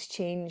things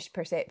change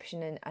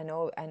perception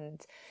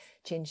and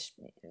change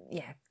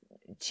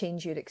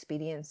your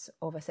experience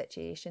of a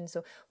situation.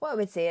 So what I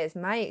would say is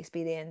my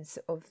experience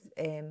of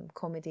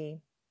comedy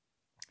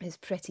is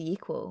pretty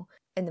equal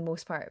in the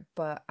most part,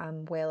 but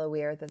I'm well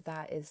aware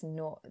that is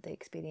not the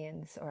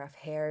experience, or I've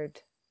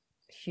heard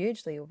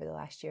hugely over the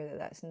last year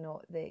that's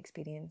not the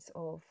experience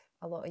of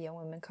a lot of young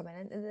women coming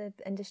into the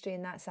industry,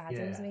 and that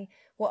saddens me.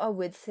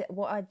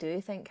 What I do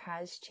think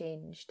has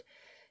changed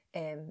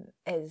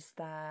is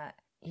that,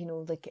 you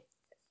know, like,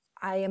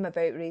 I am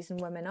about raising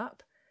women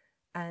up,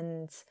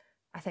 and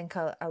I think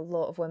a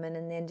lot of women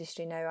in the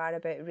industry now are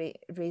about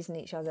raising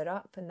each other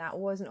up, and that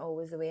wasn't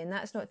always the way. And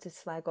that's not to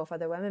slag off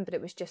other women, but there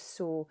was just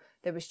so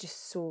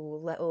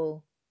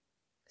little,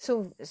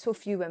 so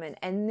few women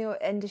in the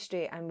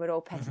industry, and we're all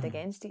pitted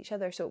against each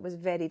other. So it was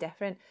very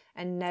different.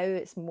 And now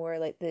it's more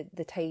like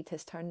the tide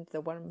has turned,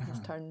 the worm has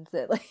turned.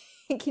 That,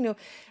 like, you know,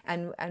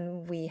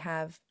 and we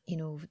have, you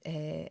know,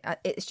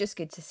 it's just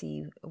good to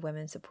see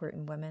women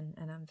supporting women,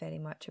 and I'm very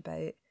much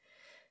about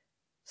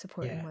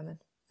supporting women.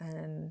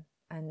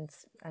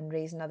 And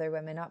raising other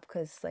women up,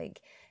 because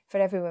like for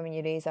every woman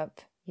you raise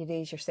up, you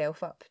raise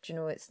yourself up. Do you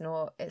know, it's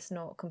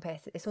not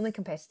competitive. It's only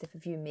competitive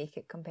if you make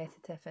it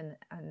competitive, and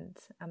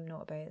I'm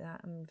not about that.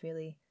 I'm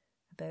really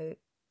about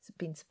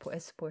being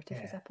as supportive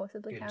as I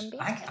possibly can be.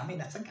 I mean,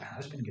 I think it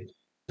has been good.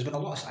 There's been a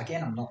lot of,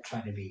 again, I'm not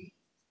trying to be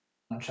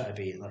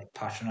like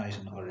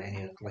patronising or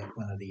any like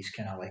one of these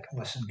kind of like,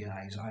 listen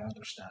guys, I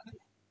understand.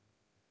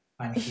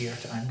 I'm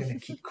going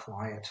to keep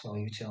quiet while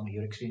you tell me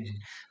your experiences.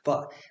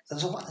 But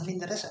there's a lot, I mean,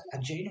 there is a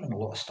genuine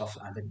lot of stuff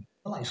that I didn't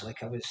realise.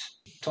 Like, I was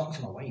talking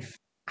to my wife,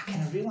 I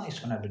kind of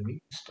realised when I'd been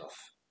reading stuff,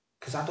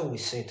 because I'd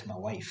always said to my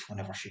wife,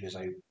 whenever she was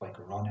out, like,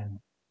 running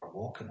or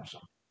walking or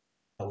something,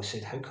 I always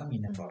said, how come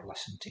you never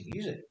listen to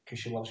music? Because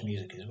she loves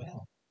music as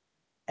well.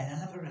 And I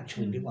never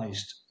actually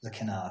realised the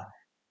kind of,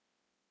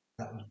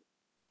 I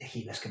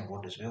hate this kind of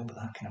word as well, but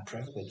that kind of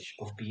privilege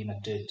of being a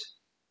dude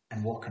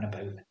and walking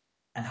about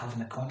and having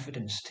the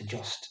confidence to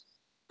just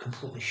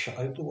completely shut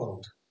out the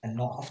world and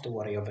not have to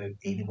worry about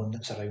anyone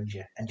that's around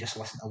you and just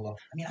listen to love.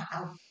 I mean,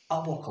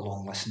 I'll walk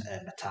along listening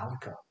to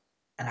Metallica,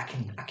 and I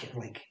can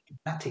like,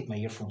 when I take my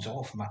earphones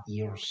off, my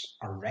ears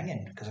are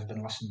ringing because I've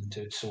been listening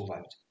to it so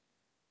loud.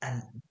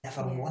 And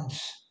never once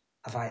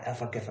have I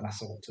ever given a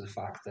thought to the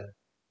fact that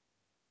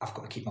I've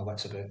got to keep my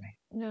wits about me.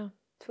 No,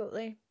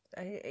 totally.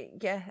 I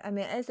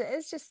mean, it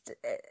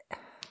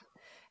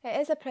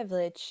is a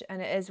privilege,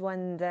 and it is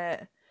one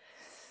that,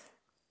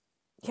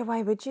 yeah,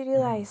 why would you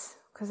realise?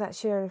 Because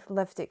that's your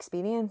lived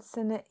experience,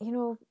 and it, you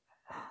know,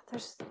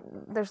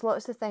 there's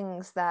lots of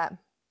things that,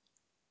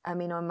 I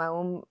mean, on my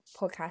own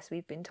podcast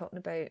we've been talking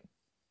about,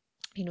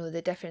 you know,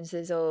 the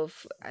differences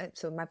of,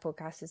 so my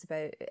podcast is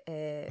about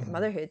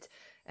motherhood,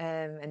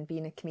 and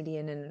being a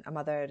comedian and a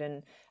mother,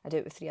 and I do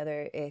it with two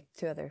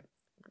other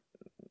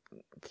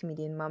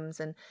comedian mums,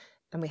 and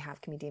we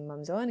have comedian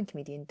mums on and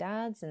comedian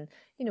dads, and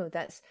you know,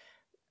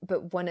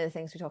 but one of the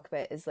things we talk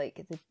about is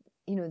like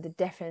the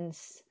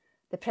difference.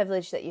 The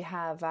privilege that you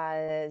have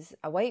as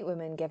a white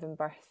woman giving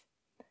birth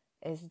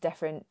is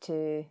different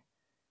to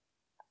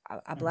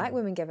a black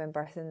woman giving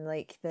birth, and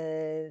like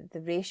the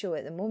ratio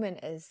at the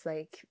moment is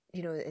like,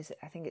 you know,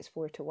 I think it's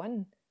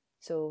 4-1.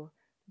 So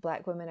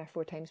black women are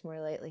 4 times more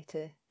likely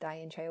to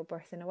die in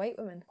childbirth than a white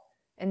woman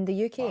in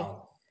the UK.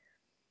 Wow.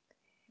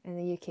 In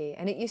the UK,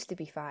 and it used to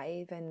be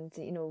 5, and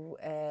you know,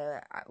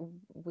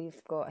 we've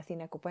got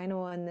Athena Bueno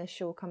on this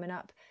show coming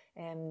up,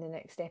 the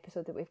next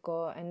episode that we've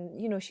got, and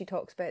you know, she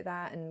talks about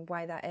that and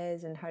why that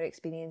is, and her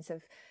experience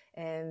of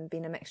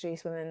being a mixed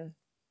race woman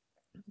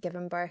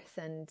giving birth,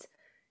 and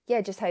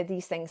yeah, just how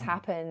these things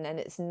happen, and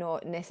it's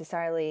not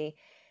necessarily,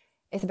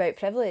 it's about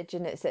privilege,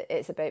 and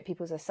it's about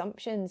people's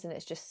assumptions, and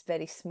it's just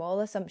very small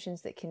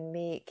assumptions that can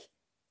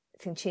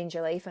change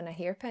your life on a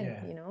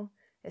hairpin. You know,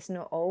 it's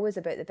not always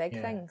about the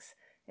big things.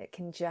 It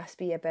can just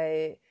be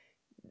about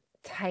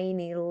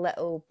tiny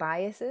little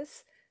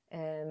biases.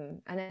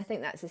 And I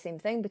think that's the same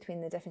thing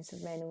between the difference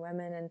of men and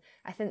women. And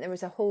I think there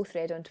was a whole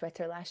thread on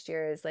Twitter last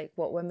year is like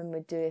what women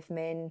would do if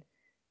men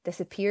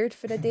disappeared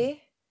for a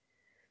day.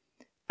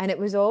 And it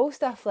was all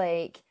stuff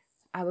like,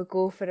 I would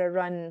go for a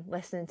run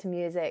listening to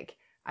music.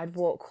 I'd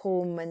walk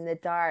home in the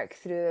dark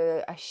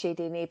through a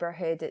shady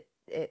neighbourhood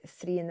at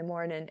 3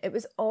 a.m. It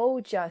was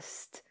all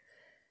just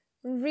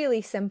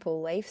really simple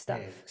life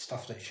stuff. Yeah,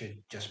 stuff that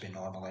should just be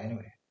normal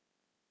anyway.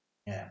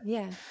 Yeah.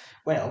 Yeah.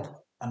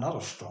 Well, another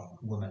strong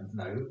woman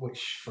now,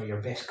 which for your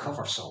best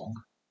cover song,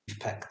 you've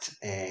picked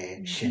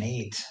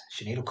Sinead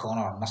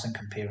O'Connor, Nothing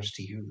Compares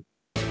to You.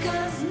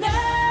 'Cause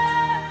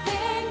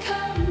nothing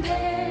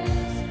compares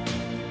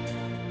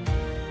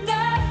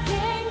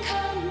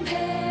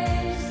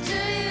to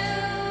you.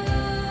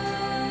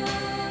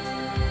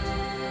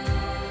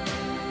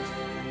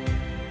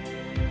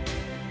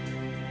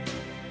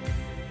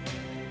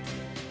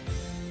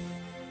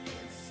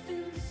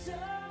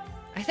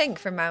 I think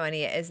for my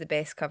money, it is the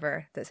best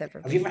cover that's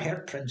ever Have you ever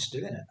heard Prince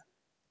doing it?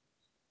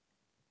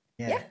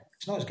 Yeah.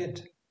 It's not as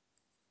good.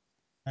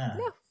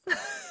 No.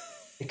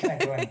 You're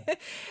kind of going,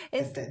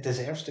 it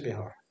deserves to be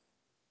her.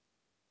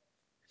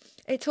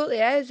 It totally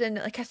is, and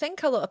like I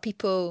think a lot of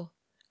people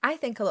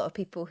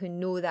who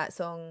know that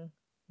song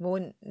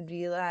won't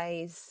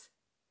realise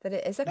that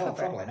it is a cover.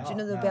 Probably not. Do you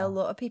know there'll be a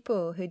lot of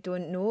people who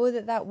don't know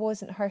that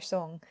wasn't her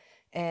song,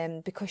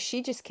 because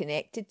she just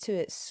connected to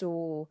it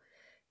so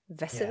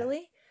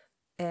viscerally.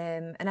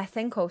 And I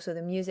think also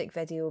the music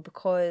video,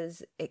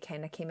 because it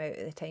kind of came out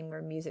at the time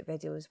where music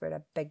videos were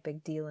a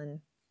big deal,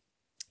 and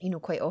you know,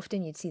 quite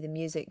often you'd see the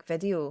music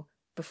video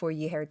before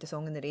you heard the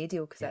song on the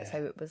radio, because that's how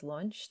it was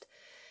launched.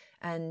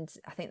 And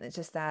I think that's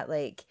just that,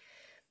 like,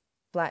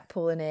 black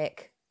polo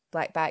neck,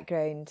 black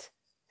background,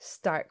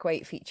 stark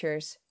white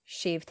features,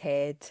 shaved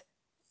head,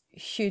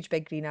 huge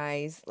big green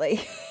eyes.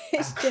 Like,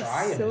 it's And just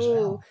crying so... as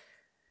well.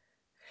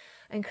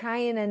 And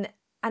crying, and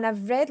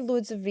I've read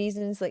loads of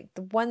reasons. Like,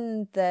 the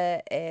one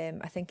that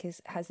I think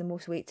has the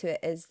most weight to it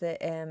is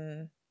that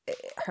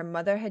her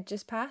mother had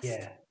just passed.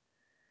 Yeah.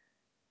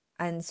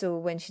 And so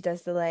when she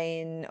does the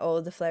line,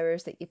 all the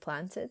flowers that you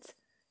planted,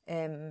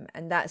 and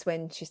that's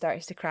when she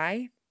starts to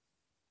cry.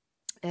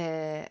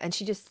 And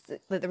she just,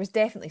 like, there was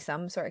definitely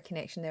some sort of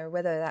connection there,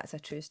 whether that's a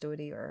true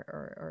story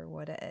or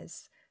what it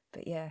is.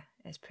 But yeah,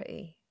 it's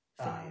pretty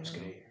Ah, it was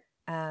phenomenal.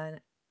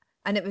 great.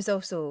 And it was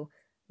also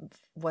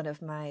one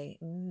of my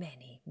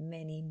many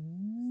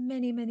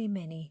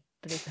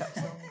breakup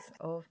songs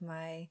of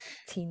my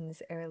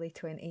teens, early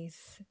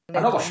 20s.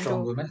 Another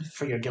strong woman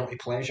for your guilty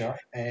pleasure,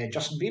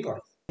 Justin Bieber.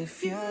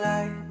 If you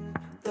like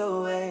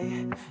the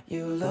way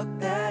you look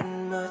that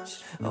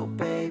much, oh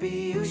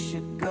baby, you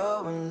should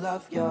go and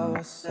love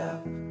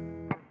yourself.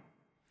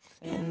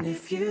 And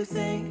if you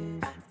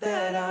think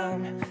that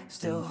I'm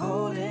still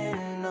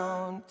holding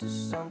on to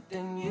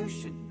something, you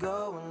should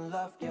go and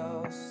love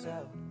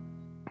yourself.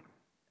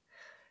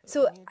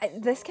 So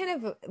this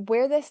kind of,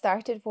 where this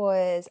started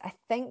was, I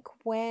think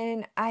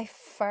when I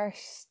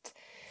first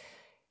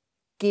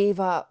gave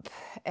up,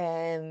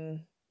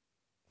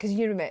 because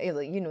you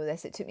remember, you know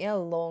this, it took me a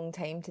long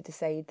time to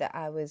decide that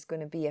I was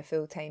going to be a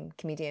full-time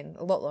comedian,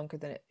 a lot longer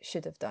than it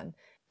should have done.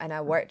 And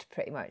I worked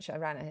pretty much, I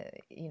ran a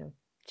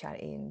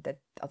charity and did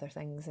other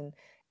things. And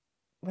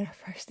when I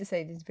first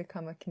decided to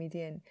become a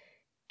comedian,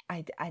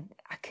 I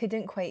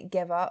couldn't quite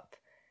give up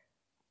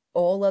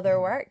all other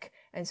work.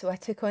 And so I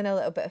took on a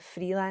little bit of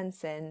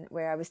freelancing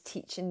where I was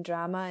teaching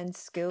drama in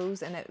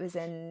schools, and it was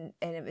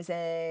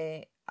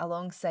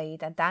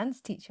alongside a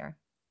dance teacher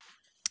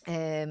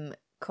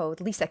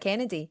called Lisa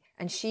Kennedy,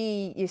 and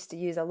she used to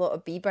use a lot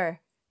of Bieber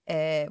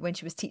when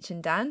she was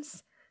teaching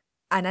dance,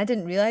 and I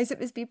didn't realise it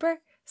was Bieber,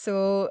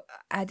 so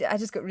I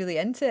just got really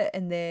into it,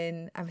 and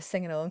then I was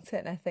singing along to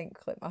it, and I think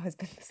like my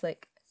husband was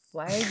like,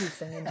 "Why are you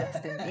singing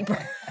Justin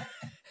Bieber?"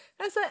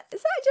 I was like,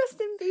 "Is that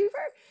Justin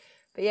Bieber?"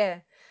 But yeah,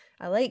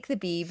 I like the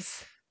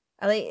Biebs.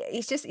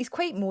 He's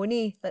quite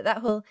moany, like that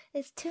whole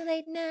 "it's too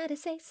late now to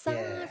say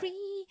sorry."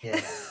 Yeah.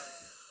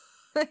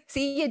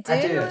 See, you do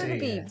I know do, the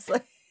yeah. Biebs.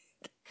 Like,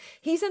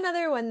 he's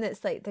another one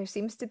that's like, there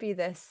seems to be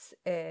this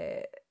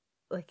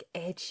like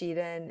Ed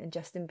Sheeran and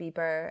Justin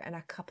Bieber and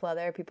a couple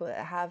other people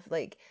that have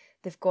like,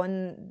 they've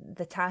gone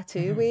the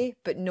tattoo way,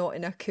 but not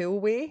in a cool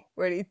way,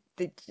 where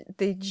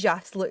they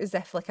just look as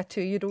if like a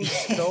 2-year-old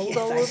scrawled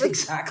all That's over.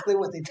 exactly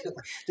what they do.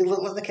 They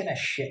look like the kind of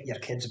shit your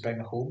kids bring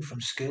home from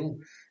school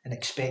and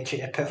expect you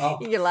to put up.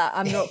 You're like,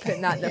 I'm not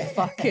putting that in the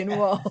fucking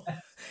wall.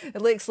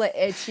 It looks like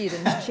Ed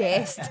Sheeran's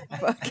chest.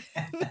 Fucking.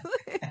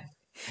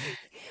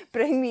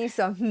 Bring me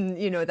something,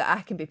 that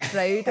I can be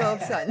proud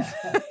of, son.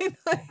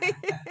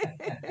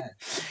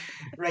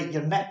 Right,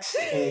 your next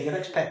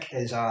pick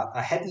is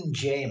a hidden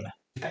gem.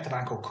 You picked a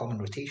band called Common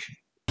Rotation.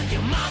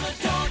 Your mama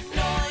don't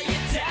know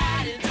your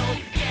daddy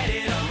don't get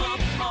it. I'm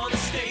up on the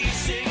stage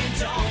singing,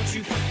 don't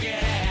you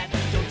forget.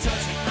 Don't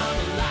touch me, I'm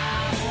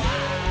alive,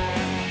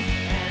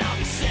 and I'll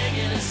be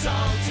singing a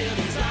song till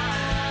these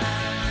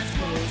lines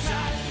close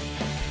out.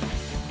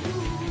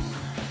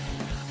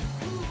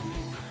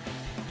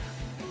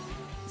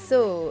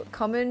 So,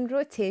 Common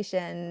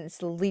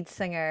Rotation's lead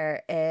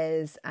singer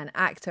is an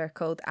actor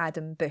called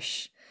Adam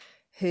Bush,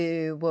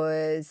 who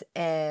was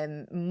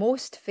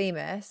most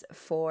famous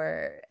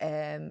for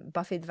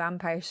Buffy the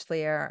Vampire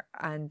Slayer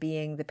and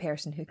being the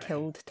person who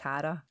killed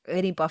Tara.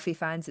 Any Buffy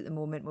fans at the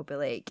moment will be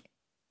like,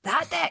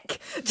 that dick!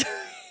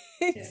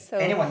 Yeah. So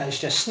Anyone that's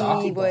just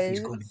started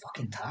Buffy's was- going,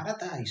 fucking Tara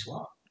dies,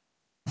 what?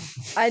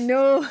 I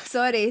know,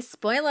 sorry,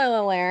 spoiler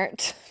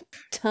alert.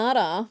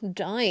 Tara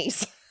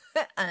dies.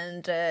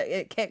 And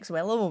it kicks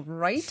Willow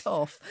right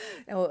off.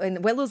 Oh,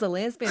 and Willow's a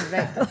lesbian,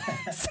 right?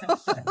 So,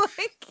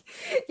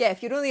 yeah,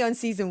 if you're only on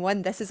season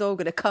 1, this is all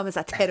going to come as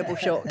a terrible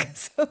shock.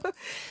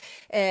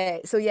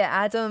 So yeah,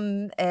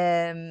 Adam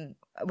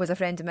was a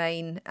friend of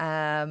mine.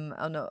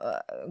 I'll not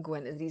go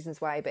into the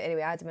reasons why, but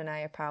anyway, Adam and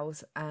I are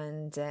pals,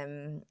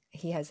 and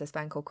he has this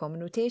band called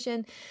Common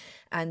Rotation,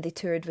 and they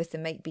toured with the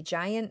Might Be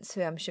Giants,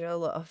 who I'm sure a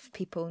lot of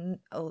people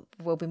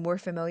will be more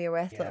familiar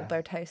with, Little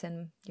Birdhouse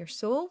in Your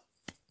Soul.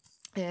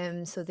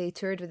 So they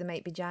toured with the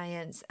Might Be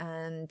Giants,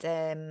 and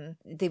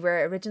they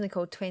were originally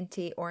called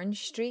 20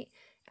 Orange Street,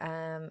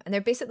 and they're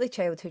basically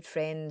childhood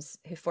friends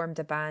who formed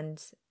a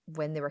band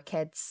when they were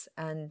kids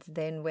and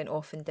then went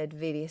off and did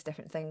various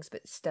different things,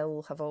 but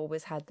still have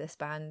always had this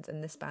band,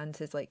 and this band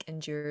has like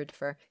endured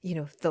for,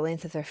 the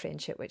length of their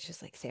friendship, which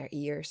is like 30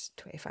 years,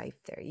 25,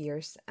 30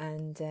 years,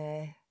 and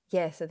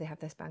so they have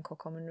this band called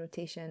Common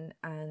Rotation,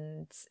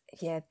 and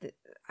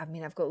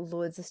I've got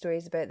loads of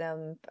stories about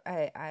them.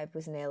 I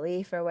was in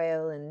LA for a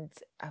while, and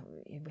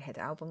we had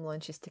album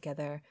launches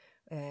together.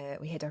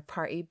 We had our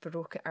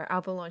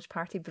album launch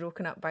party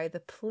broken up by the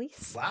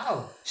police.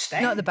 Wow,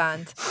 Sting. Not the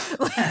band.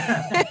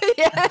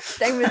 Yeah,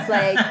 Sting was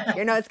like,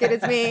 "You're not as good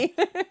as me."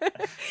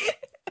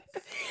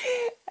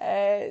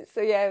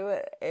 So yeah,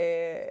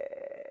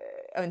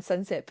 on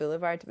Sunset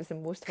Boulevard, it was the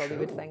most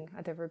Hollywood Cool. thing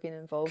I'd ever been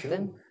involved Cool.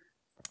 in.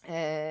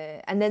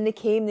 And then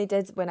they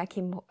did when I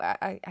came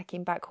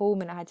back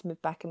home and I had to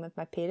move back in with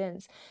my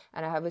parents,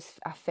 and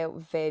I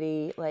felt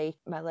very like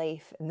my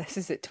life, and this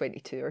is at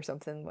 22 or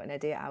something, what an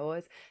idiot I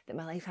was, that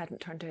my life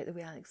hadn't turned out the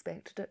way I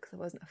expected it because I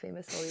wasn't a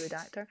famous Hollywood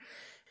actor.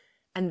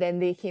 And then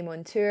they came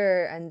on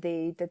tour and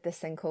they did this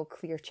thing called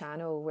Clear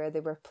Channel, where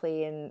they were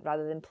playing,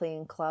 rather than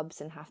playing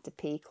clubs and have to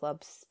pay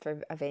clubs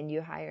for a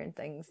venue hire and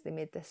things, they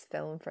made this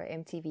film for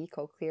MTV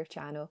called Clear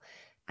Channel,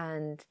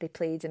 and they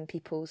played in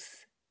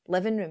people's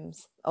living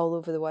rooms all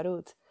over the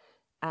world.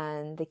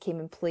 And they came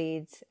and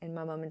played in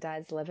my mum and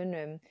dad's living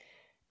room.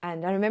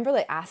 And I remember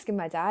like asking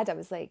my dad, I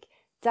was like,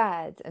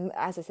 Dad, and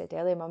as I said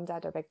earlier, mum and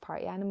dad are big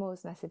party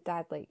animals, and I said,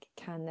 Dad, like,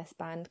 can this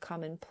band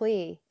come and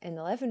play in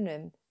the living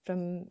room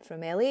from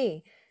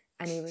LA?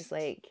 And he was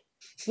like,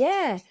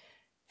 yeah,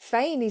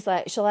 fine. He's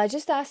like, shall I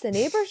just ask the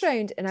neighbours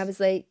round? And I was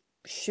like,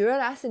 sure,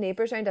 ask the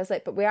neighbours round. I was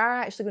like, but we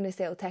are actually going to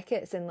sell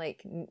tickets, and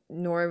like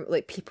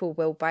people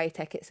will buy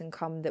tickets and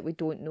come that we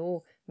don't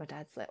know. My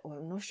dad's like, oh,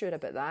 I'm not sure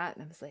about that.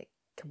 And I was like,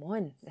 come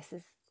on, this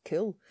is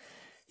cool.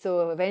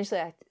 So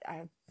eventually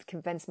I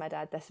convinced my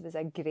dad this was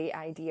a great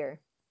idea.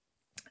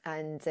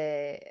 And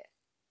I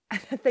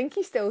think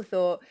he still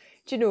thought,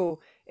 do you know,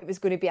 it was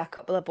going to be a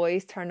couple of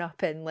boys turn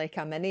up in like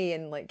a Mini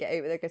and like get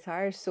out with their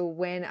guitars. So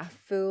when a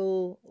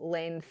full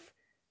length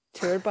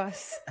tour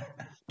bus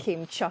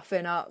came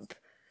chuffing up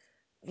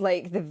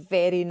like the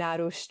very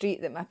narrow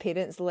street that my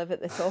parents live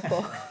at the top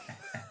of,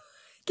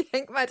 I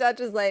think my dad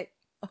was like,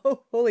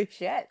 oh, holy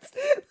shit.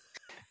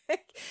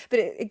 But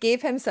it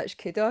gave him such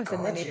kudos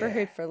in the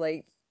neighbourhood for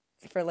like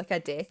a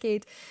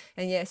decade.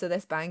 And yeah, so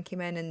this band came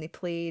in and they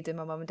played in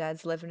my mum and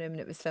dad's living room, and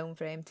it was filmed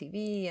for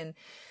MTV. And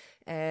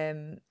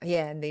and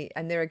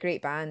they're a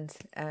great band.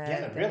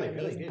 They're really,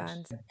 really good.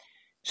 Band.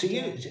 So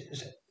you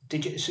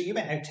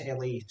went out to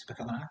LA to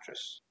become an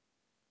actress?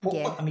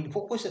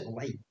 What was it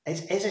like?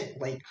 Is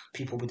it like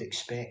people would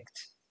expect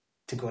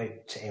to go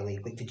out to LA?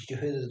 Like, did you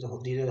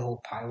do the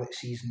whole pilot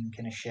season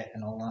kind of shit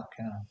and all that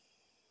kind of?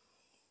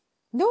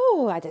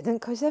 No, I didn't,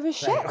 because I was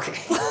shit. Right,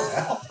 okay.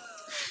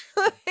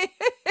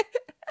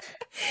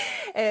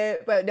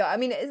 Well, no, I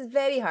mean, it's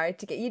very hard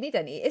to get. You need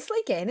it's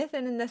like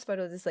anything in this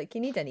world. It's like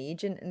you need an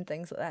agent and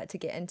things like that to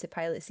get into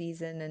pilot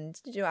season. And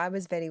you know, I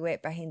was very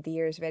wet behind the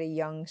ears, very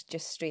young,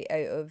 just straight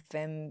out of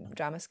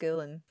drama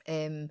school,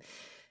 and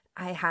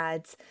I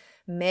had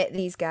met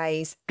these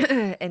guys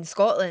in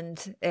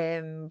Scotland.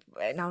 And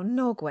I'll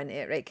not go into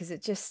it, right, because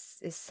it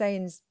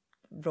sounds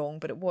wrong,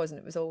 but it wasn't.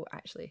 It was all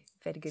actually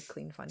very good,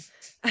 clean fun.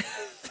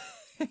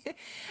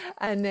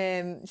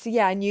 And so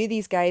yeah, I knew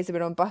these guys that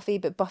were on Buffy,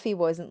 but Buffy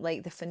wasn't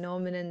like the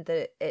phenomenon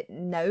that it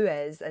now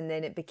is, and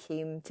then it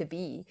became to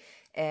be.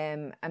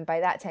 And by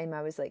that time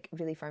I was like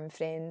really firm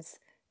friends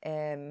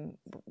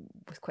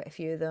with quite a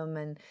few of them.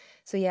 And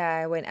so yeah,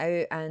 I went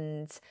out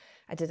and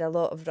I did a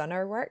lot of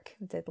runner work.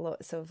 I did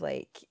lots of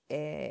like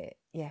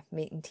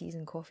making teas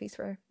and coffees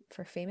for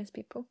famous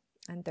people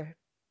and their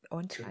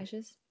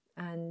entourages.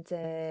 And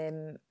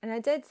I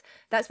did.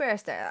 That's where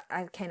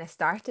I kind of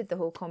started the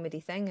whole comedy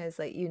thing. Is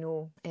like, you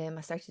know,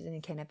 I started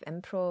in kind of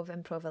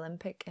improv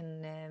Olympic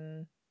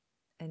in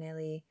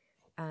LA,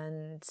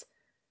 and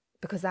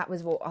because that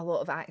was what a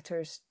lot of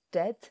actors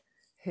did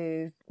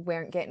who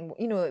weren't getting,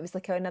 you know, it was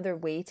like another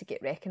way to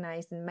get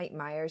recognised. And Mike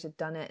Myers had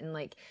done it, and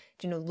like,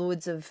 you know,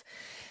 loads of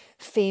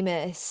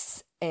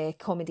famous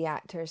comedy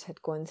actors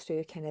had gone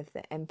through kind of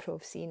the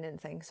improv scene and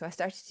things. So I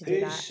started to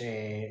do that.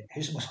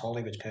 Who's the most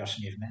Hollywood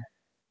person you've met?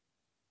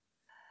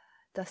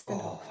 Dustin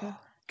Hoffman.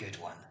 Good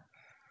one.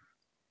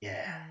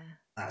 Yeah,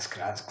 that's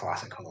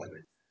classic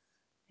Hollywood.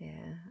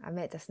 Yeah, I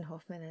met Dustin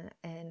Hoffman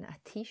in a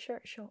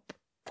t-shirt shop.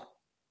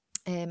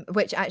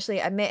 Which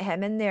actually I met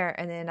him in there,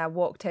 and then I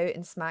walked out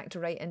and smacked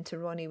right into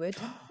Ronnie Wood.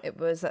 It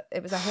was a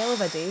hell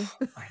of a day.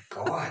 My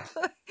God!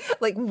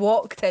 Like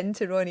walked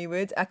into Ronnie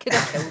Wood, I could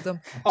have killed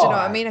him. Do you know what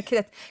I mean? I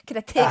could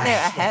have taken out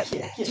a hip.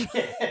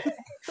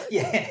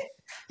 Yeah.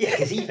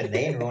 Because even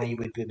then Ronnie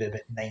would be about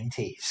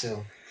 90.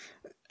 So.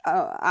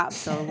 Oh,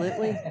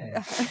 absolutely.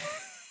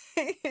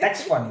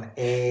 Next one,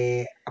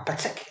 a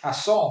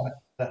song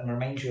that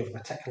reminds you of a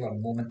particular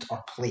moment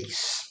or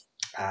place,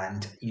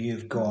 and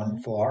you've gone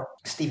for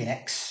Stevie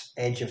Nicks,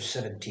 Edge of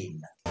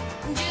 17.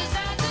 Just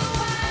like the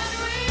wild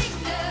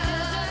ring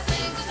does,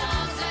 sings the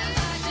songs and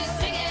I just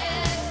sing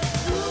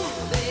it.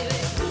 Ooh, baby,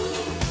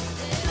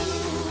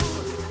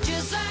 ooh.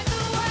 Just like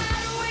the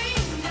wild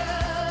ring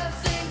does,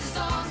 sings the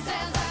songs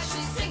and I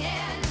just sing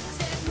it.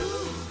 Said,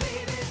 ooh,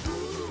 baby,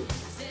 ooh.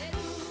 Said,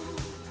 ooh.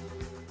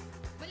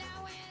 Well,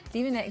 I went.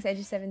 Stevie Nicks, Edge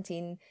of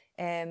 17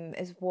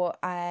 is what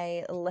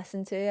I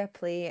listen to. I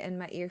play in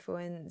my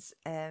earphones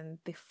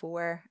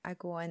before I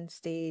go on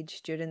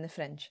stage during the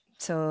Fringe.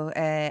 So,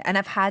 and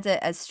I've had it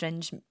as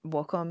Fringe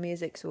walk-on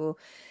music. So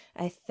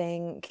I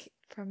think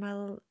for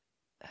my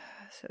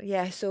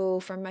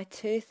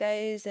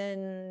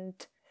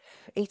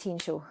 2018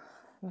 show,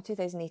 my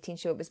 2018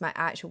 show, it was my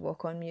actual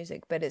walk-on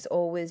music, but it's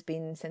always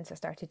been since I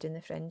started doing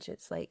the Fringe.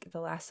 It's like the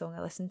last song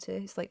I listen to.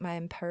 It's like my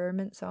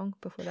empowerment song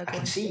before I go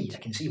on stage. I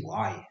can see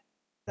why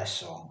this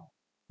song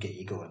get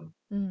you going,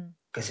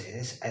 because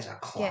it's a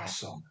class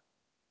song.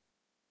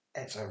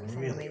 It's a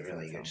really,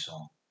 really good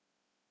song.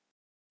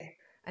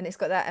 And it's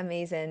got that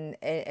amazing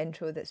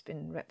intro that's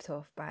been ripped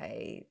off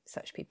by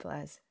such people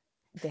as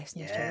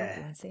Destiny's Child,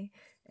 Beyonce.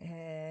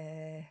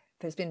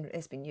 But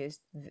it's been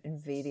used in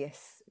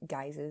various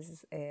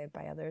guises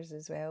by others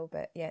as well.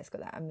 But yeah, it's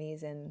got that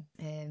amazing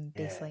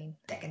bass line.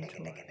 That's the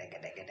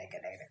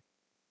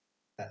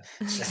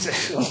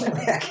only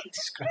way I can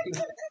describe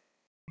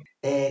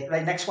it.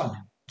 Right, next one.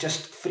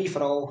 Just Free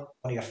for All,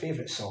 one of your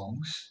favourite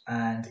songs,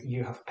 and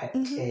you have picked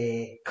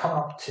Coming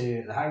Up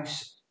to the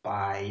House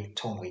by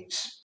Tom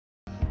Waits.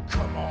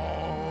 Come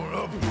on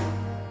up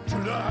to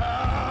the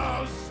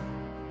house.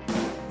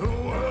 The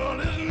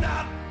world is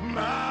not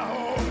my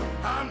home.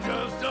 I'm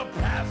just a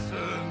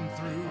passing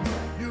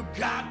through. You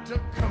got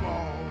to come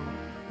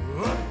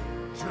on up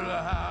to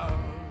the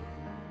house.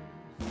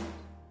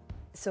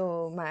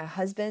 So my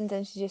husband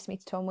introduced me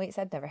to Tom Waits.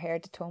 I'd never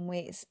heard of Tom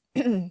Waits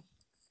in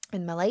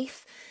my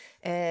life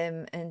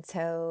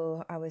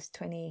until I was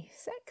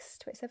 26,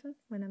 27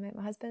 when I met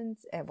my husband.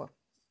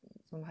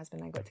 When my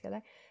husband and I got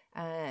together.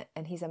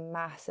 And he's a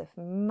massive,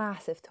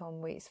 massive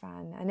Tom Waits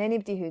fan. And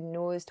anybody who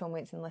knows Tom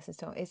Waits and listens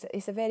to him,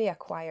 it's a very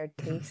acquired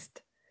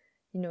taste.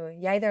 You know,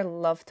 you either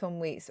love Tom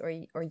Waits or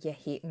you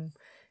hate him.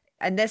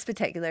 And this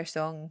particular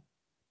song,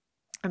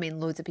 I mean,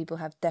 loads of people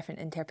have different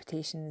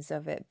interpretations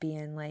of it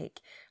being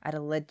like a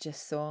religious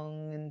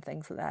song and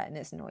things like that. And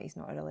it's not, he's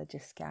not a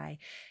religious guy.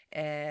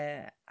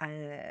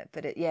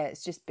 But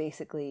it's just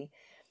basically,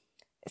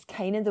 it's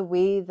kind of the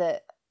way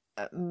that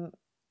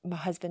my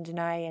husband and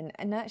I,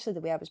 and actually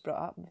the way I was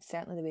brought up,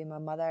 certainly the way my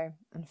mother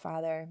and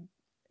father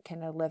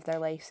kind of live their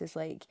lives is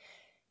like,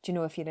 do you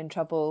know, if you're in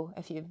trouble,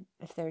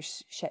 if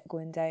there's shit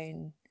going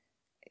down,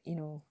 you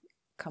know,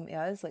 come to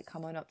us, like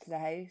come on up to the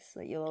house,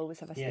 like you'll always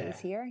have a space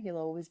here, you'll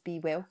always be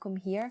welcome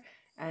here,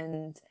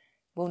 and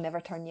we'll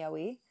never turn you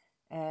away.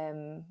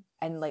 And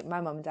like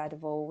my mum and dad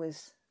have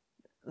always,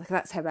 like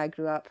that's how I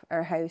grew up.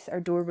 Our house, our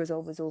door was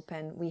always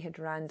open. We had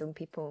random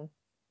people.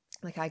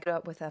 Like I grew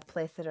up with a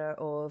plethora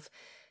of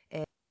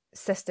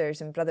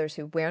sisters and brothers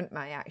who weren't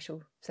my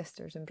actual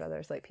sisters and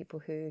brothers, like people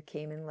who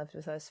came and lived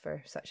with us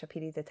for such a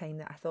period of time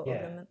that I thought of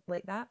them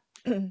like that.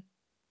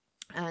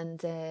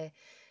 And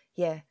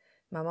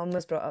my mum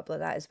was brought up like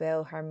that as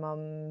well. Her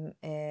mum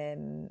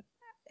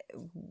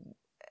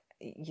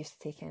used to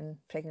take in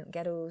pregnant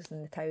girls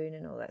in the town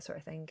and all that sort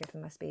of thing, give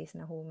them a space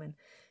and a home,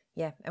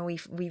 and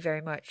we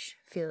very much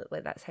feel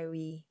like that's how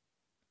we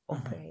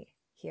operate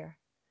here.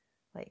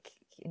 Like,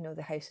 you know,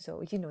 the house is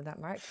always, you know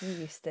that, Mark, you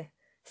used to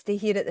stay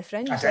here at the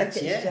Fringe. I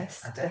did,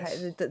 just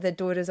the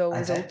door is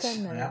always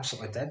open. I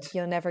absolutely did.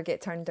 You'll never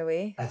get turned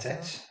away. I did.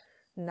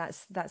 And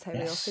that's how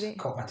we operate.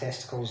 Caught my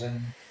testicles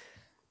in.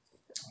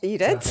 You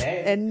did?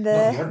 In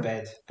not your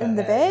bed. In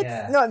the bed?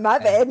 Yeah. Not in my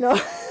bed, no.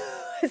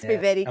 Let's be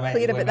very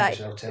clear about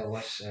that. I'll tell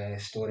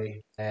this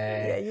story.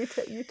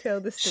 You tell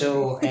the story.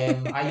 So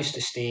I used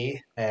to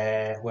stay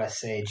with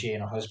Jay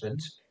and her husband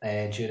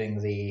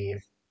during the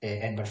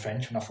Edinburgh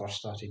Fringe when I first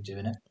started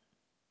doing it.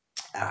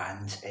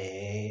 And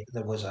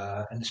there was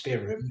in the spare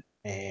room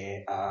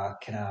a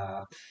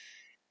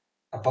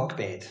bunk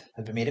bed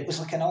had been made. It was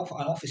like an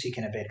officey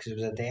kind of bed because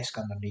there was a desk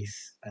underneath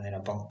and then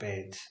a bunk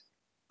bed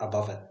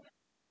above it.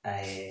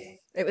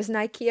 It was an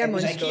IKEA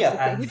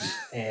monstrosity.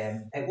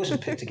 And it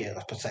wasn't put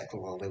together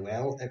particularly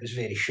well. It was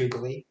very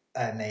sugary.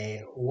 And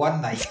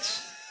one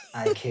night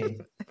I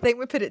think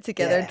we put it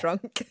together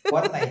drunk.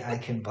 One night I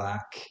came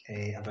back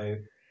about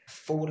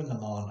 4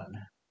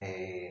 a.m,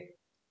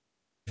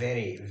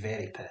 very,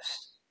 very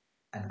pissed,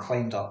 and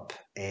climbed up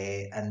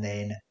and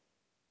then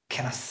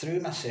kind of threw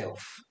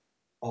myself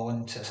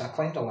onto, so I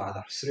climbed a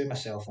ladder, threw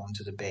myself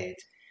onto the bed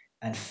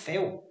and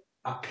felt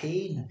a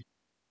pain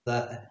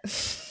that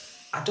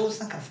I don't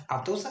think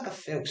I've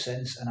felt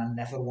since, and I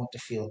never want to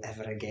feel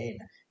ever again.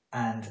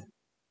 And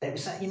it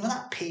was that, you know,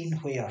 that pain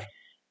where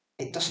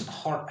it doesn't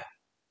hurt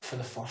for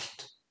the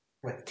first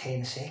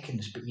 10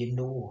 seconds, but you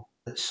know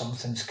that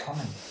something's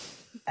coming.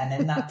 And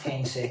in that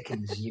 10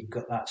 seconds, you've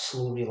got that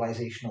slow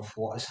realisation of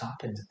what has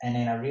happened. And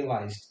then I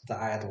realised that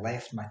I had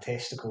left my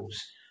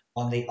testicles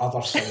on the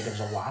other side of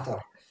the ladder.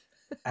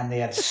 And they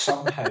had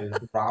somehow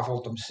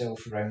ravelled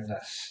themselves around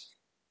this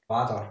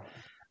ladder.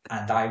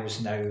 And I was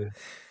now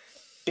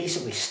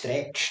basically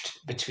stretched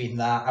between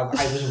that. I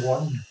was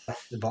one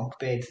with the bunk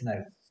bed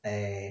now.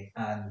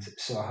 And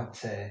so I had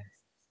to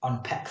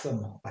unpick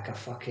them like a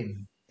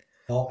fucking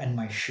knot in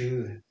my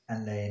shoe.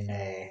 And then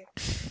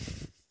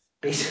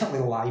basically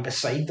lie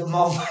beside them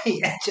all night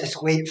and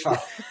just wait for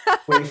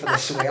the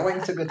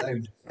swelling to go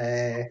down.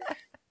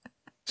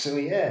 So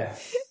yeah.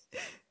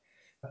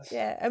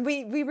 Yeah, and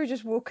we were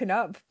just woken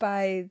up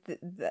by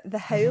the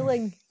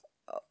howling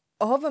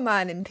of a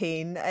man in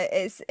pain.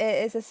 It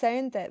is a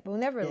sound that will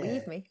never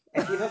leave me.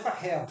 If you've ever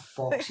heard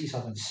foxes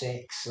having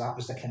sex, that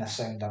was the kind of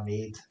sound I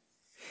made.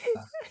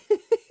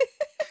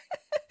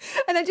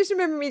 And I just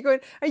remember me going,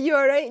 "Are you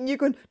all right?" And you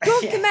going,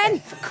 "Don't come in."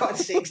 For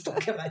God's sakes, don't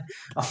come in.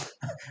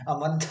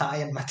 I'm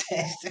untying my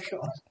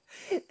testicles.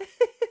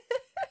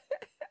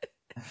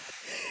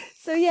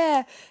 So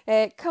yeah,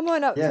 come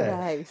on up to the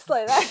house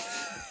like that.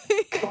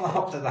 Come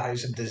up to the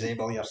house and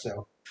disable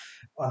yourself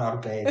on our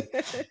bed.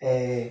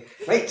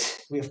 Right,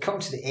 we've come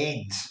to the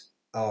end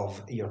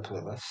of your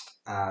playlist,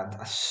 and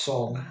a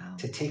song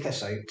to take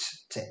us out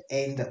to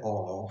end it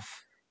all off.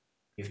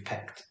 You've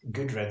picked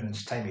Good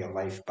Riddance, Time of Your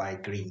Life by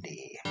Green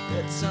Day.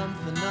 It's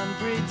something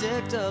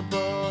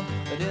unpredictable,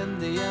 but in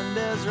the end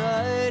is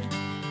right.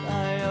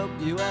 I hope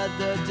you had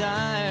the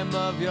time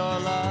of your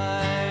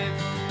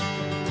life.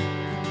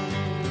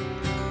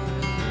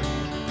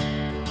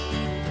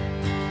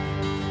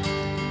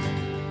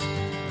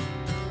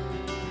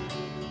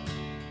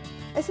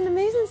 It's an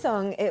amazing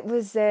song. It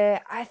was,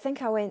 I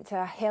think I went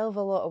to a hell of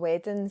a lot of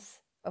weddings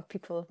of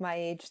people of my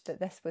age that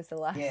this was the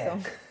last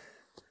song.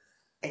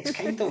 It's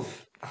kind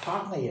of,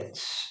 apparently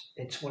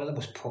it's one of the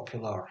most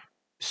popular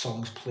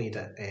songs played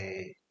at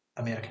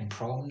American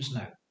proms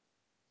now.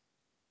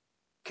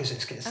 Because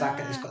it's got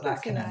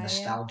that kind of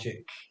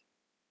nostalgic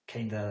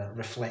kind of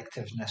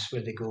reflectiveness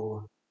where they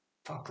go,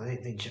 fuck,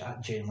 that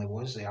genuinely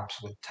was the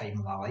absolute time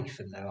of my life,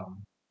 and now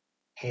I'm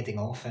heading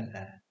off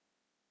into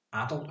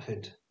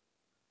adulthood.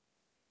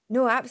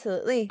 No,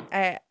 absolutely.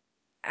 And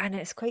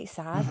it's quite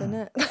sad, isn't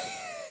it?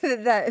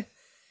 that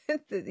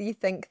you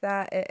think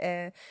that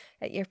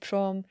at your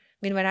prom. I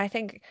mean, when I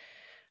think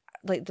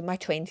like my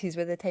 20s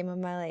were the time of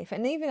my life,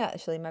 and even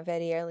actually my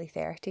very early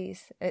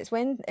 30s, it's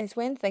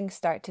when things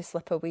start to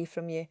slip away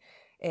from you.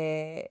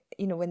 You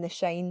know, when the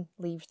shine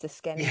leaves the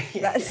skin.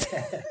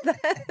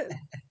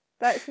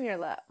 That's when you're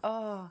like,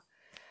 oh,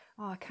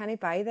 can I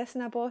buy this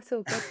in a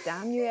bottle? God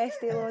damn you,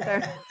 Estee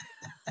Lauder.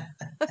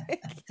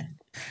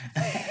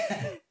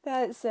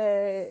 That's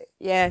I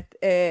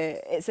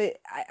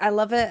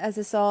love it as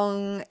a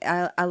song.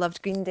 I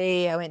loved Green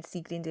Day. I went to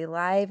see Green Day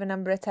live a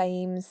number of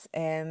times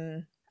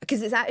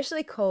because it's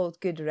actually called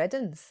Good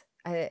Riddance,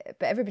 but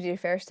everybody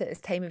refers to it as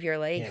Time of Your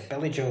Life. Yeah,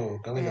 Billy Joe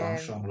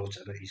Armstrong wrote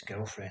it about his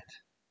girlfriend.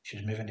 She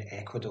was moving to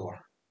Ecuador,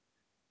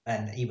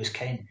 and he was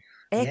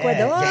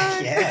Ecuador.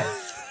 Yeah.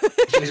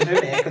 She was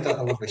moving to Ecuador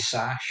to live with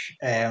Sash,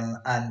 and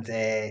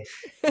he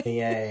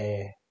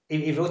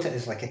wrote it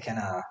as like a kind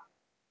of,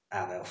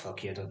 well,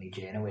 fuck you, I don't need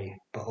you anyway,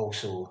 but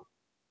also,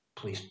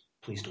 please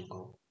don't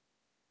go.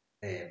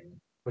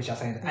 Which I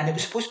think, and it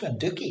was supposed to be on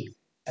Dookie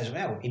as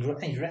well. He'd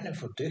written it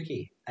for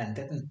Dookie and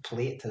didn't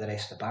play it to the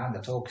rest of the band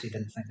at all because he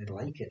didn't think they'd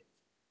like it,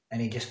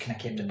 and he just kind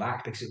of kept it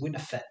back because it wouldn't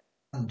have fit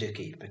on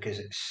Dookie because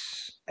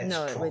it's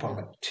proper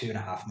like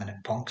 2.5 minute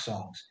punk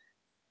songs.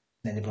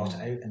 And then they brought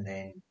it out, and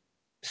then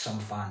some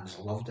fans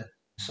loved it.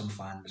 Some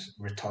fans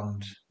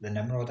returned the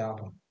Nimrod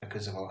album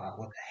because of all that.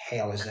 What the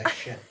hell is this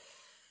shit?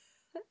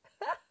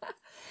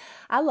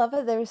 I love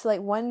it. There's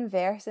like one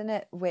verse in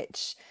it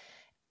which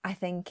I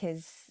think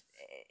is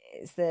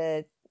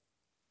the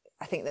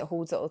thing that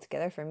holds it all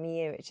together for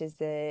me, which is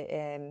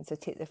the so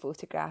take the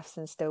photographs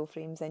and still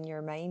frames in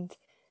your mind,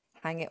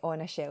 hang it on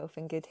a shelf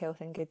in good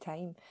health and good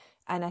time.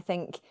 And I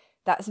think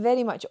that's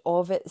very much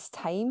of its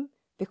time,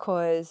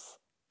 because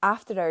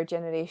after our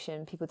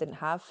generation people didn't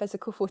have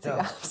physical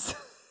photographs.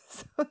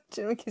 So,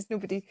 do you know, because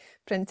nobody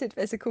printed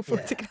physical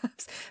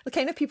photographs. The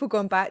kind of people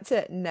going back to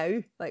it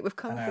now, like we've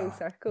come full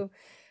circle.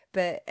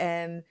 But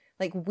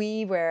like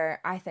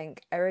I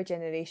think our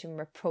generation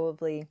were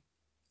probably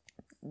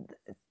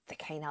the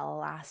kind of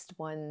last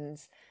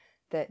ones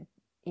that,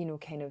 you know,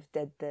 kind of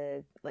did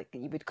the, like,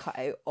 you would cut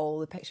out all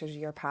the pictures of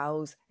your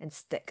pals and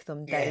stick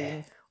them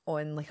down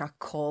on like a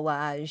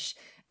collage.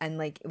 And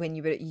like when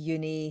you were at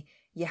uni,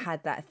 you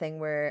had that thing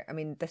where, I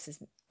mean,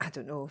 I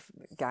don't know if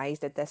guys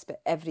did this,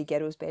 but every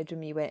girl's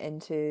bedroom you went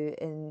into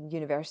in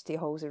university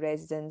halls of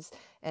residence,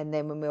 and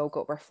then when we all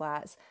got our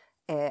flats,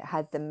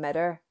 had the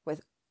mirror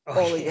with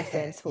all of your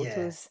friends'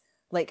 photos,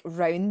 like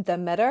round the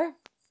mirror,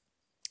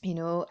 you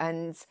know.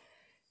 And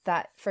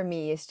that for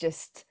me is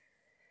just,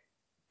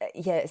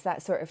 it's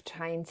that sort of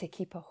trying to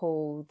keep a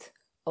hold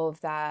of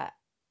that.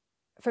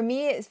 For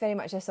me, it's very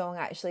much a song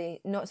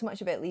actually, not so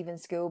much about leaving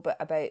school, but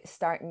about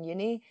starting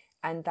uni.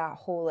 And that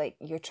whole, like,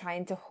 you're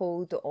trying to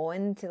hold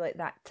on to like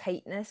that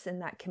tightness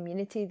and that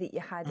community that you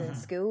had in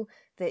school,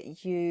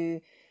 that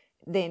you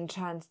then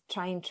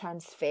try and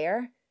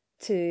transfer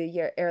to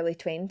your early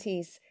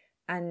 20s.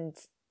 And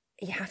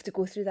you have to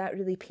go through that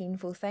really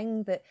painful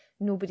thing that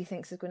nobody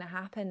thinks is going to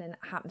happen, and it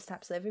happens to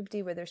absolutely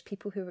everybody, where there's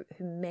people who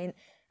meant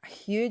a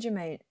huge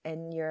amount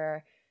in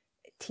your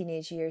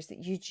teenage years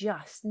that you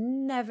just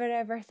never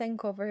ever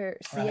think of or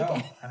see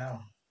again. I know.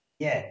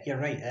 Yeah, you're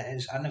right. It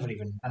is. I never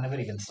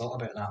even thought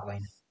about that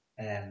line.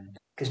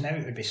 Because now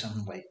it would be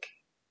something like,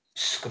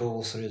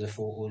 scroll through the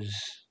photos.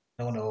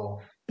 No,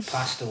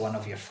 pass the one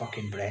of your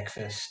fucking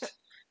breakfast.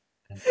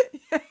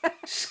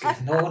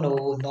 No,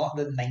 not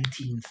the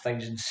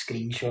 19,000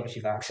 screenshots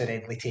you've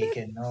accidentally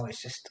taken. No,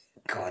 it's just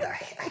God, I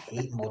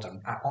hate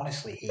modern. I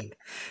honestly hate.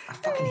 I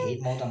fucking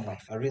hate modern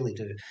life. I really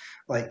do.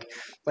 Like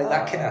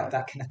that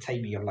kind of time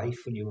of your life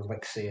when you were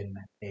like saying,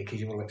 because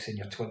you were like saying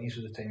your 20s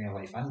was the time of your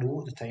life. I know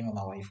what the time of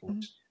my life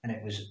was, and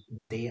it was the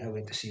day I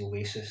went to see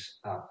Oasis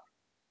at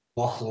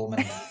Loch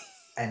Lomond,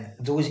 and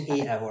those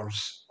 8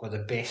 hours were the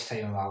best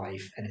time of my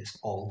life, and it's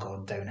all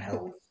gone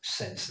downhill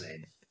since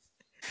then.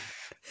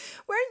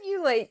 Weren't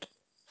you like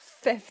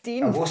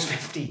 15? I was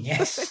 15,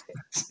 yes.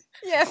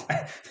 Yeah.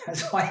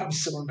 That's why I'm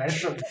so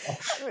miserable.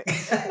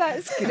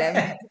 That's grim.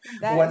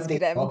 That's One day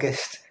grim. in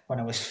August, when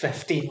I was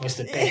 15, was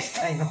the best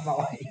time of my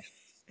life.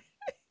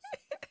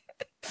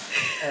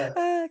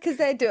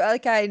 Because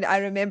I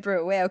remember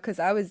it well because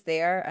I was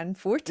there and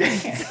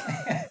 14.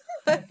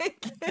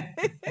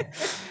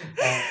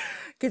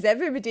 Because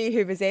everybody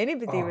who was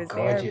anybody Oh, was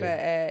God, there,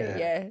 yeah. but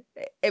Yeah.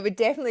 it would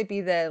definitely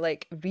be the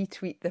like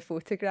retweet the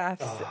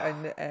photographs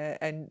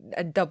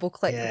and double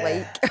click Yeah.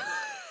 like.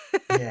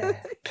 Yeah,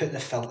 put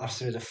the filter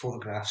through the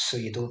photographs so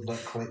you don't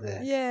look like the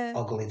Yeah.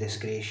 ugly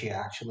disgrace you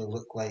actually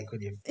look like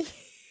when you.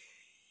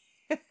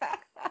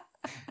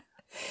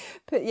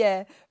 Put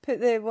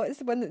the what's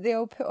the one that they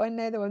all put on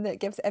now? The one that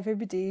gives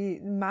everybody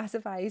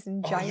massive eyes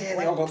and Oh, giant yeah,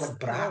 they all look lips. like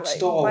Bratz Like,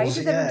 dolls. why does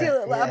everybody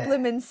look like a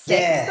blooming sex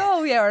Yeah.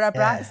 doll? Yeah, or a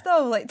Bratz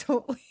doll? Like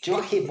totally. Do you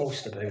know what I hate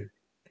most about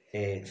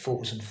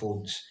photos and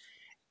phones?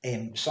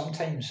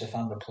 Sometimes if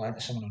I'm replying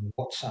to someone on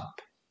WhatsApp,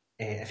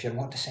 if you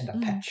want to send a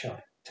picture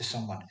to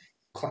someone,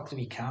 click the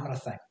wee camera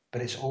thing,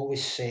 but it's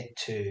always set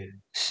to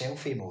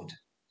selfie mode.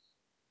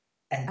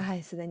 And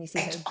Aye, so then you see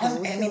how it's gross I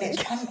it mean, it's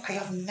looks. I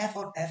have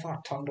never ever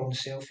turned on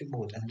selfie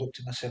mode and looked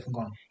at myself and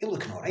gone, "You're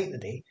looking all right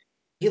today.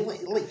 You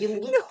look like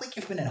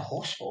you've been in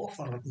hospital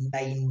for like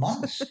 9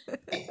 months."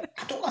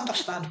 I don't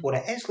understand what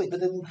it is. Like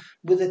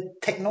with the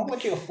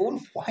technology of phone,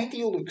 why do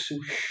you look so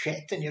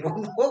shit in your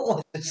own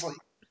photos? It's like.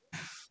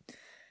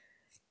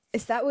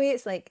 Is that way?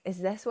 It's like, is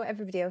this what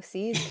everybody else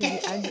sees?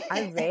 'Cause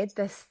I read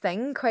this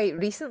thing quite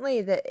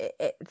recently that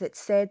that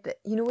said that,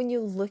 you know, when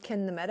you look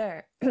in the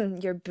mirror,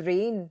 your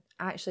brain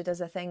actually does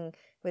a thing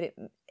where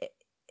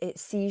it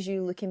sees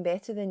you looking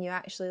better than you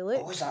actually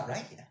look. Oh, is that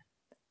right?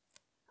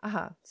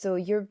 So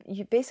you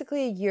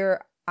basically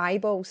your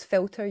eyeballs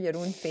filter your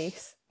own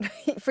face,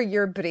 right, for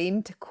your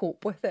brain to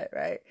cope with it,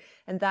 right?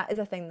 And that is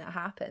a thing that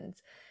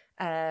happens.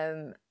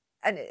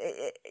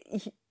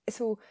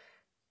 So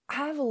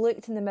I've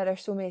looked in the mirror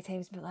so many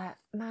times and been like,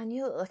 man,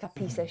 you look like a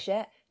piece of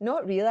shit.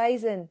 Not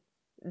realising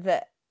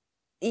that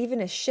even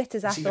as shit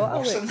as I thought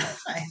I looked,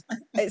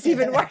 it's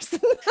even worse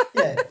than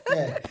that.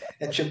 Yeah.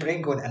 It's your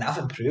brain going, and I've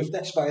improved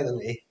this, by the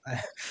way.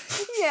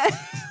 Yeah.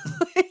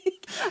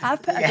 Like,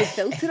 I've put a good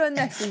filter on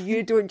this so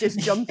you don't just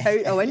jump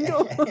out a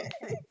window.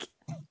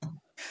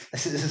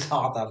 This is as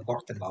hard I've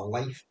worked in my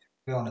life,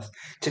 to be honest,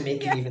 to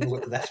make you even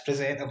look this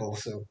presentable.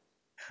 So,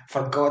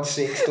 for God's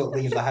sakes, don't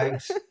leave the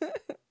house.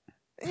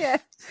 Yeah.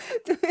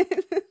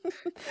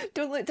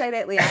 Don't look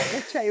directly at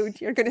the child.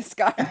 You're going to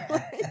scar.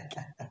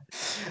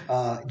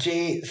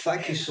 Jay,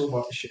 thank you so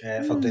much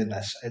for doing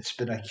this. It's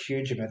been a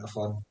huge amount of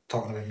fun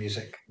talking about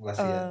music with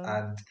you.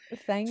 And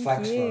thanks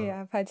you.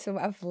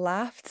 I've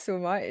laughed so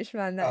much,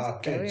 man.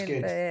 That's good,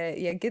 brilliant. good.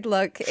 Yeah, good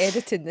luck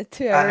editing the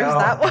 2 I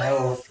hours.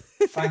 know.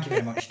 Thank you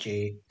very much,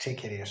 Jay. Take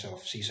care of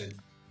yourself. See you soon.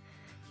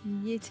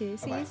 You too.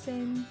 See Bye-bye. you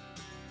soon.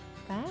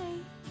 Bye.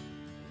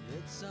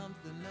 It's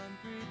something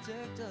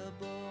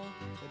unpredictable,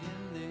 but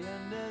in the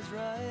end is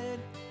right.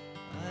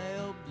 I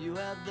hope you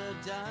had the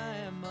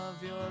time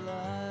of your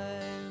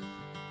life.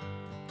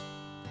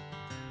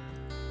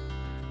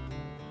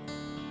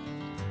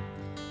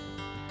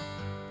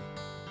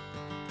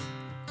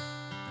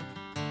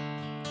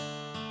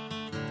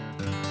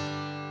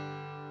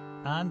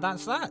 And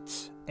that's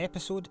that.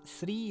 Episode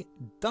 3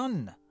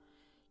 done.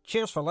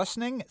 Cheers for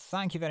listening.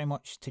 Thank you very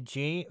much to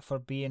Jay for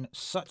being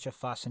such a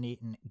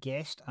fascinating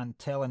guest and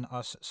telling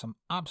us some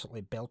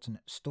absolutely belting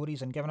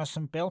stories and giving us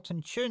some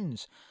belting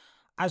tunes.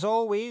 As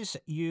always,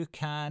 you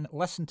can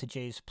listen to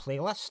Jay's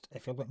playlist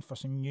if you're looking for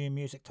some new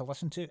music to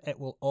listen to. It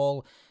will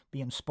all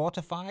be on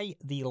Spotify.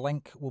 The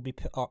link will be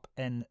put up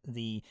in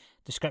the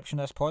description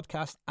of this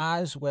podcast,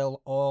 as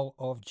will all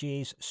of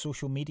Jay's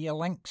social media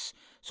links.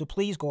 So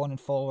please go on and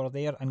follow her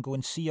there and go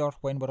and see her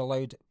when we're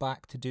allowed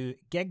back to do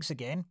gigs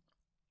again.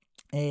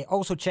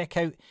 Also check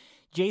out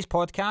Jay's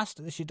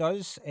podcast that she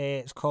does.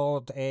 It's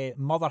called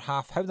Mother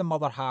Half, How the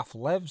Mother Half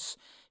Lives.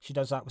 She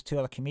does that with 2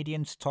 other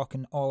comedians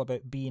talking all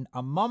about being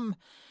a mum.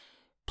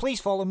 Please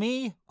follow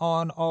me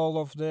on all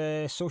of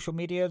the social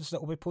medias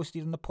that will be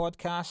posted in the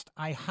podcast.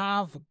 I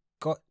have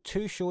got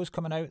 2 shows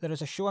coming out. There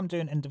is a show I'm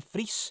doing in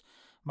Dumfries,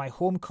 my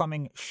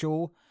homecoming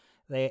show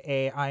that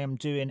I am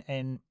doing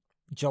in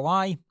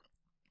July.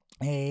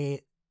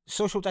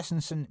 Social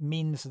distancing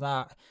means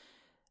that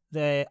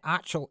the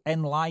actual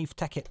in-live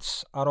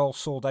tickets are all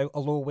sold out,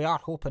 although we are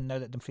hoping now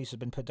that Dumfries has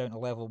been put down to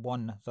level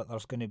 1 that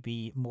there's going to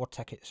be more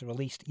tickets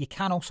released. You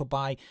can also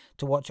buy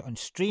to watch it on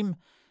stream,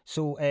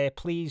 so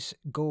please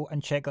go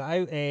and check that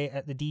out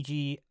at the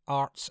DG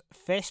Arts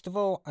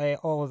Festival.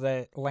 All of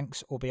the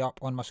links will be up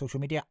on my social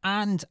media,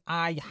 and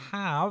I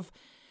have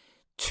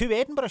 2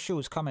 Edinburgh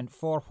shows coming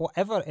for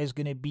whatever is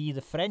going to be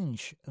the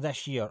Fringe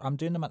this year. I'm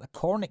doing them at the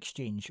Corn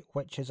Exchange,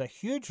 which is a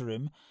huge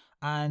room,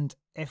 and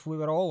if we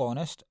were all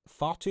honest,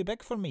 far too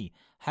big for me.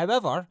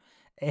 However,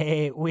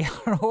 we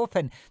are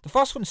hoping... The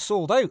first one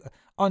sold out,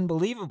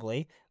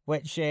 unbelievably,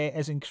 which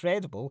is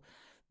incredible.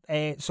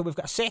 So we've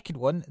got a second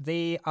one.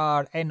 They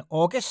are in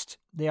August.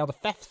 They are the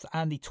 5th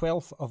and the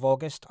 12th of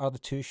August are the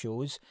 2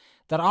 shows.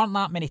 There aren't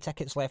that many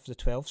tickets left for the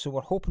 12th, so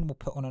we're hoping we'll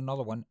put on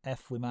another one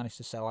if we manage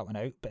to sell that one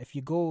out. But if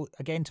you go,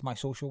 again, to my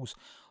socials,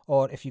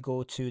 or if you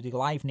go to the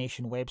Live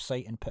Nation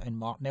website and put in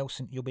Mark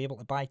Nelson, you'll be able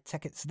to buy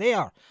tickets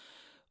there.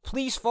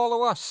 Please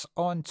follow us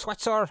on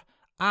Twitter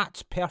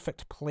at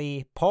Perfect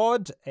Play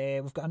Pod.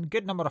 We've got a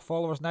good number of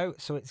followers now,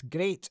 so it's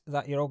great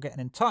that you're all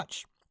getting in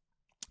touch.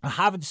 I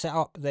haven't set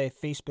up the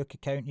Facebook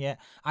account yet.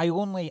 I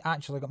only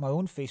actually got my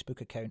own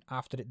Facebook account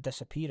after it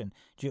disappearing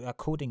due to a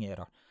coding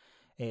error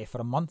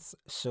for a month.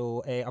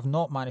 So I've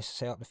not managed to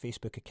set up the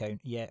Facebook account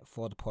yet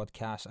for the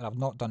podcast, and I've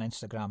not done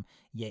Instagram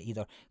yet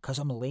either because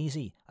I'm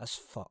lazy as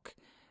fuck.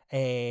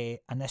 And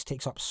this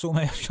takes up so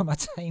much of my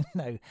time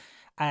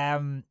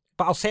now.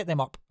 But I'll set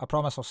them up. I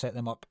promise I'll set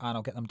them up and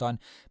I'll get them done.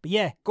 But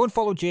yeah, go and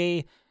follow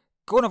Jay.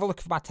 Go and have a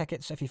look for my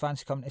tickets if you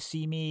fancy coming to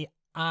see me.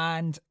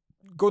 And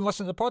go and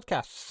listen to the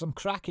podcast. Some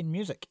cracking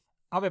music.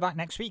 I'll be back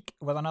next week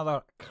with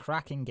another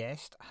cracking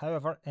guest.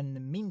 However, in the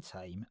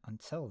meantime,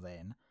 until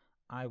then,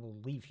 I will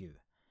leave you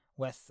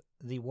with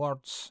the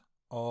words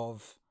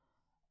of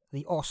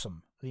the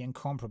awesome, the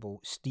incomparable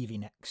Stevie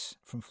Nicks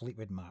from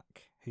Fleetwood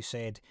Mac, who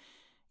said,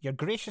 "Your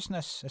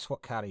graciousness is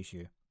what carries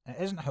you. It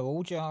isn't how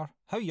old you are,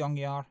 how young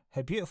you are,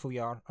 how beautiful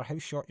you are, or how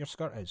short your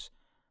skirt is.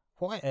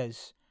 What it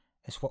is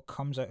what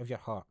comes out of your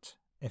heart.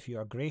 If you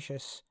are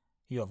gracious,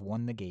 you have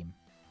won the game."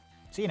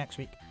 See you next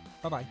week.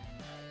 Bye-bye.